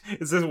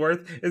 Is it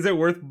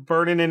worth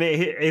burning an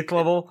 8th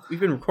level? We've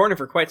been recording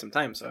for quite some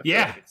time, so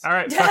yeah. All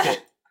right, fuck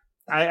it.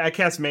 I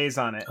cast Maze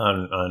on it.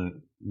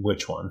 On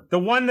which one? The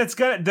one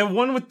the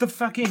one with the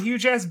fucking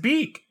huge ass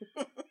beak.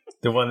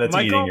 The one that's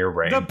eating your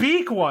brain. The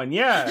beak one,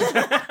 yeah.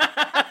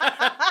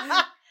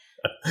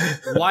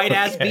 Wide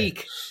ass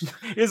beak.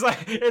 It's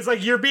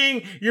like you're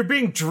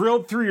being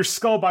drilled through your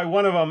skull by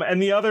one of them,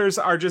 and the others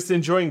are just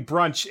enjoying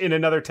brunch in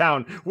another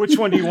town. Which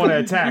one do you want to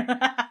attack?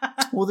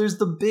 Well, there's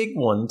the big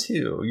one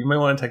too. You might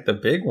want to attack the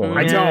big one.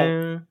 I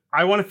don't.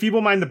 I want to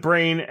feeble mind the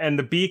brain, and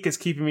the beak is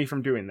keeping me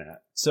from doing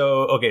that.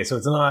 So it's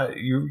not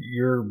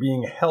you're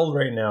being held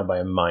right now by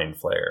a Mind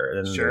Flayer,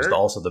 and sure. There's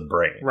also the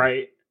brain.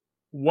 Right.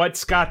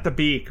 What's got the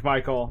beak,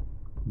 Michael?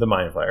 The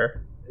Mind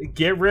Flayer.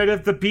 Get rid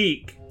of the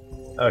beak.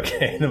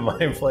 Okay, the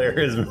Mind Flayer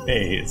is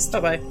mazed.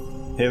 Bye-bye.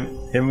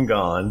 Him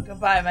gone.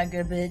 Goodbye, my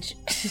good bitch.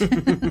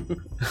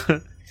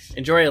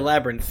 Enjoy a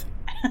labyrinth.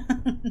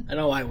 I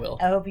know I will.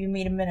 I hope you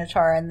meet a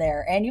Minotaur in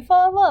there and you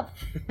fall in love.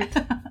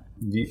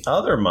 The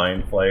other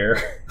Mind Flayer.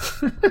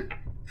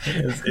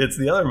 It's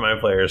the other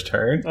Mind Flayer's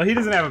turn. Well, he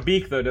doesn't have a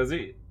beak, though, does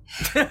he?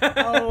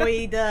 Oh,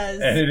 he does.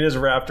 And it is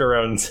wrapped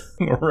around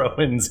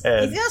Rowan's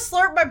head. He's gonna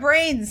slurp my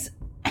brains.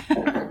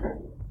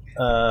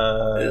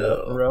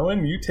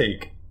 Rowan, you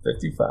take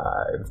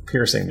 55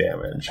 piercing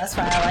damage. That's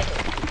fine, I like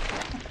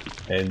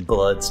it. And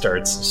blood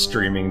starts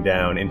streaming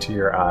down into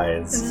your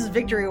eyes. This is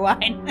victory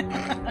wine.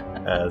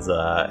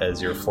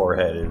 as your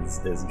forehead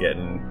is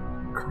getting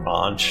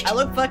crunched. I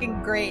look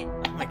fucking great.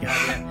 Oh my god,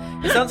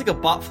 yeah. It sounds like a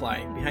bot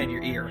flying behind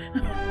your ear.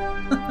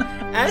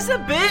 As a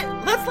bit,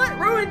 let's let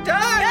Rowan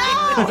die!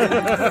 No!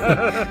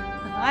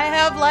 I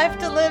have life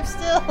to live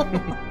still.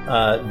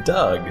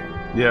 Doug.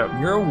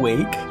 Yeah. You're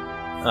awake.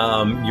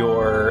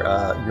 Your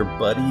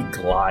buddy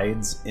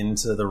glides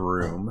into the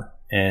room,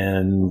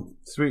 and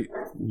sweet,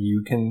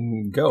 you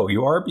can go.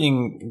 You are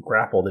being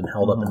grappled and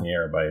held up in the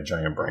air by a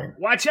giant brain.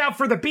 Watch out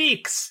for the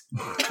beaks.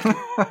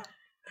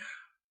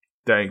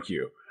 Thank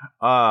you.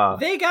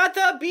 They got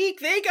the beak.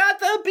 They got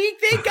the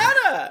beak. They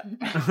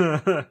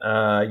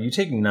gotta. You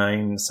take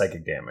 9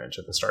 psychic damage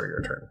at the start of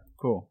your turn.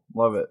 Cool,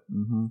 love it.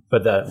 Mm-hmm.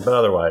 But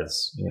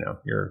otherwise,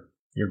 you're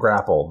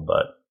grappled,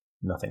 but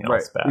nothing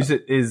else bad. You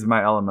said, is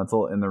my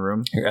elemental in the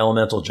room? Your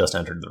elemental just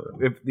entered the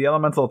room. If the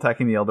elemental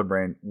attacking the Elder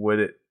Brain, would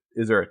it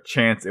is there a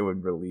chance it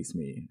would release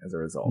me as a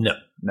result?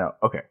 No.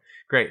 Okay,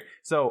 great.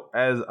 So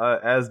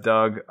as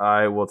Doug,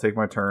 I will take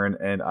my turn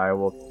and I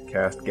will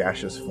cast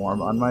gaseous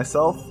form on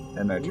myself,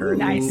 and I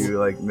turn into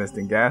like mist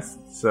and gas.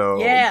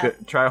 So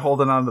try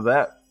holding on to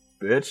that,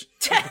 bitch.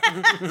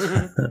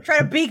 Try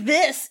to beak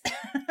this.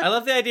 I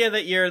love the idea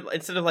that you're,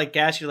 instead of like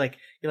gas, you're like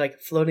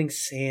floating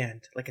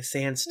sand, like a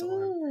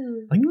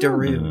sandstorm, like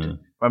Darude.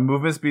 My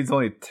movement speed's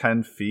only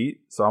 10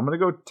 feet, so I'm gonna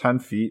go 10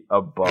 feet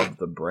above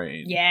the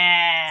brain.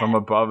 Yeah. So I'm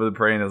above the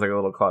brain as like a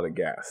little cloud of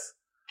gas.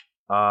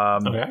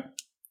 Okay.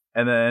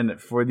 And then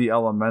for the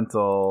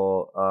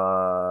elemental,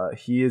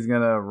 he is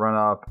gonna run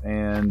up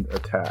and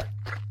attack,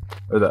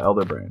 or the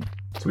elder brain.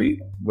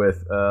 Sweet.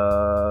 With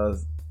a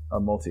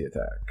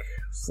multi-attack.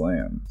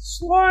 Slam.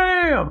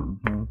 Slam!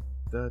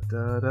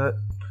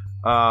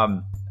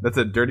 That's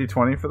a dirty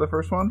 20 for the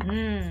first one.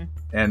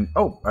 And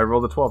I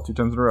rolled a 12 2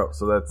 times in a row,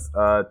 so that's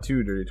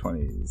 2 dirty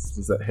 20s.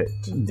 Does that hit?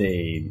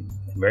 They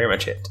very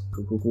much hit.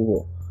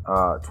 Cool.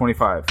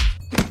 25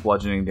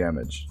 bludgeoning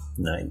damage.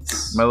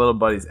 Nice. My little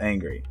buddy's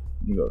angry.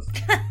 He goes,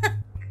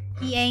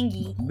 he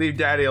angry. Leave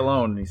daddy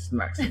alone, and he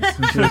smacks him.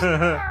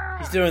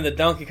 He's doing the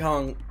Donkey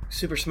Kong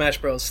Super Smash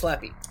Bros.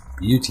 Slappy.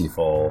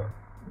 Beautiful.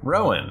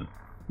 Rowan,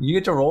 you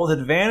get to roll with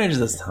advantage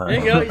this time. There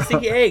you go, you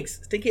stinky eggs.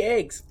 Stinky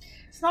eggs.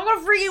 It's not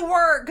gonna freaking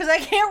work because I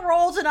can't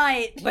roll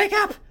tonight. Wake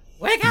up!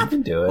 Wake up! You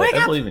can do it. Wake I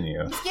up! believe in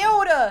you.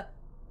 Skilda.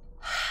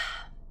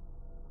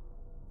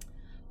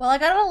 Well, I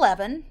got an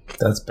 11.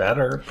 That's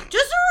better.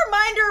 Just a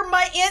reminder,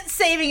 my int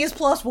saving is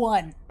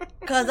 +1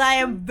 because I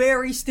am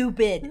very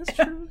stupid. That's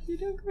true. You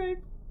did great.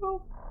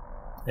 Oh.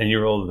 And you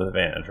rolled with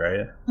advantage,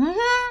 right?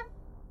 Mm-hmm.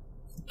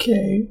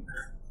 Okay.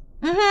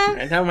 Mm-hmm.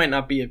 And that might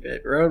not be a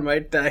bit. Rowan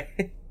might die.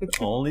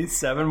 Only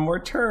 7 more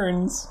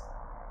turns,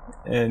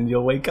 and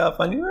you'll wake up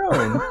on your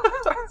own.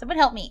 Someone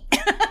help me.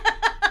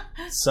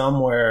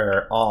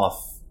 Somewhere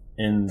off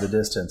in the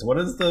distance. What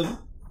is the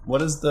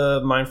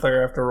mind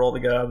flayer have to roll to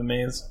get out of the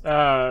maze?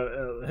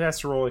 It has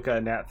to roll like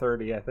a nat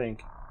 30, I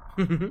think.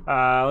 Let me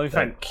that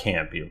find.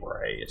 Can't be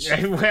right.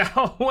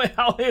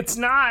 Well, it's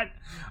not.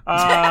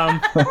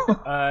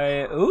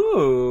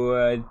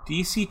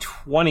 DC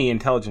 20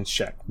 intelligence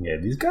check. Yeah,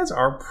 these guys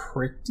are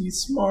pretty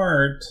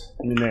smart.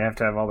 And then they have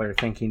to have all their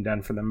thinking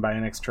done for them by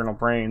an external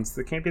brain,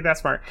 so they can't be that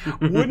smart.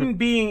 Wouldn't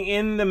being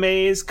in the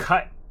maze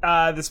cut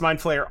this mind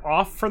flayer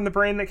off from the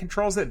brain that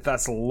controls it,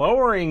 thus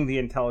lowering the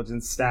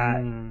intelligence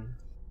stat?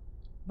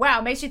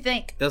 Wow, makes you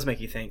think. Does make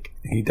you think.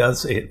 He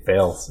does. It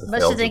fails.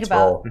 Much to think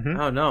about.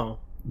 Oh no.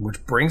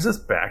 Which brings us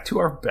back to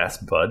our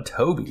best bud,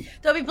 Toby.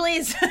 Toby,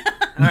 please.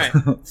 Alright,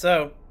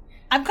 so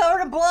I'm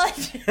covered in blood.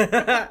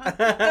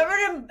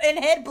 Covered in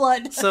head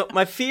blood. So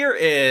my fear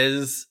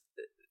is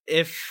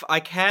if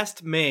I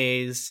cast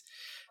Maze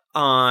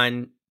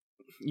on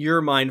your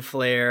Mind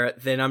Flare,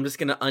 then I'm just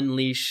gonna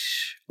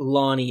unleash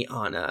Lonnie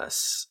on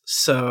us.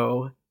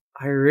 So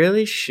I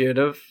really should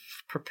have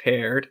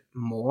prepared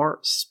more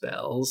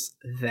spells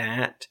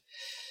that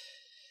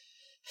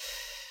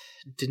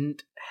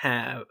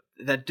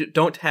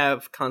don't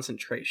have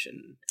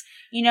concentration.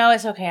 You know,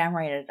 it's okay. I'm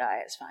ready to die.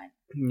 It's fine.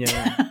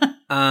 Yeah.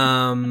 I've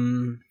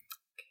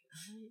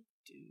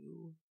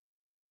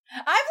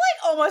like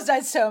almost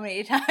died so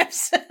many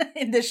times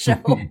in this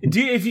show.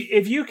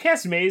 If you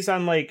cast Maze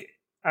on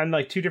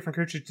two different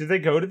creatures, do they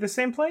go to the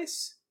same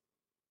place?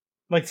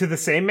 Like to the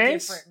same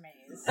maze? Different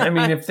maze. I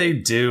mean, if they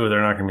do,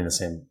 they're not going to be in the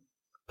same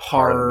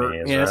part of the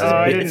maze. Yeah,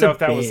 right? I didn't know if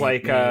that was maze.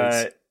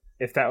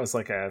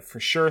 like a for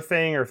sure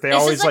thing, or if they It's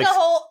always just like a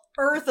whole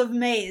earth of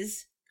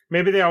maze.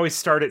 Maybe they always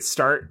start at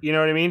start. You know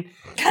what I mean?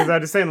 Because I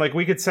was just saying, like,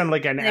 we could send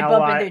like an They bump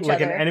ally, into each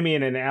like an other. enemy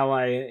and an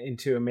ally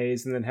into a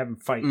maze, and then have them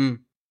fight.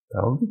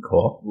 That would be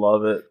cool.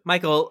 Love it.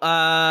 Michael,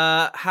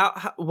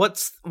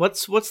 what's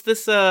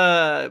this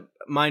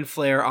Mind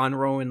Flare on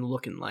Rowan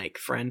looking like,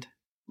 friend?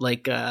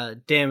 Like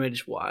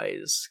damage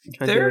wise?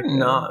 They're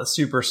not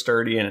super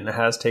sturdy, and it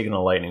has taken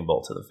a lightning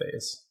bolt to the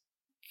face.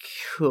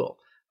 Cool.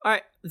 All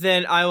right,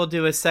 then I will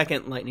do a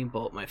second lightning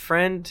bolt, my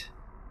friend,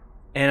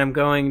 and I'm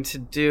going to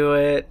do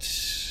it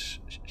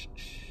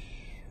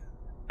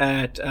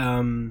at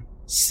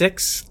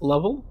 6th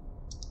level.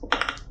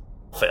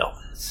 Fail.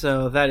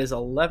 So that is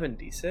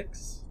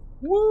 11d6.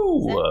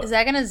 Woo! Is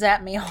that gonna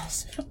zap me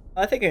also?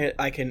 I think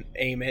I can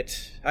aim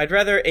it. I'd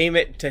rather aim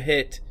it to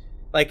hit.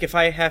 Like if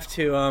I have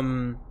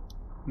to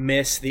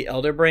miss the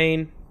Elder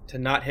Brain to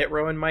not hit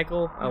Rowan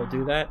Michael, I'll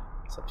do that.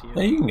 It's up to you.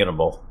 Yeah, you can get them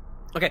both.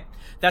 Okay,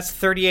 that's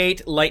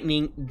 38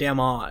 lightning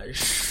damage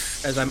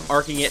as I'm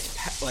arcing it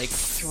like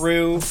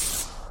through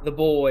the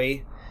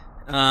boy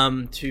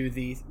to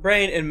the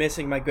brain and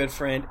missing my good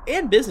friend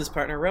and business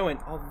partner Rowan.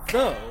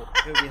 Although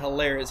it would be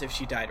hilarious if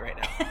she died right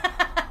now.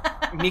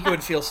 Mika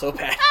would feel so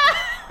bad.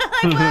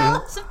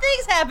 Well, some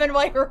things happened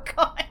while you were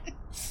gone.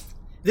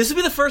 This would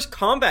be the first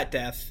combat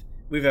death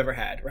we've ever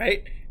had,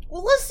 right?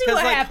 Well, let's see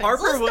what happens.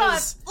 Harper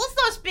let's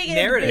not speak it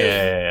narrative.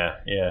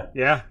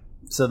 Yeah.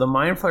 So the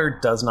Mind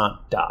Flayer does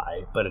not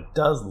die, but it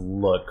does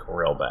look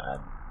real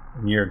bad.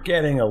 You're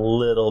getting a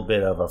little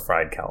bit of a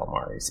fried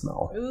calamari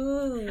smell.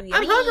 Ooh,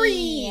 I'm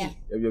hungry.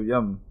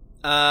 Yum.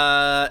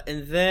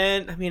 And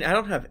then, I mean, I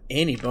don't have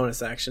any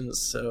bonus actions,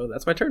 so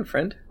that's my turn,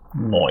 friend.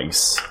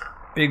 Nice.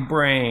 Big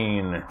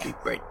brain. Big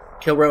brain.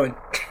 Kill Rowan.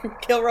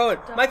 Kill Rowan.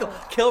 Michael,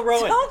 kill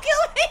Rowan. Don't kill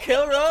me.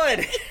 Kill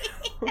Rowan.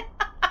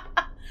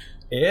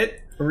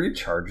 It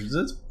recharges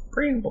its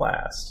brain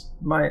blast.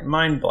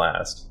 Mind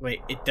blast. Wait,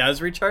 it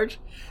does recharge?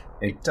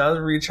 It does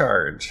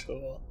recharge.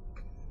 Cool.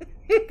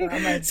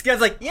 This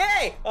guy's like,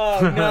 yay! Oh,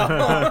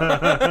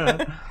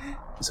 no.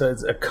 So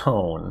it's a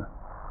cone.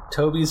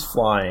 Toby's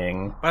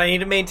flying. But I need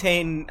to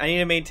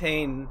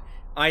maintain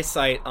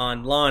eyesight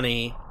on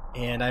Lonnie,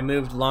 and I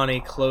moved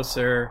Lonnie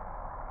closer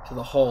to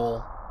the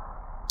hole.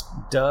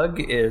 Doug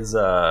is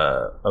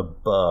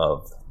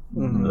above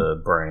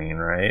the brain,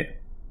 right?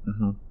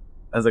 Mm-hmm.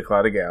 As a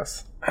cloud of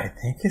gas. I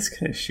think it's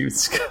gonna shoot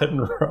Scud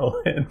and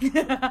Rowan.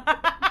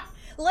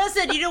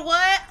 Listen, you know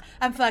what?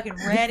 I'm fucking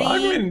ready.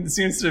 Bogman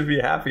seems to be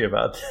happy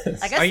about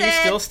this. Like I Are said, you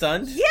still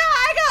stunned? Yeah,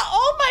 I got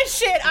all my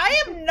shit.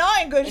 I am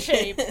not in good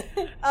shape.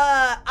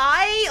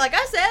 I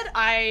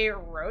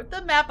wrote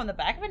the map on the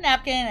back of a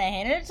napkin and I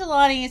handed it to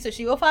Lonnie so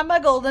she will find my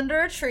gold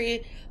under a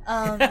tree.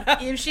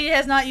 If she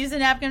has not used a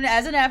napkin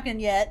as a napkin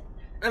yet.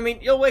 I mean,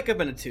 you'll wake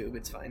up in a tube.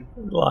 It's fine.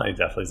 Lonnie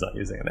definitely is not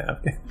using a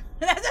napkin.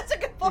 That's a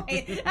good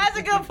point. That's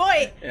a good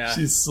point. Yeah.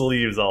 She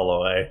sleeves all the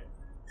way.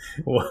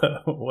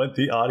 What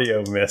the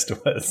audio missed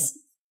was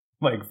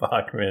Mike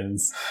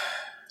Bachman's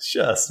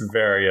just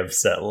very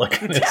upset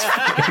look on his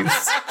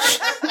face.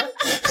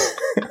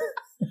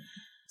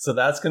 So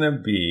that's going to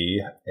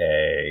be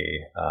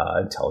a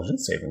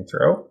intelligence saving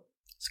throw.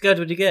 Scud,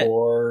 what'd you get?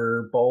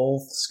 For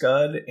both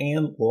Scud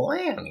and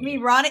Lanny.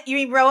 You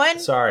mean Rowan?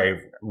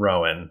 Sorry,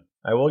 Rowan.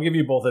 I will give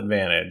you both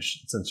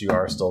advantage since you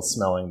are still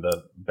smelling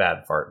the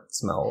bad fart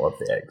smell of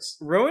the eggs.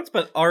 Rowan's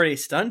but already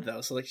stunned though,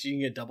 so like she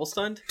can get double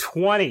stunned.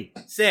 20.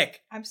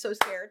 Sick. I'm so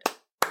scared.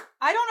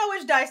 I don't know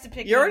which dice to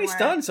pick. You're already anymore.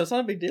 stunned, so it's not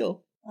a big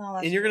deal. Oh,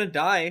 that's and you're gonna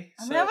die.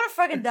 I'm gonna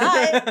fucking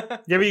die.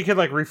 Yeah, but you could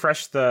like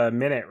refresh the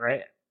minute,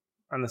 right?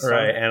 On the stun.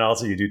 Right, and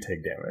also you do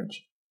take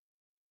damage.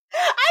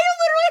 I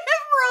literally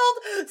have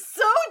rolled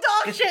so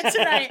dog shit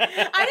tonight.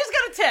 I just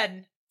got a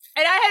 10.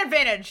 And I had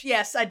advantage.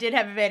 Yes, I did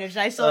have advantage. And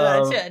I still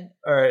got a 10.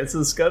 Alright,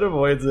 so Scud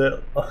avoids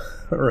it.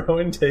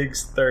 Rowan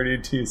takes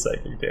 32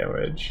 psychic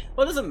damage.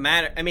 Well, it doesn't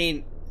matter. I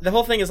mean, the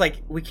whole thing is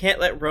like, we can't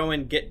let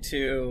Rowan get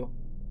to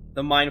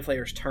the Mind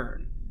Flayer's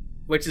turn,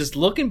 which is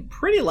looking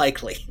pretty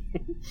likely.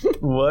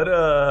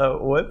 How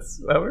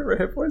many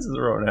hit points does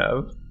Rowan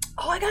have?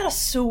 Oh, I got a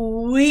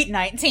sweet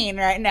 19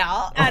 right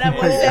now out of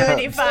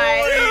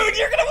 175. Dude,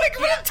 you're gonna wake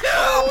up too!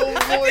 Oh,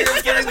 boy,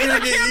 it's gonna be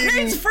the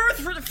campaign's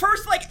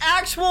first like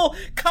actual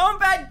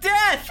combat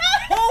death!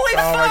 Holy Oh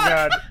my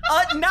fuck!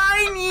 God.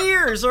 9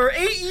 years or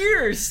 8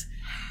 years!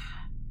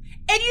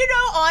 And you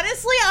know,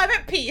 honestly, I'm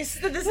at peace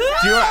that this is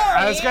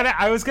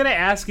I was gonna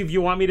ask if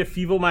you want me to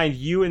feeble mind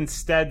you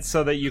instead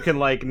so that you can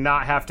like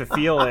not have to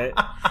feel it.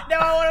 No,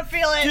 I want to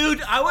feel it. Dude,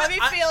 let me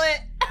feel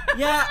it.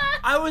 Yeah,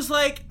 I was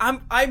like,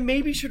 I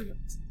maybe should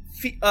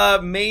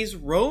maze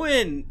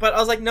Rowan, but I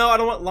was like, no, I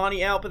don't want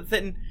Lonnie out. But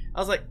then I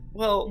was like,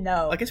 well,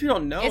 no, I guess we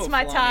don't know. It's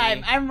my Lonnie...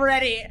 time. I'm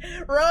ready.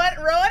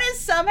 Rowan is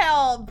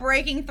somehow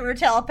breaking through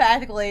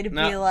telepathically to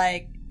be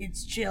like,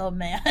 it's chill,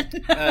 man.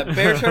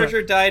 Bear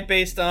Charger died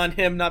based on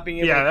him not being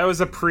able. Yeah, that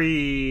was a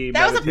pre.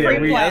 That was a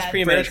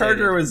pre-plan. Bear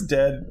Charger was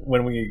dead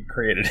when we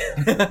created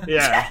him.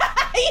 Yeah,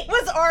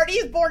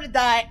 he's born to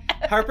die.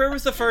 Harper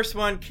was the first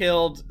one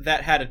killed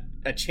that had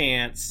a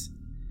chance,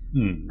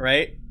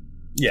 right?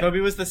 Yeah.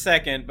 Toby was the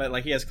second, but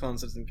like he has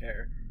clones, so doesn't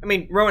care. I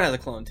mean, Rowan has a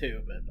clone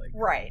too, but like,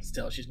 right?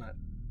 Still, she's not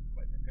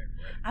quite prepared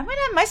for it. I'm gonna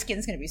have my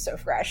skin's gonna be so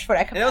fresh when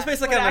I come. And that was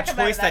basically kind of a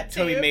choice that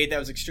Toby too. made that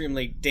was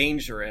extremely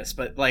dangerous,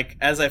 but like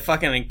as a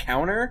fucking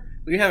encounter,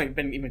 we haven't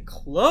been even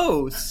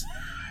close.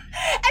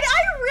 And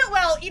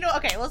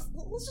okay, let's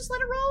just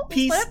let it roll.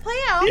 Peace. Let it play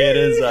out.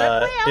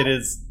 It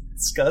is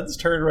Scud's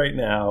turn right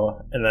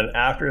now, and then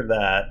after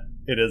that,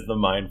 it is the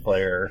Mind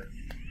Flayer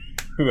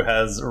who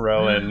has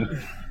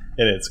Rowan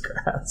in its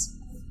grasp.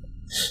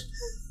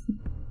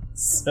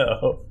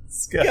 So,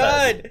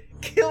 Scud,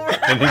 kill Rowan.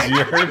 It is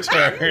your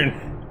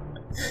turn.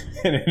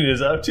 And it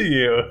is up to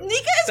you. Nika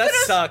is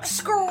gonna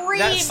scream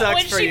when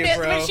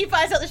she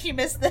finds out that she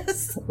missed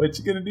this. What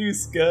you gonna do,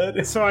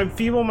 Scud? So I'm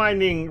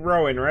feeble-minding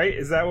Rowan, right?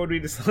 Is that what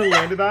we just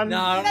landed on? No,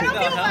 I don't think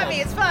that'll help.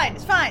 Me. It's fine.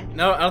 It's fine.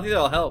 No, I don't think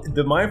that'll help.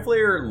 The Mind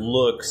Flayer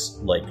looks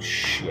like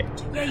shit.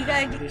 Yeah, you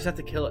gotta. You just have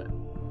to kill it.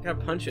 You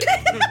gotta punch it.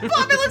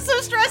 Bobby looks so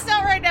stressed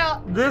out right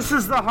now. This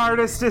is the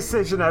hardest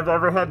decision I've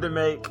ever had to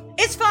make.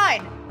 It's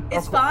fine.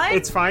 It's fine.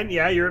 It's fine.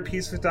 Yeah, you're at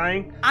peace with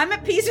dying. I'm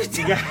at peace with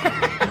dying.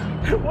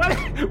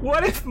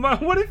 What if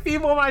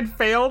Feeble Mind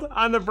failed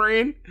on the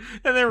brain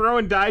and then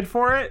Rowan died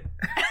for it?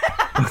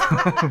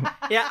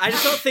 Yeah, I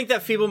just don't think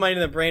that Feeble Mind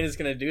in the brain is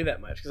going to do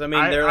that much because I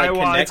mean they're like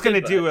connected. It's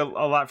going to do a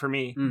lot for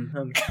me.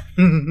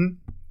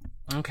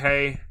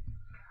 Okay.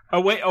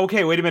 Oh wait.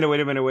 Okay. Wait a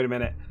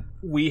minute.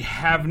 We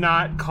have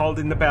not called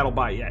in the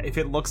BattleBot yet. If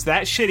it looks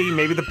that shitty,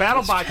 maybe the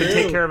BattleBot can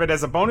take care of it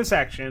as a bonus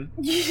action.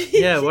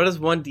 Yeah. What does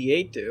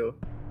 1d8 do?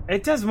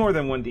 It does more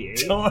than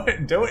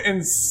 1d8. Don't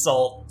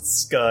insult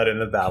Scud in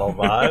the battle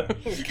bot.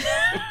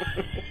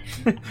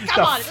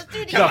 Come on, let's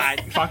do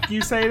The fuck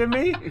you say to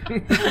me?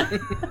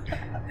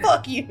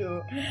 Fuck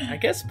you. I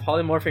guess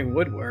polymorphing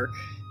would work.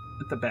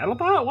 The battle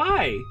bot?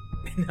 Why?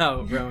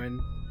 No,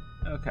 Rowan.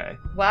 Okay.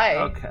 Why?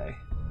 Okay.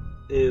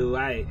 Ooh,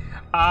 I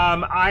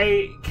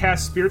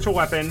cast spiritual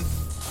weapon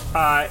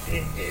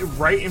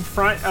right in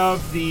front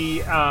of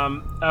the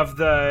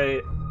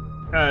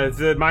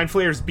Mind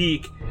Flayer's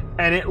beak,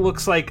 and it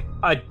looks like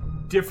a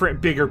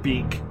different, bigger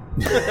beak.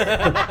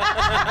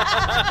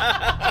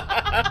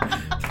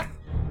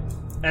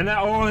 And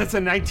that's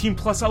a 19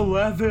 plus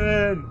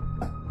 11.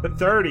 A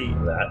 30.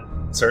 That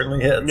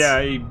certainly hits.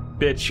 Yeah, you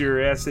bitch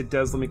your ass. It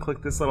does. Let me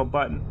click this little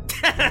button.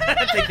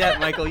 Take that,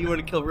 Michael. You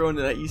want to kill Rowan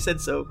tonight. You said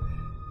so.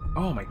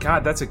 Oh my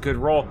god, that's a good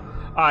roll.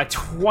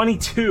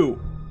 22.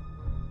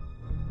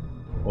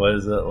 What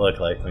does it look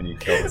like when you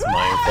kill this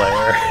Mind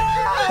Flayer?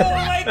 Oh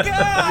my god!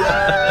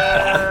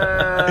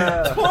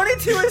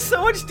 22 is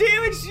so much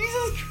damage.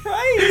 Jesus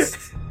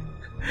Christ!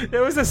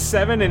 There was a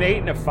 7, an 8,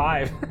 and a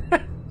 5.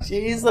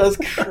 Jesus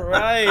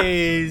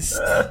Christ!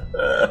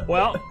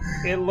 Well,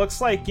 it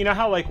looks like, you know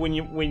how like when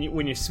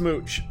you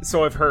smooch.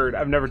 So I've heard.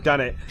 I've never done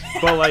it,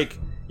 but like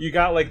you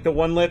got like the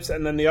one lips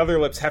and then the other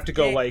lips have to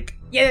go like.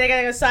 Yeah, they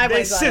gotta go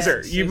sideways. They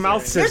scissor. You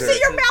mouth scissor.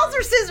 Your mouths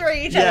are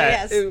scissoring each other.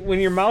 Yes. When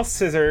your mouth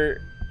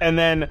scissor, and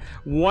then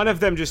one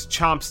of them just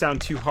chomps down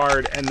too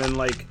hard, and then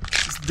like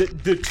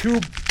the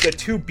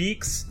two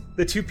beaks.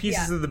 The two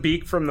pieces of the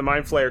beak from the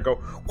Mind Flayer go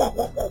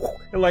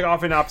and like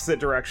off in opposite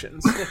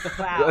directions.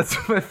 Wow. That's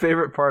my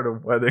favorite part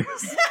of weddings.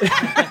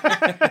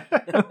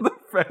 The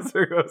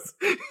professor goes,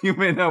 "You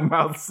may now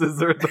mouth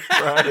scissor the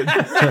bride."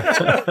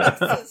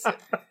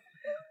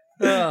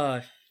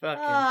 Oh,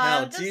 fucking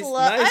hell. Jeez,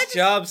 nice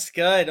job,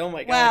 Scud. Oh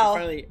my god, Wow. I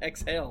can finally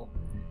exhale.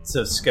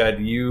 So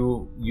Scud,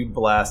 you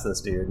blast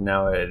this dude.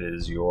 Now it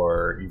is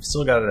you've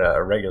still got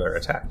a regular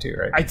attack too,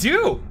 right? I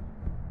do.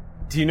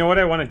 Do you know what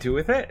I want to do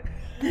with it?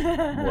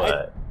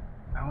 What?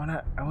 I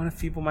want to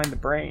feeble mind the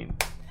brain.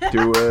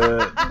 Do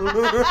it.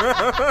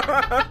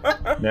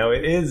 No,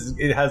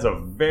 it has a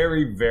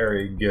very,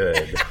 very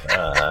good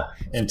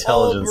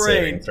intelligence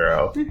saving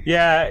throw.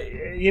 Yeah,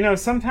 you know,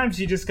 sometimes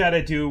you just got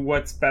to do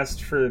what's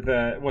best for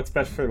the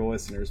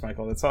listeners,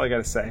 Michael. That's all I got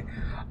to say.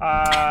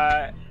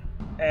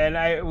 And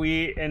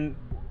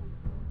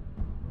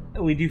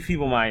we do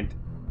feeble mind.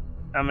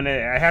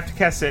 I have to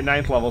cast it at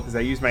 9th level because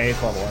I used my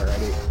 8th level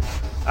already.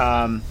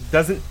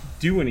 Doesn't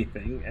do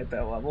anything at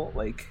that level.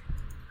 Like,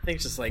 I think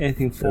it's just like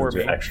anything for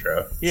me.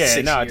 Extra. Yeah,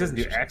 no, it doesn't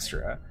do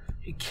extra.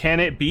 Can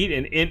it beat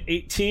an int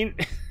 18?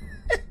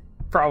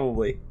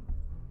 Probably.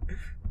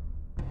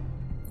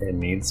 It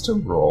needs to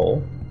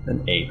roll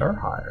an 8 or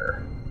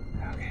higher.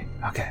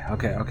 Okay.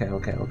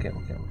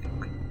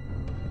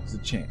 There's a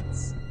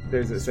chance.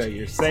 So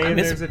you're saying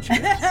there's a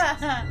chance?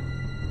 I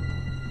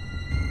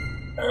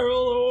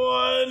rolled a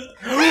 1.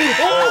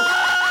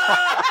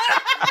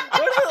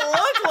 What does it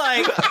look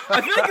like?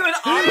 I feel like it would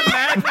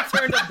automatically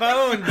turn to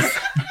bones.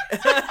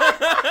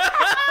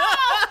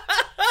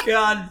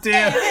 God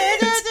damn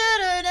it.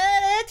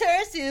 It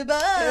turns to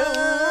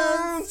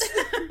bones.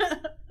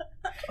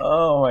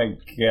 Oh my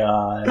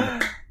god.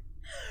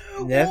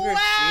 Never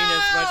seen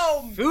as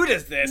much food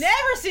as this.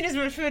 Never seen as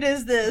much food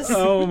as this.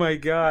 Oh my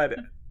god.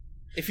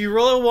 If you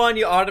roll a 1,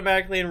 you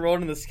automatically enroll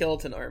in the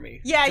skeleton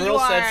army. Yeah, Drill you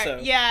are. said so.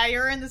 Yeah,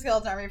 you're in the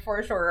skeleton army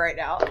for sure right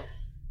now.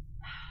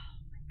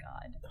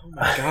 Oh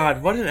my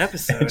god, what an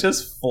episode. It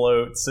just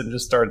floats and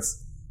just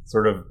starts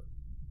sort of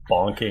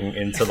bonking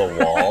into the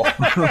wall.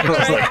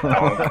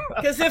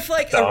 Because if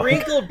like a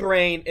wrinkled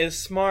brain is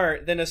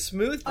smart, then a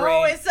smooth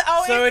brain.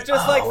 It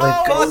just like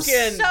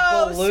fucking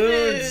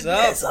balloons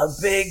up. It's a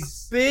big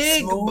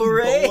brain.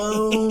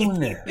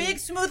 Balloon. Big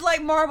smooth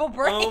like marble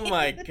brain. Oh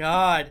my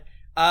god.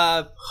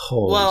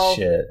 Holy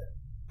shit.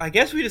 I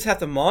guess we just have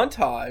to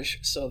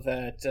montage so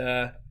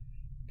that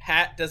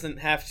Pat doesn't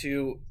have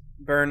to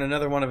burn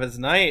another one of his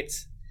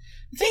nights.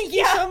 Thank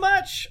you so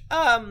much,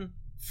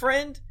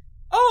 friend.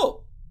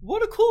 Oh,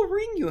 what a cool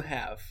ring you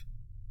have.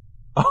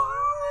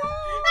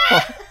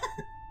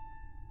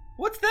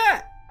 What's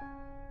that?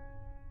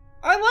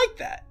 I like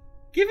that.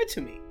 Give it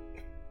to me.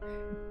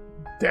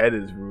 That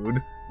is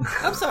rude.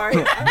 I'm sorry.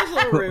 I was a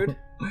little rude.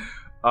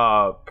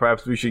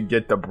 Perhaps we should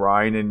get the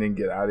brine and then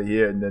get out of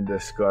here and then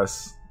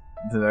discuss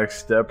the next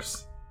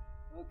steps.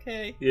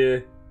 Okay. Yeah.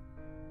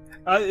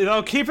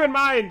 Keep in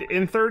mind,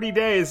 in 30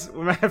 days,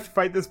 we might have to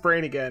fight this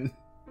brain again.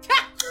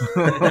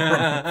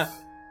 Hey,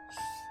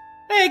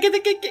 get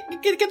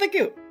the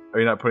goop. Are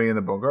you not putting in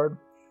the bone guard?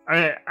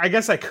 I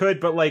guess I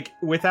could, but like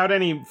without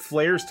any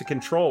flares to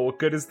control, what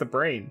good is the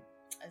brain?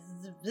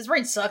 This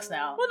brain sucks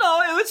now. Well,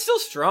 no, it's still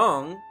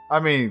strong. I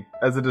mean,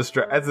 as a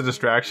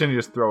distraction, you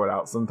just throw it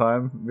out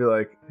sometime. Be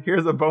like,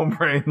 here's a bone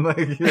brain.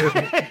 Like,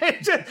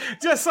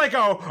 just like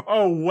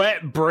a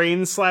wet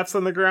brain slaps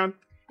on the ground.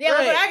 Yeah, look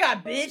what I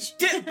got,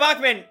 bitch.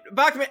 Bachman,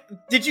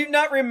 did you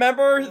not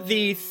remember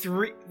the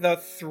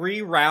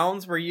three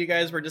rounds where you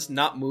guys were just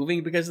not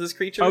moving because of this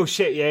creature? Oh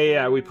shit,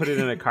 yeah, we put it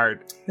in a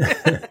card.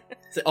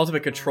 It's the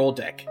ultimate control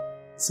deck.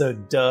 So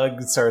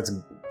Doug starts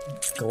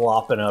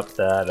glopping up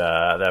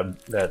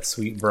that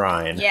sweet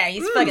brine. Yeah,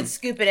 he's fucking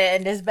scooping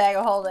it in his bag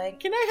of holding.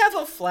 Can I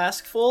have a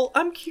flask full?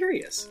 I'm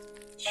curious.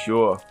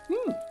 Sure.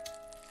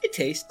 It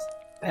tastes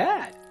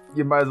bad.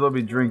 You might as well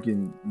be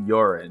drinking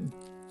urine,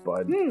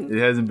 bud. It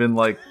hasn't been,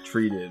 like,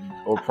 treated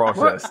or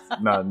processed.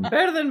 None.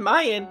 Better than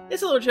mine.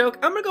 It's a little joke.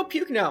 I'm gonna go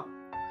puke now.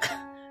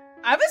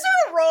 I'm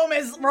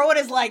assuming Rowan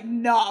is like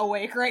not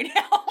awake right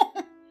now.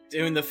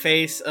 Doing the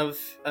face of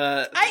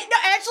Rowan.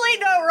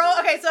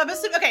 Okay, so I'm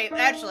assuming. Okay,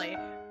 actually,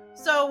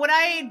 so when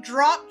I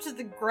dropped to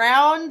the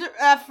ground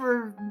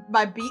after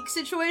my beak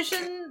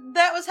situation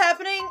that was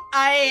happening,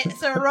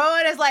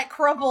 Rowan is like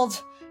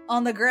crumpled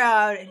on the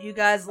ground, and you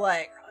guys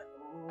like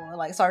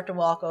start to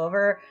walk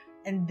over,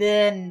 and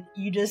then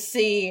you just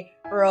see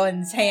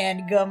Rowan's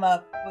hand gum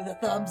up with a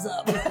thumbs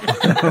up.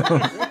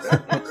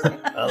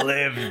 I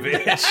live,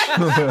 bitch.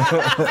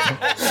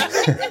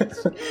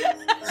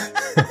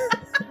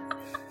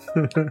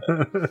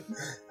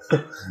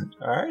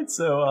 Alright,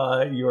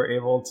 so you were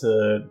able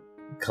to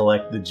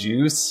collect the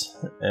juice,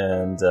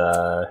 and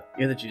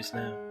you're the juice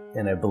now.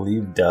 And I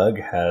believe Doug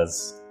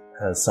has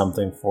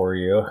something for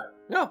you.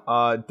 No.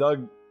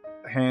 Doug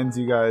hands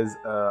you guys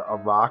a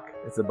rock.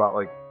 It's about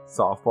like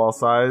softball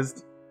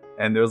sized,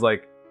 and there's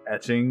like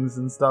etchings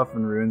and stuff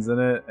and runes in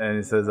it, and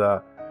it says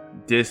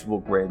this will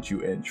grant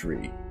you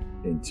entry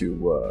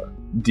into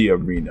the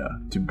arena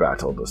to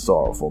battle the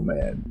sorrowful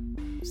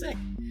man. Sick.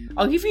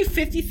 I'll give you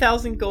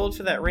 50,000 gold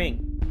for that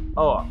ring.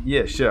 Oh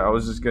yeah, sure. I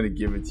was just gonna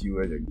give it to you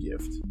as a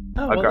gift.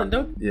 Oh well, then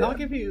don't. Yeah. I'll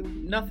give you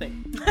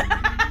nothing.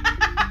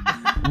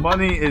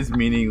 Money is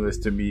meaningless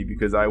to me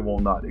because I will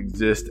not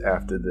exist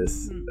after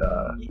this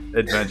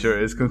adventure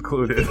is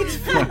concluded.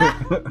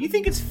 You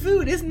think it's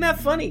food? Isn't that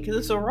funny? Because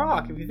it's a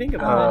rock. If you think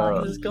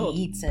about it, it's gold.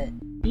 He eats it.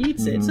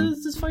 So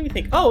it's just funny to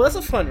think. Oh, that's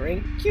a fun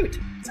ring. Cute.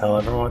 Tell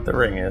everyone what the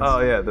ring is.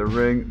 Oh yeah, the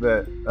ring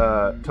that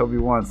Toby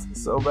wants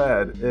so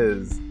bad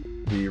is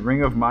the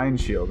Ring of Mind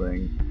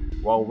Shielding.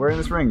 While wearing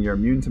this ring, you're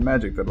immune to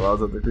magic that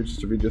allows other creatures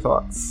to read your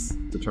thoughts,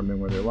 determining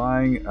where they're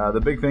lying. The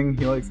big thing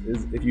he likes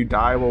is if you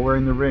die while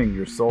wearing the ring,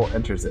 your soul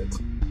enters it.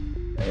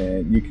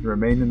 And you can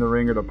remain in the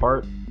ring or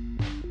depart.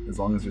 As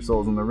long as your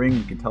soul is in the ring,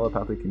 you can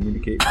telepathically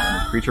communicate with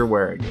any creature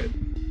wearing it.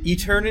 You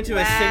turn into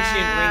a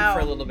sentient ring for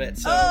a little bit.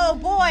 So oh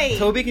boy!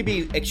 Toby could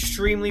be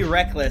extremely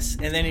reckless,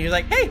 and then you're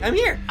like, hey, I'm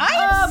here!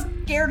 I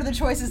am scared of the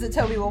choices that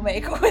Toby will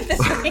make with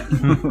this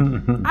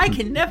ring. I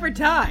can never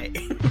die.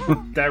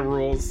 That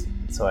rules.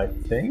 So I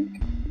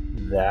think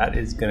that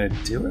is going to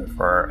do it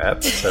for our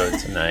episode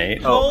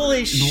tonight.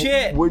 Holy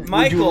shit, would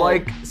you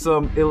like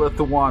some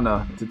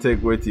Ilithuana to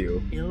take with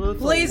you?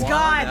 Please,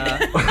 God!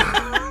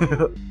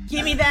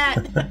 Give me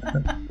that!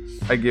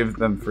 I give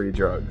them free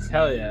drugs.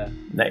 Hell yeah.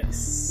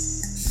 Nice.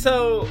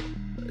 So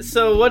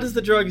what does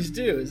the drugs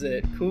do? Is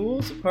it cool?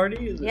 Is it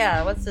party? Is it...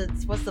 Yeah, what's the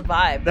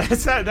vibe?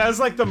 That was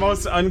like the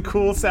most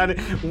uncool sounding.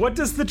 What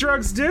does the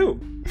drugs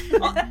do?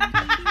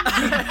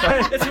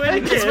 It's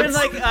when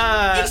like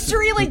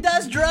Extremely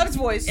does drugs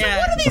voice. So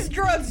what do these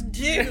drugs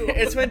do?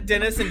 It's when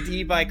Dennis and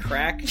Dee buy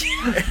crack.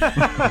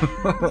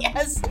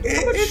 Yes.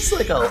 It's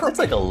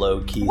like a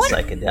low key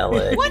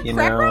psychedelic. What you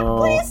crack know? rock,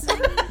 please?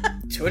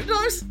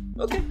 $200?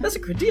 Okay, that's a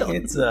good deal.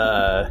 It's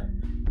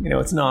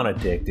it's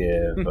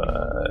non-addictive.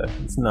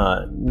 It's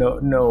not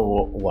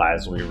no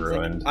lives will be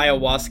ruined. Like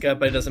ayahuasca,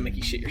 but it doesn't make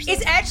you shit yourself.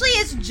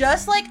 It's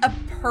just like a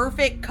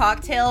perfect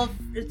cocktail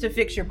to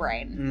fix your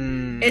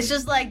brain. It's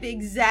just like the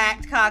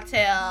exact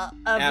cocktail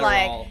of Adderall.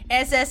 like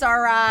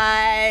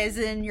SSRIs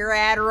and your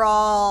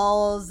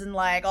Adderalls and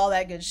like all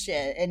that good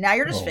shit. And now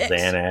you're just fixed.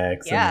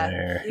 Xanax in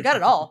there. You got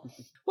it all.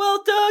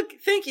 Well, Doug,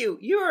 thank you.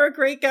 You are a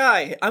great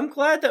guy. I'm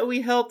glad that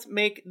we helped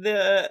make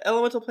the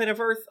elemental plane of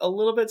Earth a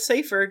little bit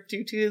safer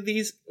due to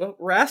these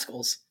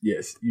rascals.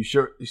 Yes, you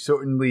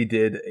certainly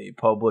did a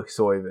public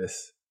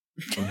service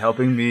in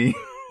helping me.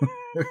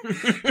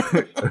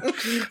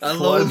 A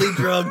lowly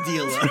drug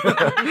dealer.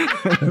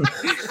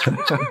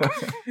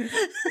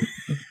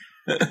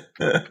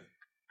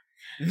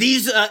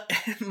 These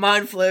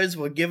mind flayers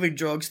were giving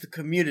drugs to the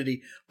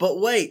community. But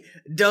wait,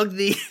 Doug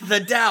the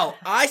Dow,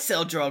 I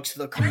sell drugs to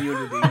the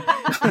community.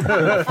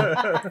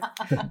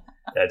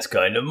 That's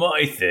kind of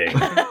my thing.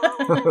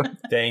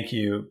 Thank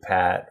you,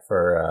 Pat,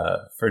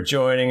 for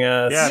joining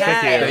us. Yeah,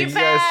 thank you. Thank you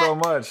guys so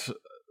much.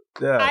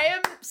 Yeah. I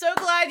am so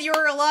glad you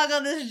were along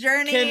on this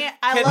journey.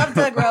 I love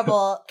Doug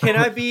Rubble. Can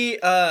I be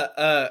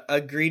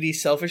a greedy,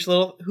 selfish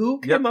little... Who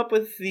came up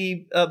with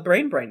the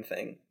brain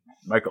thing?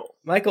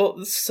 Michael,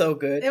 this is so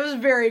good. It was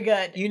very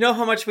good. You know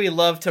how much we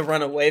love to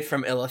run away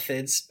from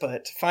illithids,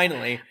 but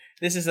finally,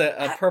 this is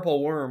a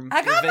purple worm.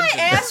 I got my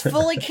ass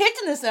fully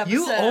kicked in this episode.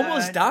 You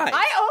almost died.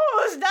 I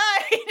almost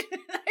died.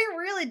 I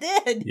really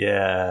did.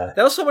 Yeah.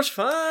 That was so much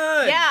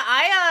fun. Yeah,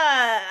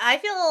 I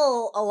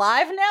feel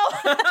alive now.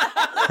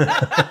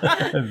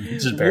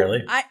 Just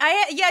barely.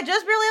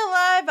 Just barely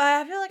alive.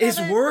 I feel like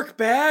Is work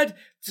bad?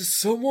 Does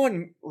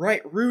someone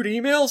write rude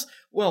emails?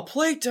 Well,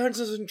 play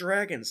Dungeons and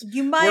Dragons.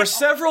 You might. Where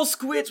several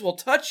squids will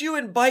touch you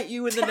and bite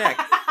you in the neck.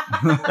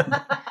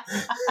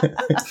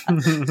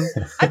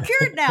 I'm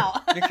cured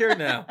now. You're cured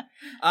now.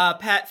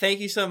 Pat, thank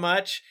you so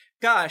much.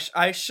 Gosh,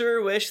 I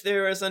sure wish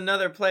there was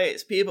another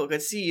place people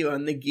could see you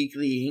on the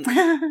Geekly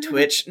Inc.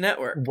 Twitch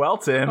network. Well,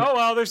 Tim. Oh,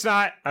 well, there's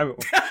not. That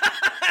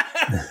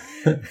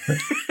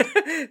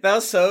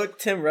was so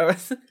Tim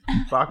Rose.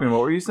 Bachman, what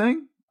were you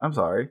saying? I'm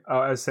sorry. Oh,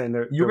 I was saying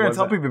you were going to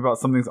tell people about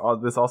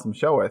this awesome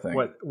show, I think.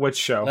 Which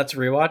show? Let's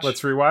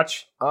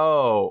rewatch.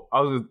 Oh,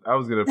 I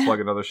was going to plug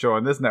another show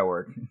on this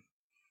network.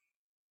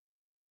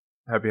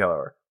 Happy Hell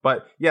Hour.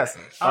 But yes,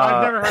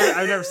 I've never heard it.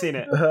 I've never seen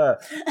it.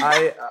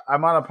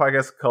 I'm on a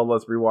podcast called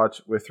Let's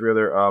Rewatch with three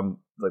other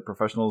like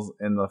professionals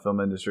in the film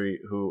industry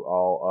who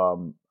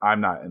all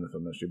I'm not in the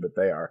film industry, but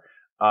they are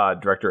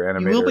director,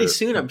 animator. You will be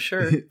soon, I'm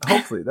sure.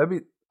 Hopefully, that'd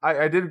be.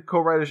 I did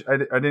co-write.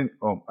 I didn't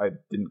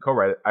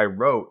co-write it. I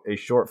wrote a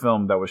short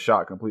film that was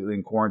shot completely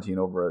in quarantine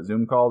over a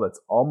Zoom call.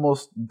 That's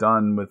almost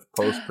done with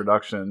post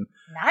production.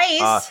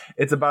 Nice.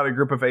 It's about a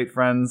group of 8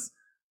 friends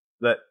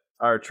that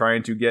are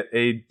trying to get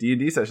a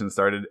D&D session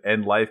started,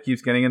 and life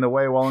keeps getting in the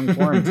way while in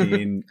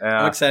quarantine.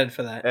 I'm excited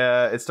for that.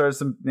 It stars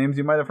some names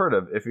you might have heard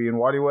of: Ife and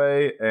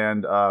Wadiway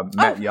and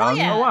Matt Young.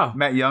 Yeah. Oh wow,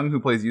 Matt Young, who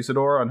plays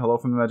Usador on Hello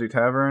from the Magic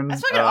Tavern.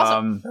 That's fucking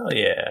awesome. Hell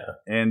yeah!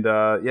 And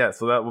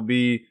so that will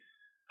be.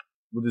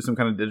 We'll do some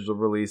kind of digital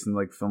release and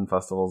like film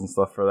festivals and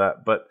stuff for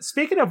that. But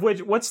speaking of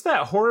which, what's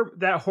that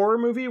horror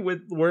movie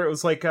where it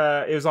was like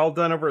it was all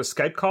done over a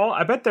Skype call?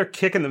 I bet they're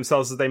kicking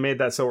themselves that they made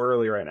that so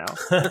early right now.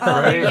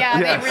 Right? Yeah,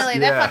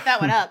 they fucked that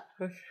one up.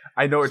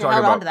 I know what you're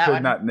talking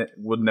about.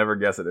 Would never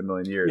guess it in a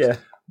million years. Yeah.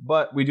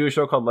 But we do a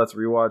show called Let's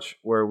Rewatch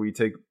where we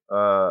take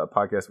a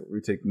podcast where we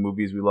take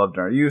movies we loved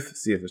in our youth,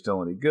 see if they're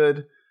still any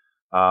good.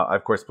 I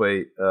of course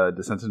play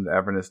Descent into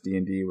Avernus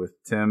D&D with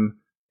Tim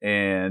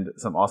and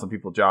some awesome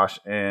people, Josh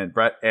and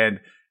Brett.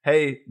 And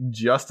hey,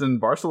 Justin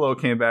Barcelo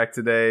came back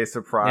today.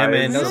 Surprise! Yeah,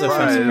 man, that was a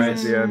fun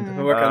surprise. Yeah, I've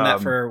been working on that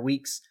for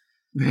weeks.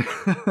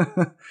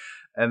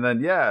 And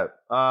then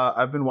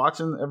I've been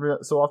watching every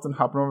so often,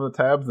 hopping over the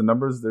tabs. The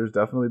numbers, there's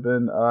definitely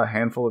been a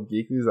handful of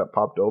Geeklies that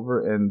popped over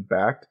and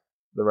backed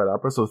the Red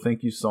Opera. So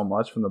thank you so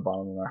much from the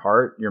bottom of my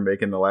heart. You're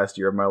making the last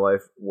year of my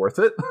life worth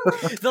it.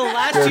 The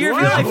last year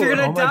of your life, you're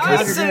gonna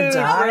die soon,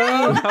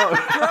 bro. Bro,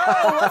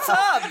 what's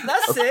up?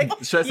 That's sick.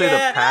 Should I say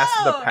the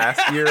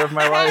past year of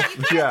my life?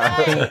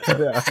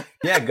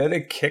 Yeah. Go to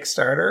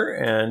Kickstarter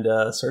and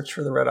search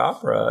for the Red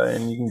Opera,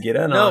 and you can get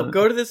in.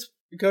 Go to this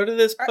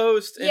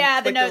post. And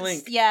click the notes. The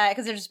link. Yeah,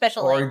 because there's a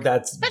special or link.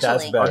 That's link.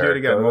 better. I'll do it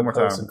again one more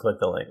time and click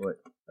the link.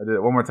 I did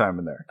it one more time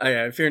in there. Oh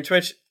yeah, if you're in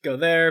Twitch, go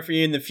there. If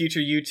you're in the future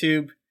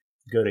YouTube,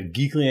 go to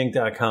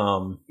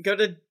geeklyinc.com. Go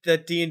to the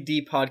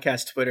D&D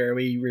podcast Twitter.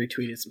 We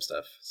retweeted some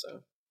stuff.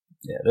 So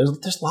yeah, there's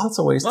lots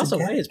of ways. Get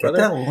brother.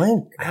 That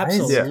link, guys.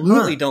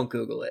 Absolutely, don't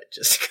Google it.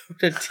 Just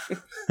go to.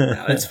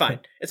 No, it's fine.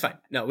 It's fine.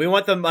 No, we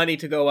want the money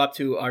to go up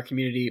to our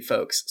community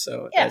folks.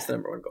 So that's the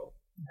number one goal.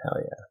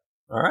 Hell yeah!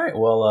 All right.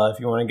 Well, if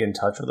you want to get in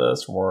touch with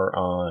us, we're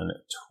on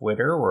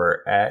Twitter.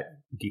 We're at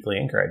Geekly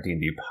Inc. or at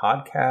D&D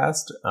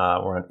Podcast.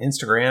 We're on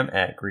Instagram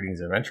at Greetings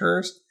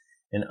Adventurers.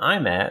 And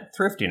I'm at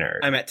Thrifty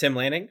Nerd. I'm at Tim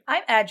Lanning.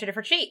 I'm at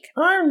Jennifer Cheek.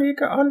 I'm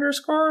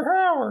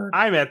Nika_Howard.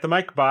 I'm at the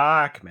Mike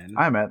Bachman.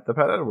 I'm at the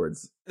Pat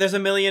Edwards. There's a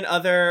million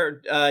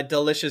other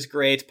delicious,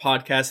 great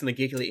podcasts in the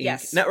Geekly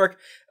Inc. network,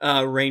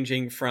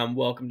 ranging from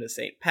Welcome to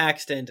St.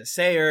 Paxton to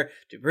Sayer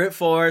to Brute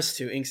Force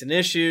to Inks and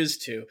Issues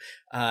to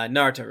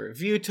Naruto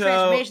Reviewto.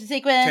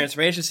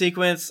 Transformation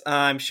Sequence.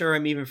 I'm sure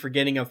I'm even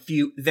forgetting a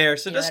few there.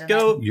 So just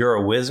go. You're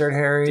a wizard,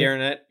 Harry.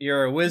 Darren,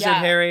 you're a wizard,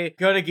 Harry.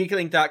 Go to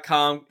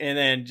geeklyinc.com and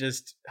then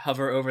just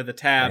hover over the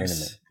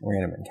tabs.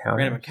 Random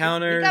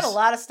encounters. You got a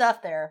lot of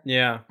stuff there.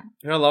 Yeah,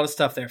 you got a lot of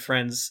stuff there,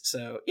 friends.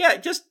 So yeah,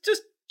 just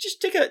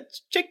take a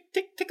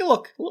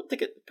look.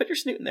 Put your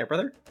snoot in there,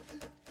 brother.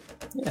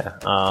 Yeah.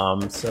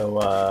 So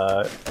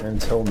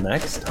until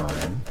next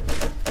time,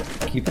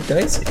 keep it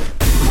dicey.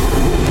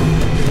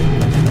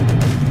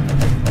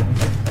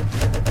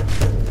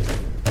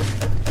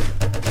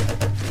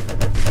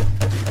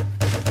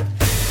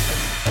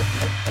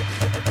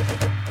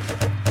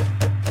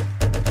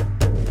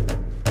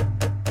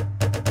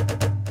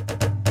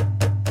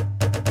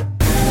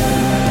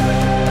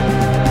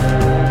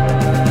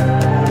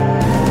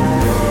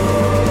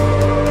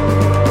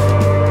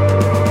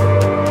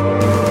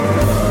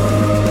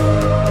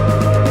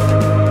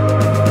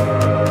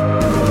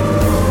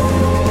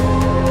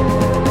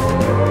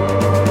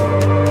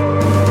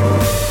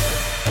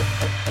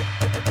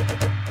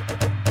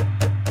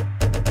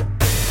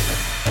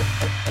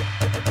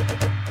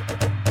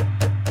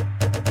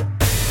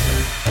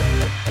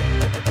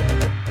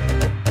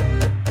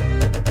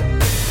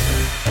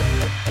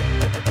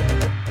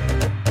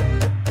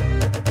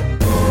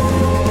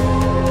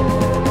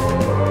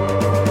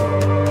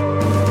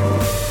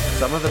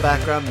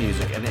 Background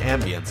music and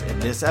ambience in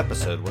this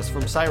episode was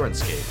from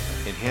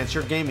Syrinscape. Enhance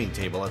your gaming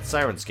table at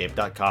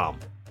Syrinscape.com.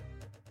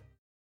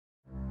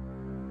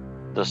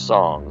 The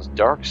songs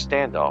Dark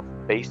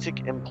Standoff, Basic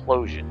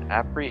Implosion,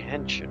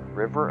 Apprehension,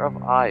 River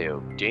of Io,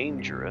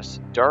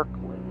 Dangerous,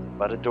 Darkling,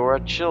 Metadora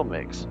Chill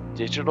Mix,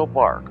 Digital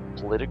Bark,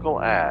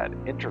 Political Ad,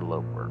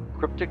 Interloper,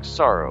 Cryptic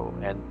Sorrow,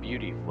 and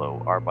Beauty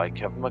Flow are by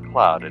Kevin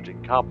MacLeod at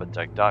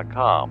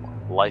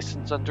Incompetech.com.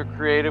 Licensed under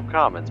Creative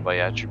Commons by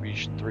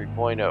Attribution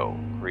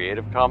 3.0.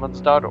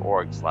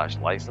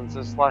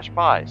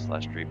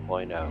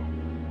 CreativeCommons.org/licenses/by/3.0.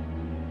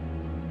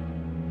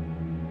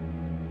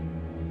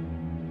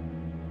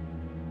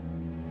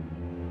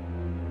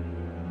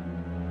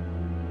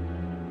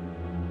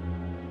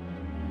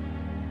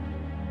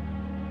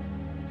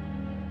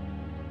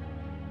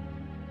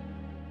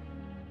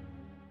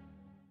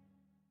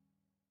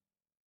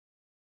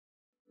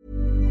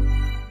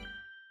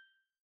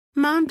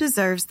 Mom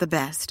deserves the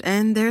best,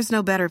 and there's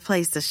no better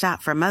place to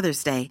shop for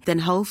Mother's Day than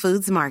Whole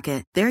Foods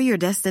Market. They're your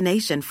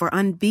destination for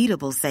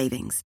unbeatable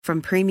savings,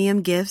 from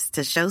premium gifts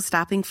to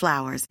show-stopping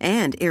flowers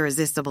and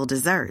irresistible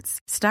desserts.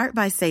 Start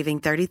by saving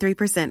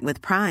 33%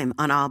 with Prime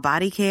on all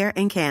body care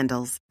and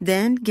candles.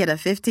 Then get a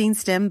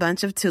 15-stem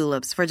bunch of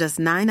tulips for just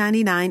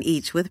 $9.99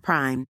 each with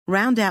Prime.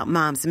 Round out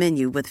Mom's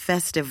menu with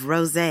festive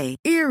rosé,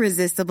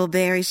 irresistible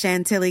berry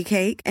chantilly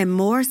cake, and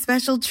more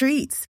special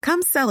treats.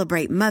 Come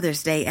celebrate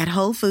Mother's Day at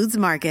Whole Foods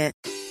Market.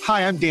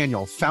 Hi, I'm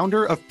Daniel,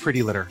 founder of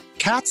Pretty Litter.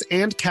 Cats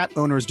and cat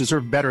owners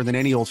deserve better than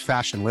any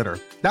old-fashioned litter.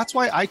 That's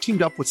why I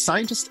teamed up with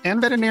scientists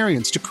and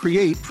veterinarians to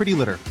create Pretty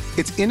Litter.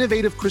 Its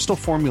innovative crystal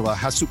formula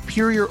has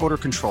superior odor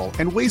control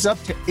and weighs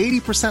up to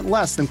 80%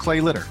 less than clay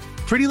litter.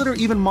 Pretty Litter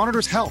even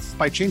monitors health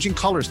by changing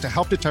colors to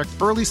help detect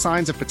early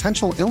signs of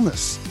potential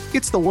illness.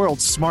 It's the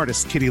world's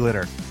smartest kitty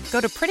litter. Go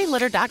to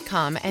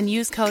prettylitter.com and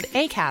use code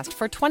ACAST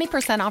for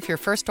 20% off your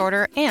first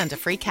order and a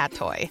free cat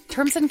toy.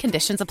 Terms and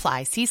conditions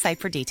apply. See site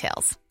for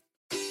details.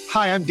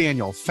 Hi, I'm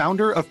Daniel,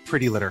 founder of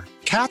Pretty Litter.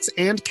 Cats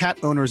and cat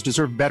owners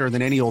deserve better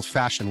than any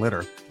old-fashioned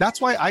litter.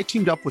 That's why I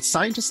teamed up with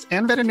scientists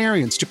and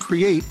veterinarians to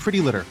create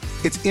Pretty Litter.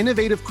 Its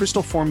innovative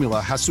crystal formula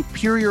has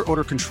superior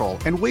odor control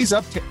and weighs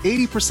up to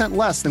 80%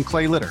 less than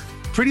clay litter.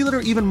 Pretty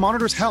Litter even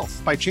monitors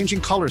health by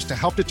changing colors to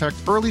help detect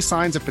early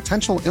signs of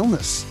potential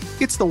illness.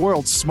 It's the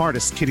world's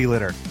smartest kitty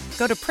litter.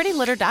 Go to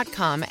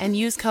prettylitter.com and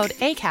use code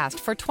ACAST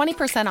for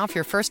 20% off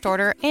your first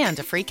order and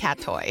a free cat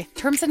toy.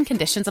 Terms and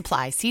conditions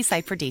apply. See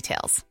site for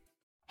details.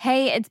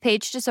 Hey, it's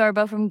Paige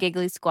DeSorbo from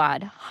Giggly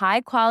Squad.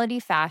 High quality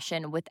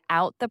fashion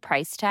without the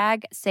price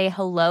tag. Say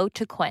hello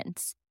to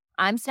Quince.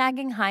 I'm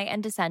snagging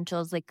high-end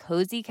essentials like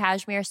cozy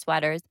cashmere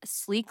sweaters,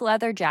 sleek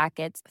leather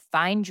jackets,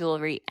 fine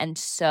jewelry, and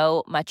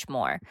so much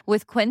more.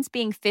 With Quince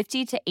being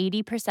 50 to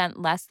 80%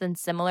 less than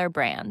similar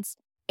brands.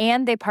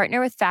 And they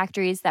partner with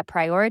factories that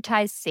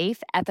prioritize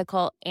safe,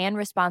 ethical, and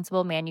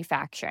responsible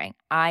manufacturing.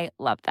 I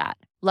love that.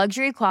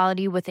 Luxury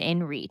quality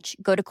within reach.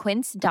 Go to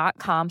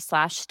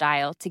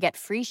quince.com/style to get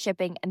free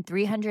shipping and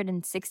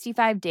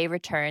 365-day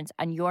returns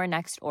on your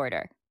next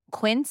order.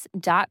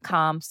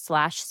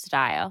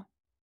 Quince.com/style.